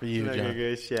chowder. For you, Like a John.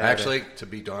 good shot. Actually, to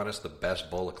be honest, the best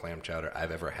bowl of clam chowder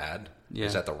I've ever had Yeah.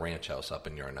 is at the ranch house up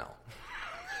in Yarnell.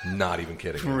 Not even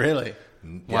kidding. you. Really?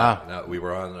 Yeah, Wow. no, we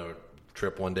were on a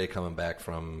trip one day coming back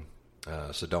from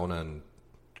Sedona and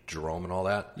Jerome and all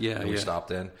that. Yeah, and we yeah.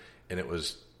 stopped in, and it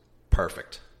was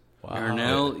perfect.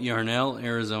 Yarnell,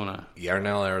 Arizona.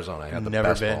 Yarnell, Arizona. I had the Never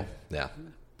best been. bowl. Yeah.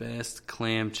 Best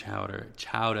clam chowder.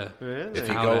 Chowder. Really? If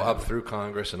you go up through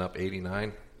Congress and up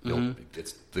 89,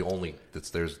 it's the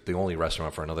only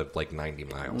restaurant for another like 90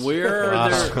 miles. Where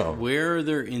are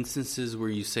there instances where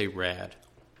you say rad?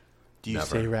 Do you Never.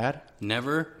 say rad?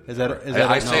 Never. Is that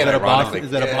I say it a ironically. Boston?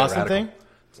 Is that a Yeah, Boston radical. thing?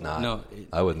 It's not. No.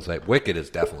 I wouldn't say. Wicked is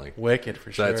definitely. Wicked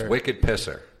for So sure. that's wicked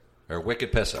pisser. Or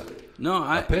wicked pissa.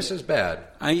 No, Piss is bad.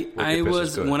 I piss was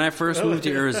is good. when I first moved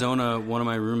to Arizona. One of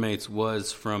my roommates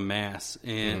was from Mass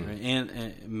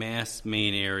and Mass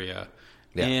main area,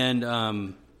 Yeah.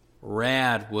 and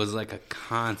rad was like a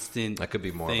constant. That could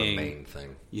be more thing. of a main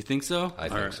thing. You think so? I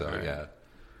think so. Alright. Yeah.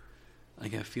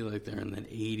 Like I feel like they're in the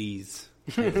 80s.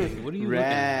 What are you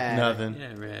Rad. Nothing. looking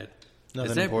at? Yeah, rad. Nothing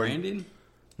Is that important. Brandon?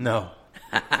 No.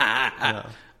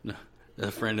 No,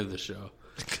 a friend of the show.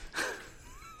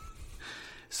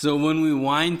 So when we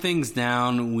wind things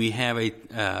down, we have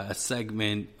a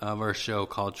segment of our show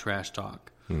called Trash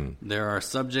Talk. There are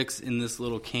subjects in this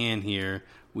little can here.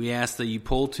 We ask that you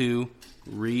pull two,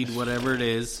 read whatever it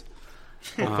is.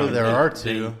 Hopefully there are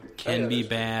two. They can be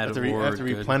bad Have to or good.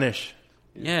 replenish.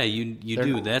 Yeah, you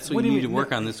do. That's what do you you need to mean?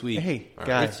 work on this week. Hey,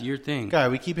 guy. It's your thing. Guy,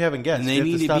 we keep having guests. And they You have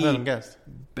need to to stop be having guests.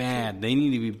 bad. They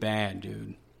need to be bad,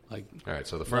 dude. Like, All right.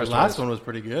 So the The first last one one was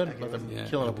pretty good. About them Yeah,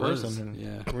 killing a it was. person. And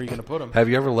Yeah. where are you going to put them? Have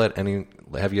you ever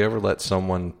let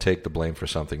someone take the blame for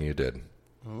something you did?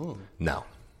 Ooh. No.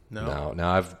 No? No.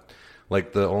 I've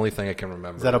like the only thing I can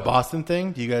remember. Is that a was- Boston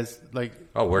thing? Do you guys like?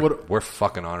 Oh, what, we're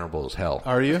fucking honorable as hell.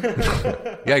 are you?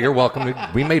 Yeah, you're welcome.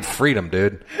 We made freedom,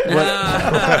 dude. what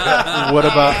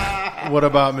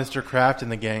about Mr. Kraft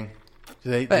and the gang?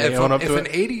 Do they own up If to an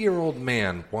it? 80-year-old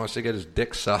man wants to get his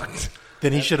dick sucked,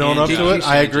 Then he should own up he to it. should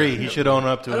I have agree. done He it. should own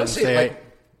up to it and see, say,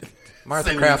 like,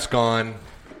 Martha Kraft's gone.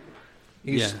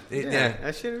 He's, Yeah,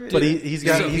 I should. but he's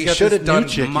got he this should have new done.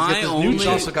 chick. He's got My this new only- He's chick.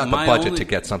 also got the my budget only- to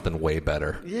get something way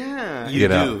better. Yeah. You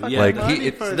know, do. Yeah. like, Money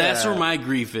it's- for That's that. where my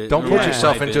grief is. Don't or put my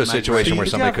yourself gripe into a is, my situation grief. where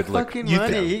He's somebody got could look. fucking You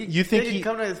money. think- you think They he-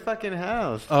 can come to his fucking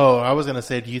house? Oh, I was gonna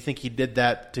say, do you think he did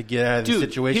that to get out of the Dude,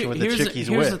 situation with the here's chick the- he's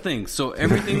here's with? the thing. So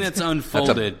everything that's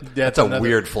unfolded, That's a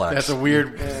weird flex. That's a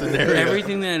weird scenario.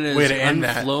 everything that Way is to end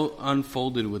that.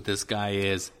 unfolded with this guy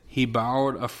is he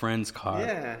borrowed a friend's car.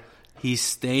 Yeah. He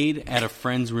stayed at a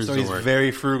friend's So resort. he's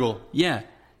very frugal. Yeah.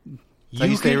 how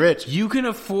you stay rich. You can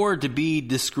afford to be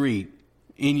discreet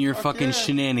in your fucking yeah.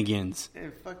 shenanigans.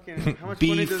 And fucking, how much money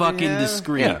Be does he fucking have?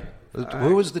 discreet. Yeah.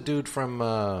 Who was the dude from?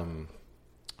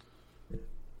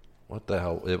 What the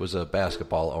hell? It was a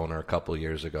basketball owner a couple of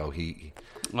years ago.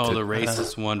 Oh, the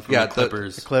racist one from Yeah, the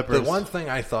Clippers. The Clippers. The one thing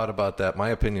I thought about that, my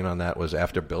opinion on that was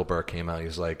after Bill Burr came out,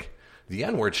 he's like, the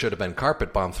N-word should have been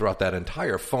carpet bombed throughout that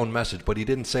entire phone message, but he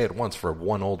didn't say it once for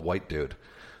one old white dude.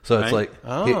 So it's Right. like,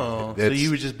 Oh, so it's- he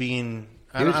was just being.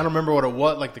 I He don't, was- I don't remember what it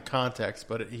was, like the context,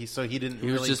 but he didn't. He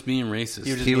was really, just being racist.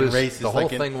 He was just he being was racist. the whole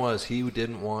like thing was he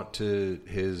didn't want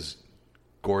his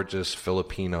gorgeous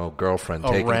Filipino girlfriend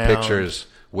Around. taking pictures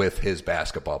with his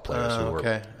basketball players who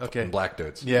okay, were okay. black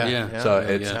dudes. Yeah. Yeah. So yeah,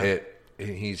 it's yeah.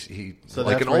 he So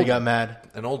like that's an where old he got mad.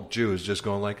 An old Jew is just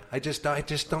going like, I just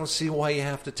don't see why you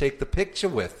have to take the picture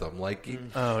with them. Like,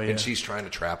 Oh, yeah. and she's trying to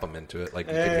trap him into it. Like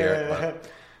you could hear it. But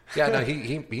yeah, no,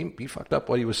 he fucked up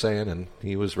what he was saying, and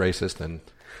he was racist.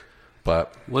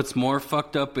 But What's more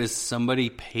fucked up is somebody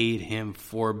paid him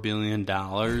 $4 billion,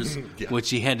 which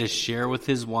he had to share with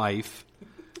his wife.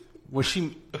 Was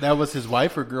she? That was his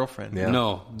wife or girlfriend? Yeah.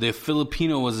 No, the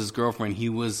Filipino was his girlfriend. He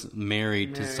was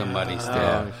married to somebody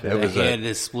still. it was He a- had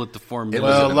to split the $4 was million.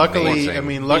 Well, an luckily,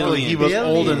 amazing- luckily he was Billion.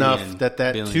 old Billion. enough that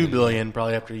Billion. $2 billion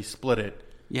probably after he split it.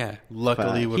 Yeah.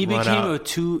 Luckily, would He run became out,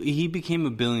 he became a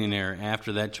billionaire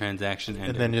after that transaction ended.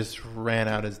 and then just ran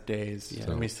out his days. Yeah. I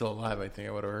mean, he's still alive. I think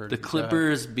I would have heard. the he died.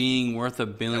 Clippers being worth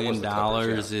 $1 billion the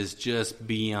Clippers, is just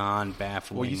beyond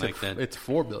baffling. Well, you said like that. it's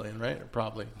 $4 billion, right?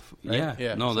 Probably. Right? Yeah.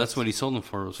 Yeah. No, So that's what he sold them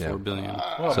for was Yeah. $4 billion.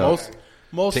 Well, So-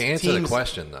 most to answer teams, the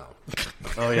question, though,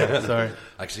 Oh yeah, sorry.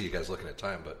 I see you guys looking at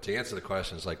time, but to answer the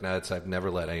question, it's like, I've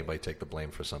never let anybody take the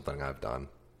blame for something I've done.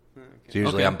 So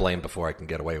usually Okay. I'm blamed before I can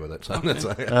get away with it. So that's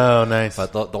like, Oh, nice.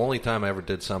 but the only time I ever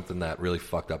did something that really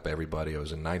fucked up everybody, I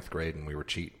was in 9th grade and we were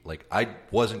Like, I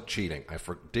wasn't cheating. I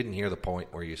didn't hear the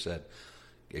point where you said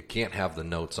you can't have the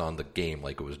notes on the game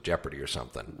like it was Jeopardy or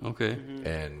something. Okay.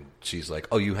 And she's like,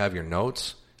 oh, you have your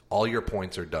notes? All your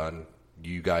points are done.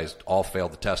 You guys all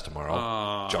failed the test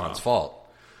tomorrow. John's fault.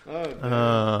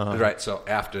 Right. So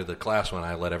after the class when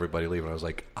I let everybody leave, and I was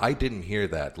like, I didn't hear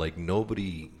that. Like,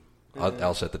 nobody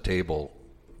else at the table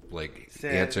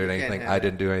Said, answered "You can't anything. have I it."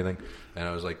 didn't do anything. And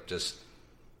I was like, just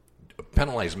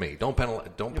penalize me. Don't penalize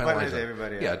penalize them.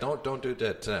 everybody Yeah, else. don't do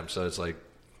that to them. So it's like,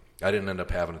 I didn't end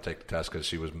up having to take the test because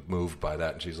she was moved by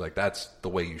that, and she's like, that's the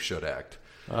way you should act.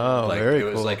 Oh, like, very it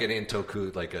was cool. like an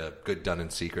intoku, like a good done in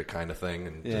secret kind of thing,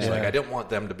 and just Yeah. like I didn't want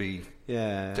them to be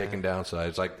Yeah. taken down, so I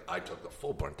was like, I took the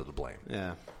full brunt of the blame.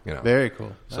 Yeah. You know, Very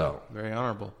cool. So- very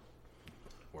honorable.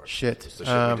 Or Shit. just the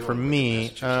shit we do For in me,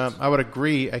 Massachusetts? I would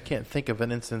agree. I can't think of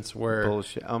an instance where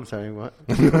Bullshit. I'm sorry, what?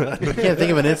 I can't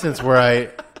think of an instance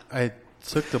where I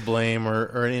took the blame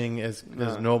or anything as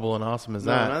noble and awesome as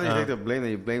No, that. not that you take the blame, that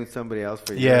you blame somebody else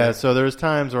for you. Yeah, so there's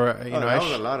times where that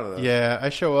was a lot of those. Yeah, I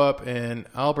show up and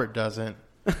Albert doesn't,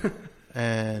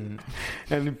 and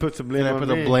And he puts the blame I on put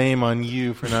me. the blame on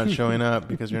you for not showing up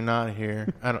because you're not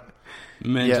here. I don't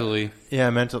Mentally.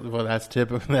 Yeah, mentally. Well, that's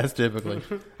typical. That's typically.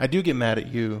 I do get mad at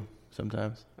you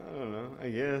sometimes. I don't know, I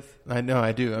guess. I know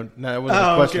I do. That wasn't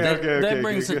a question.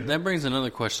 Okay. That brings another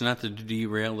question. Not to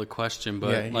derail the question, but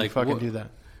Yeah, you like, fucking do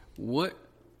that.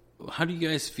 How do you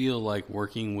guys feel like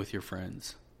working with your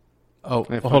friends? Oh,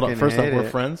 I hold on. fucking First off, hate we're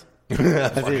it. friends.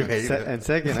 And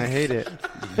second, I hate it.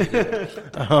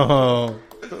 Oh,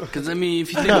 Because I mean, if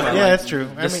you think about it, yeah, like, that's true.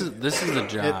 This is a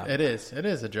job. It is. It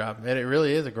is a job. It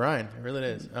really is a grind. It really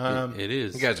is. It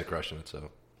is. You guys are crushing it, so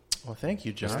Well, thank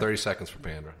you, just John. 30 seconds for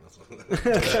Pandora.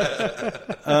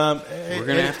 We're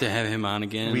gonna have to have him on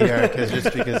again, We are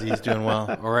just because he's doing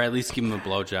well. or at least give him a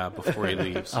blowjob before he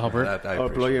leaves. Albert. I Or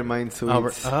blow appreciate your it. mind sweets.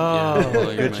 Albert. Yeah, Oh, blow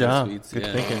your good mind job. sweets, Good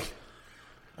yeah. thinking.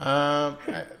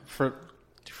 For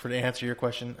to answer your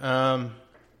question,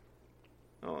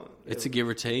 It's a give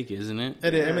or take, isn't it?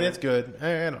 it is, I mean, it's good.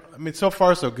 I mean, so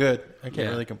far so good. I can't Yeah.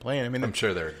 really complain. I mean, I'm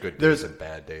sure there are good There's- days and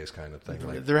bad days kind of thing.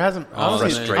 Like there hasn't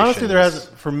honestly, frustrations. there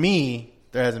hasn't for me.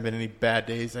 There hasn't been any bad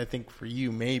days. I think for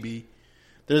you, maybe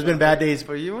there's been bad days.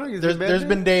 For you, Mark, There's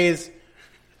been days.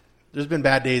 There's been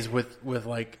bad days with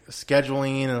like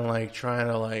scheduling and like trying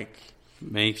to like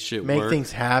Make shit make work.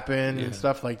 things happen Yeah. and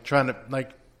stuff, like trying to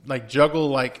like juggle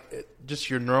like just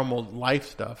your normal life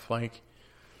stuff, like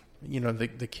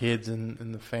the kids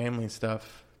and the family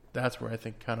stuff. That's where I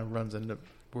think kind of runs into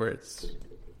where it's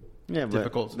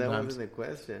difficult but that sometimes. wasn't the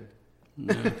question.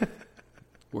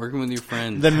 Working with your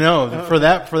friends. Then no, for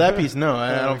that piece, no,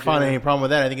 I don't find any problem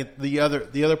with that. I think the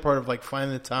other part of like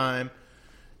finding the time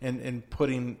and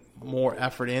putting more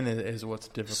effort in is what's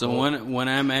difficult. So when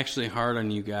I'm actually hard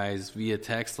on you guys via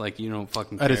text, like you don't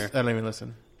fucking I care. don't even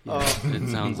listen. Yeah, it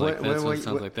sounds like When- that's when- what it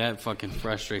sounds when- like. That fucking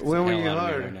frustrates when the were hell you out of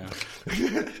hard? me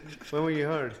right now. When were you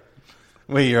hard?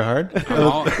 Wait, you're hard?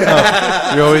 All-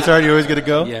 You're always hard? You're always going to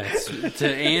go? Yes. To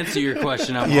answer your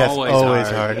question, I'm Yes, always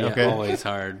hard. Yeah, okay. always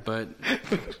hard. But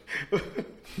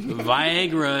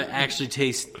Viagra actually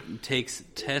takes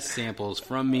test samples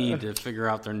from me to figure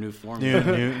out their new formula.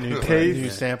 New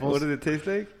Taste? samples. What does it taste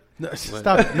like? No,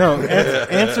 stop it. No,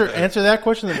 answer that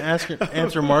question, then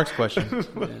answer Mark's question.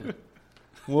 Yeah.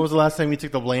 What was the last time you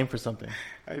took the blame for something?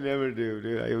 I never do,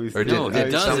 dude. I always Or do. No, did,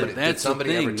 it doesn't. somebody, That's did somebody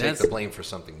the thing. ever take That's- the blame for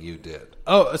something you did?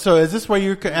 Oh, so is this why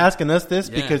you're asking us this?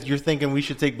 Yeah. Because you're thinking we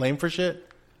should take blame for shit?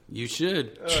 You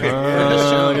should.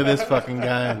 Oh, look at this fucking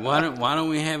guy. Why don't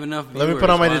we have enough Let me viewers? put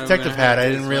on my Why don't we detective have hat. I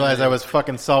this didn't realize fucking- I was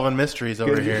fucking solving mysteries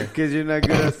over here. Because you're not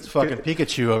good at It's fucking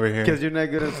Pikachu over here. Because you're not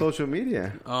good at social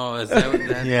media. Oh, is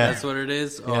that, Yeah. that's what it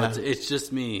is? Oh, Yeah. it's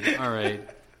just me. All right.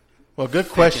 Well, good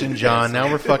question, John. Now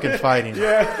we're fucking fighting.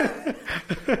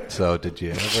 So did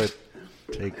you ever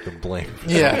take the blame for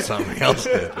Yeah. something else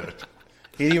did?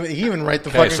 He even write the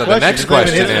Okay, fucking so the question. next It's not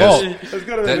even question his is- fault. Let's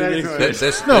go to the next one.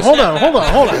 This, No, hold on.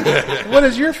 What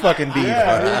is your fucking beef?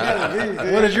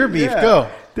 What is your beef? Yeah. Go.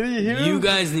 Did you hear You him?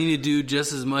 guys need to do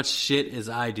just as much shit as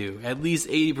I do. At least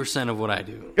 80% of what I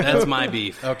do. That's my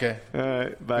beef. Okay, All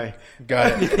right, bye.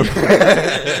 got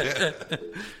it.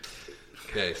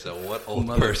 Okay, so what old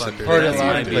person? Motherfucker. Heard it That's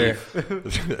loud my and clear.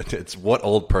 beef. It's what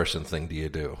old person thing do you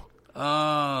do?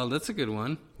 Oh, that's a good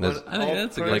one. There's- I think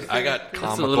that's a good Like I got That's a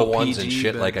comical little ones and PG,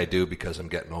 shit but- like I do because I'm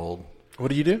getting old. What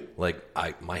do you do? Like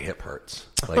my hip hurts.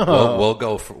 Like we'll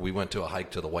go. We went to a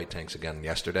hike to the White Tanks again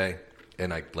yesterday,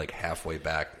 and I like halfway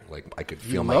back, like I could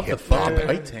feel my love the hip fucking popping.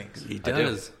 white tanks. He I do.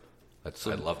 does. I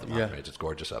love the mountain range. It's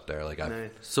gorgeous up there. Like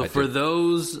So I for do.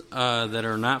 those that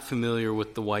are not familiar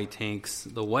with the white tanks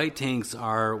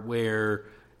are where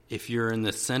if you're in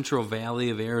the Central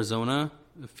Valley of Arizona,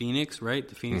 Phoenix, right?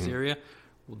 The Phoenix area,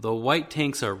 the white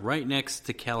tanks are right next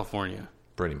to California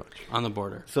pretty much. on the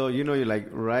border. So, you're like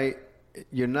right.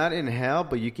 You're not in hell,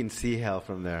 but you can see hell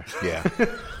from there. Yeah.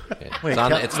 Wait,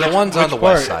 It's the ones on the which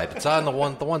west part? side. It's on the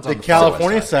ones The on the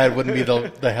California west side. side wouldn't be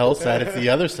the hell side. It's the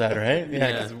other side, right? Yeah,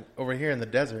 Yeah. because over here in the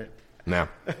desert. No.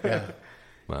 Yeah.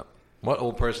 Well, what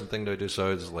old person thing do I do?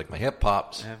 So it's like my hip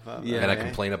pops, Yeah. and I Okay.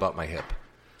 complain about my hip.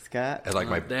 Scott? And like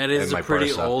my That is and my a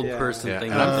pretty bursa. old Yeah. person Yeah,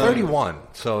 thing. and I'm 31,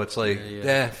 so it's like,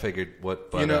 figured what.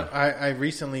 But, I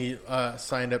recently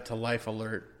signed up to Life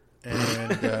Alert,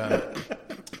 and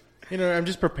I'm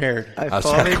just prepared. was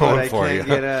falling, but going I for can't you.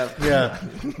 get up. Yeah,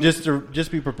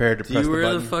 just be prepared to Do press you the wear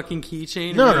button. the fucking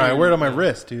keychain? No, I wear it on my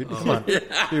wrist, dude. Come on,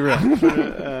 be real.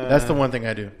 That's the one thing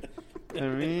I do.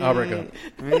 Albert, go.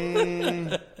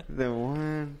 The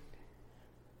one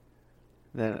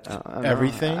that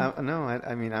Everything?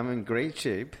 I mean, I'm in great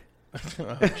shape. Oh,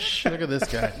 look at this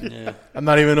guy. Yeah. I'm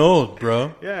not even old,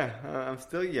 bro. Yeah, I'm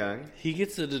still young. He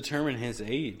gets to determine his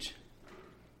age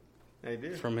I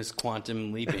do. from his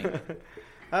quantum leaping.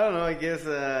 I don't know. I guess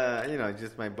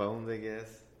just my bones. I guess.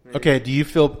 Maybe. Okay, do you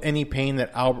feel any pain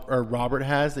that Robert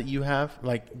has that you have?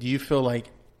 Like, do you feel like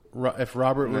if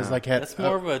Robert was like had That's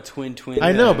more of a twin.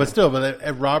 I know, but still,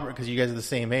 if Robert, because you guys are the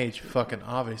same age, fucking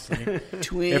obviously.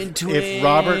 Twin. If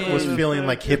Robert was feeling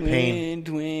like hip pain,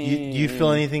 do you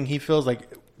feel anything he feels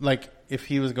like if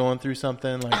he was going through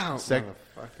something like motherfucker.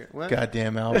 What?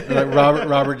 goddamn Albert, like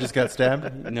Robert just got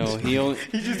stabbed. No, he's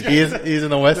He's in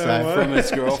the West Side. from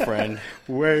his girlfriend.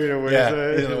 Way away.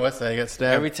 Yeah, he's in the West Side. He got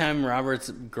stabbed. Every time Robert's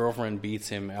girlfriend beats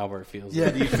him, Albert feels Yeah,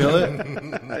 it. do you feel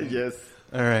it? Yes.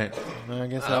 All right. Well, I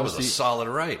guess That was a obviously. solid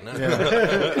right. What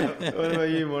about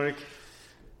you, Mark?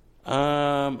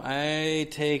 I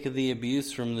take the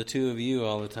abuse from the two of you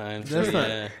all the time. So That's not-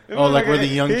 yeah. Oh, like we're the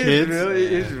young He's kids?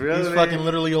 Really, He's fucking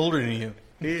literally older than you.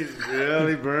 He's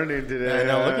really burning today. I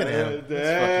know, look at him.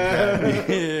 Damn.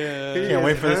 I can't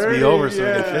wait for this to be over so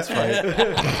we can fist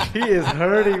fight. He is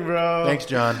hurting, bro. Thanks,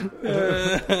 John.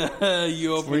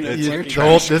 You opened it.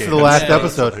 This is the last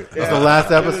episode. This is the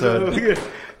last episode.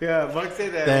 Yeah, Mark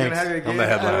said that. Thanks. We're gonna have it again. I'm the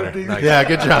headliner. I don't think- Nice. Yeah,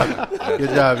 good job. Good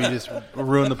job. You just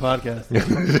ruined the podcast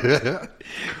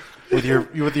with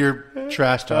your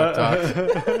trash talks.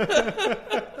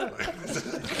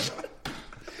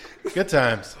 Good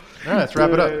times. All right, let's wrap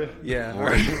it up Yeah. All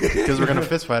right. because we're gonna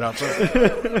fist fight out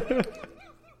front.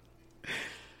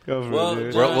 Go for Well, it,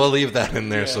 dude. We'll leave that in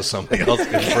there so somebody else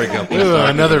can bring up this Ooh, argument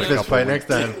another in a fist couple fight of next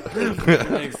weeks.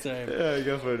 time. Next time. Yeah,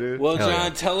 go for it, dude. Well, Hell John, yeah.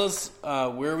 tell us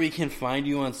where we can find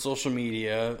you on social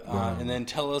media, and then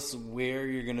tell us where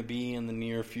you're going to be in the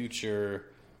near future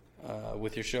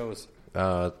with your shows.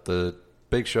 The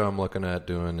big show I'm looking at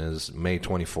doing is May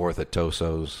 24th at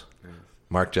Toso's.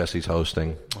 Mark Jesse's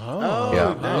hosting. Oh,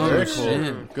 Yeah. nice. Very cool.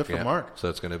 shit. Good for Yeah. Mark. So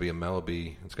it's going to be a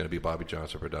Melody. It's going to be Bobby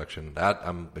Johnson production. That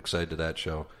I'm excited to that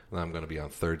show. And I'm going to be on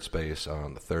Third Space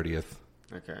on the 30th.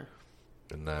 Okay.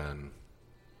 And then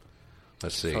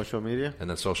let's see. Social media? And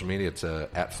then social media, it's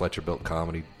at Fletcher Built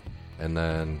Comedy. And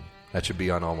then that should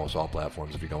be on almost all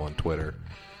platforms if you go on Twitter.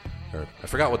 Or I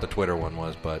forgot what the Twitter one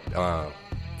was, but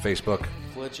Facebook,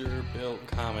 Fletcher Built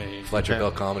Comedy. Fletcher Okay.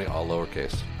 Built Comedy, all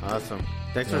lowercase. Awesome.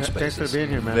 Thanks No for spaces. being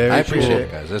here, man. Very I appreciate cool.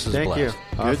 it, guys. This is Thank blast.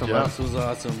 you. Awesome. job. This was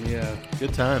awesome, yeah.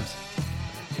 Good times.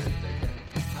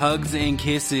 Hugs and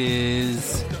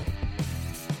kisses.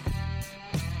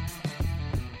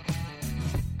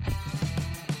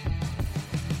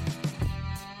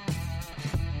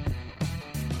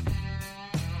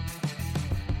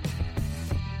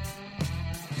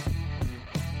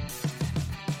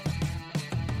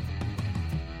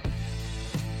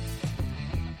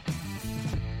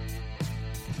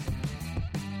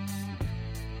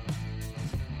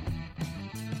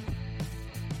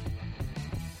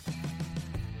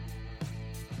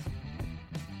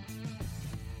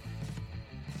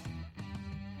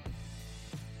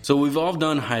 So we've all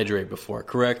done Hydrate before,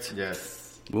 correct?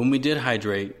 Yes. When we did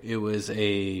Hydrate, it was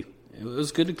a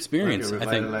good experience. Like a I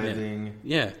think. revitalizing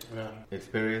Yeah.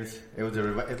 experience. It was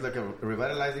it's like a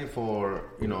revitalizing for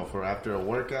for after a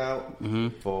workout,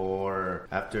 for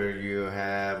after you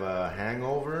have a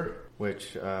hangover,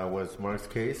 which was Mark's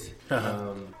case.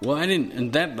 Well, I didn't,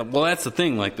 and that's the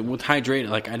thing. Like with Hydrate,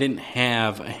 like I didn't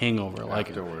have a hangover. Like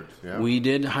Afterwards, yeah. we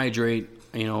did Hydrate,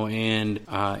 and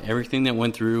everything that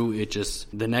went through, it just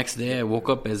the next day I woke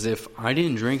up as if I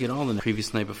didn't drink at all the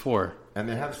previous night before. And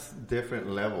they have different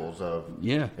levels of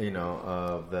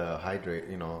of the hydrate.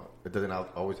 It doesn't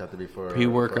always have to be for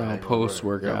Pre-workout, for a hangover.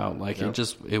 post-workout, Yep, like yep.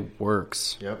 it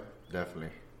works. Yep,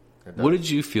 definitely. It What does. did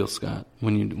you feel, Scott,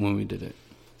 when we did it?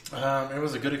 It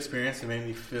was a good experience. It made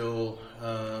me feel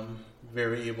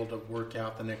very able to work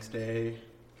out the next day,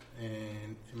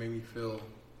 and it made me feel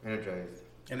energized?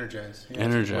 energized. Yeah,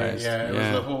 Energized, Yeah, it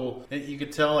yeah. was the whole. You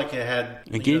could tell like it had.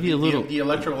 It gave you a little- The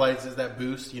electrolytes is that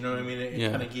boost. You know what I mean? It Yeah.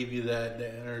 kind of gave you that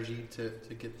energy to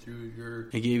get through your.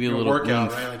 It gave you a your little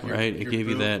workout, oomph, right? Like right? It gave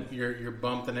you that. your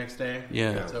bump the next day.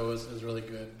 Yeah. So it was really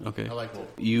good. Okay. I liked it.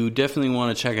 You definitely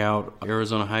want to check out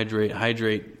Arizona Hydrate,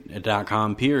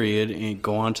 hydrate.com, period, and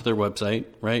go onto their website,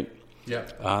 right?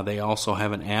 Yeah. They also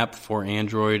have an app for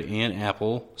Android and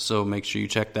Apple, so make sure you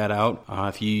check that out.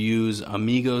 If you use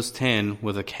Amigos 10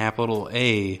 with a capital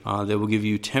A, they will give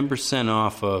you 10%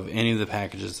 off of any of the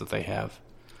packages that they have.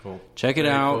 Cool. Check it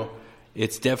Very out. cool.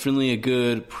 It's definitely a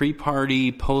good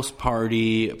pre-party,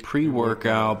 post-party,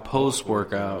 pre-workout,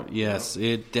 post-workout. Yes,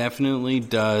 it definitely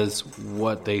does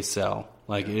what they sell.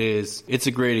 Like, it's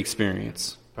a great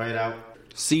experience. Try it out.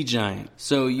 Sea Giant.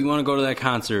 So you want to go to that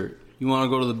concert. You want to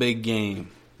go to the big game.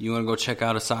 You want to go check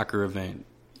out a soccer event.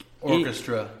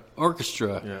 Orchestra.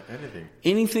 Yeah, anything.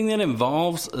 Anything that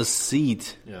involves a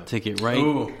seat ticket, right?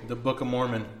 Ooh, the Book of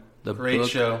Mormon. The Great book-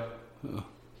 show.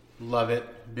 Love it.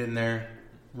 Been there.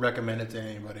 Recommend it to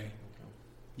anybody.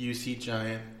 Use Seat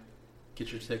Giant.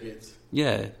 Get your tickets.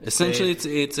 Yeah. Essentially, it's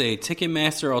a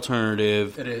Ticketmaster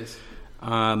alternative. It is.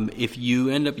 If you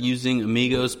end up using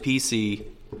Amigos PC,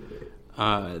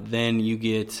 then you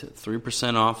get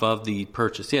 3% off of the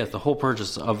purchase. Yeah, the whole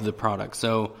purchase of the product.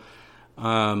 So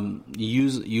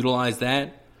utilize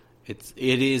that.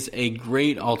 It is a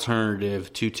great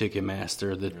alternative to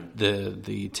Ticketmaster.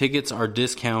 The tickets are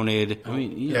discounted. I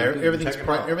mean, you know,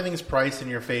 everything's priced in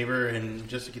your favor, and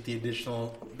just to get the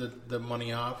additional the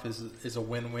money off is a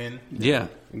win-win. Yeah,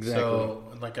 exactly. So,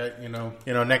 like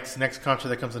next concert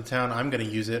that comes in town, I'm going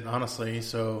to use it honestly.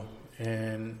 So,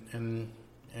 and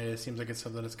it seems like it's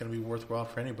something that's going to be worthwhile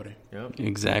for anybody. Yep.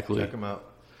 Exactly. Check them out.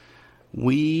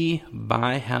 We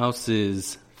buy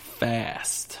houses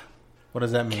fast. What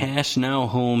does that mean? Cash Now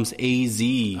Homes AZ.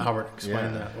 Albert,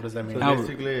 explain that. What does that mean? So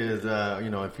basically, is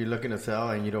if you're looking to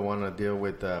sell and you don't want to deal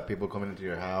with people coming into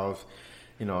your house,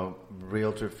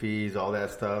 realtor fees, all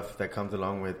that stuff that comes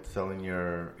along with selling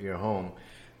your home,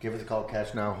 give us a call.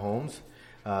 Cash Now Homes.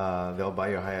 They'll buy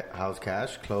your house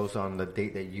cash, close on the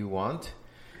date that you want.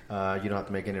 You don't have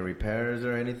to make any repairs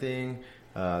or anything.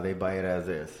 They buy it as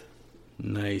is.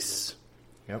 Nice.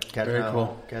 Yep. Very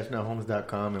cool.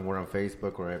 CashNowHomes.com, and we're on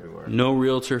Facebook. We're everywhere. No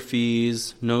realtor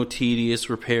fees, no tedious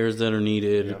repairs that are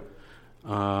needed.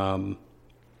 Yep.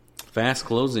 Fast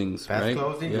closings, Fast right?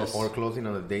 closing Yes. or closing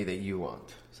on the day that you want.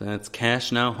 So that's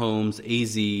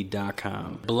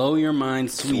cashnowhomesaz.com. Blow Your Mind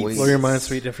Suites. Blow Your Mind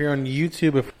Suite. If you're on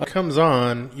YouTube, if it comes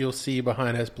on, you'll see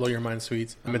behind us Blow Your Mind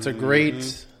Suites. It's a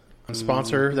great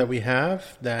sponsor that we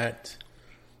have that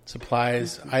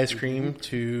supplies ice cream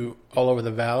to all over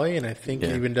the valley, and I think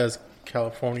it even does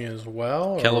California as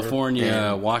well.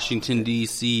 California, Washington,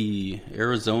 D.C.,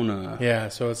 Arizona. Yeah,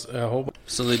 so it's a whole...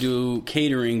 So they do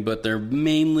catering, but they're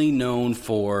mainly known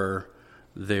for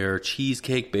their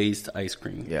cheesecake-based ice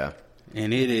cream. Yeah.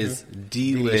 And it is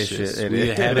delicious. It We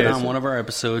is. had it on one of our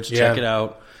episodes. Yeah. Check it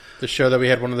out. The show that we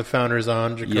had one of the founders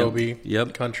on, Jacoby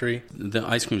Country. The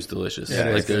ice cream's delicious. Yeah,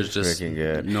 like there's just freaking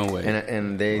good. no way.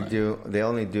 And they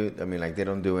only do. I mean, like they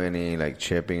don't do any like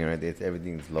shipping or anything.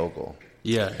 Everything's local.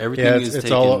 Yeah, everything Yeah, is it's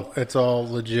taken. all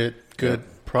legit, good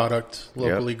product,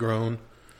 locally grown.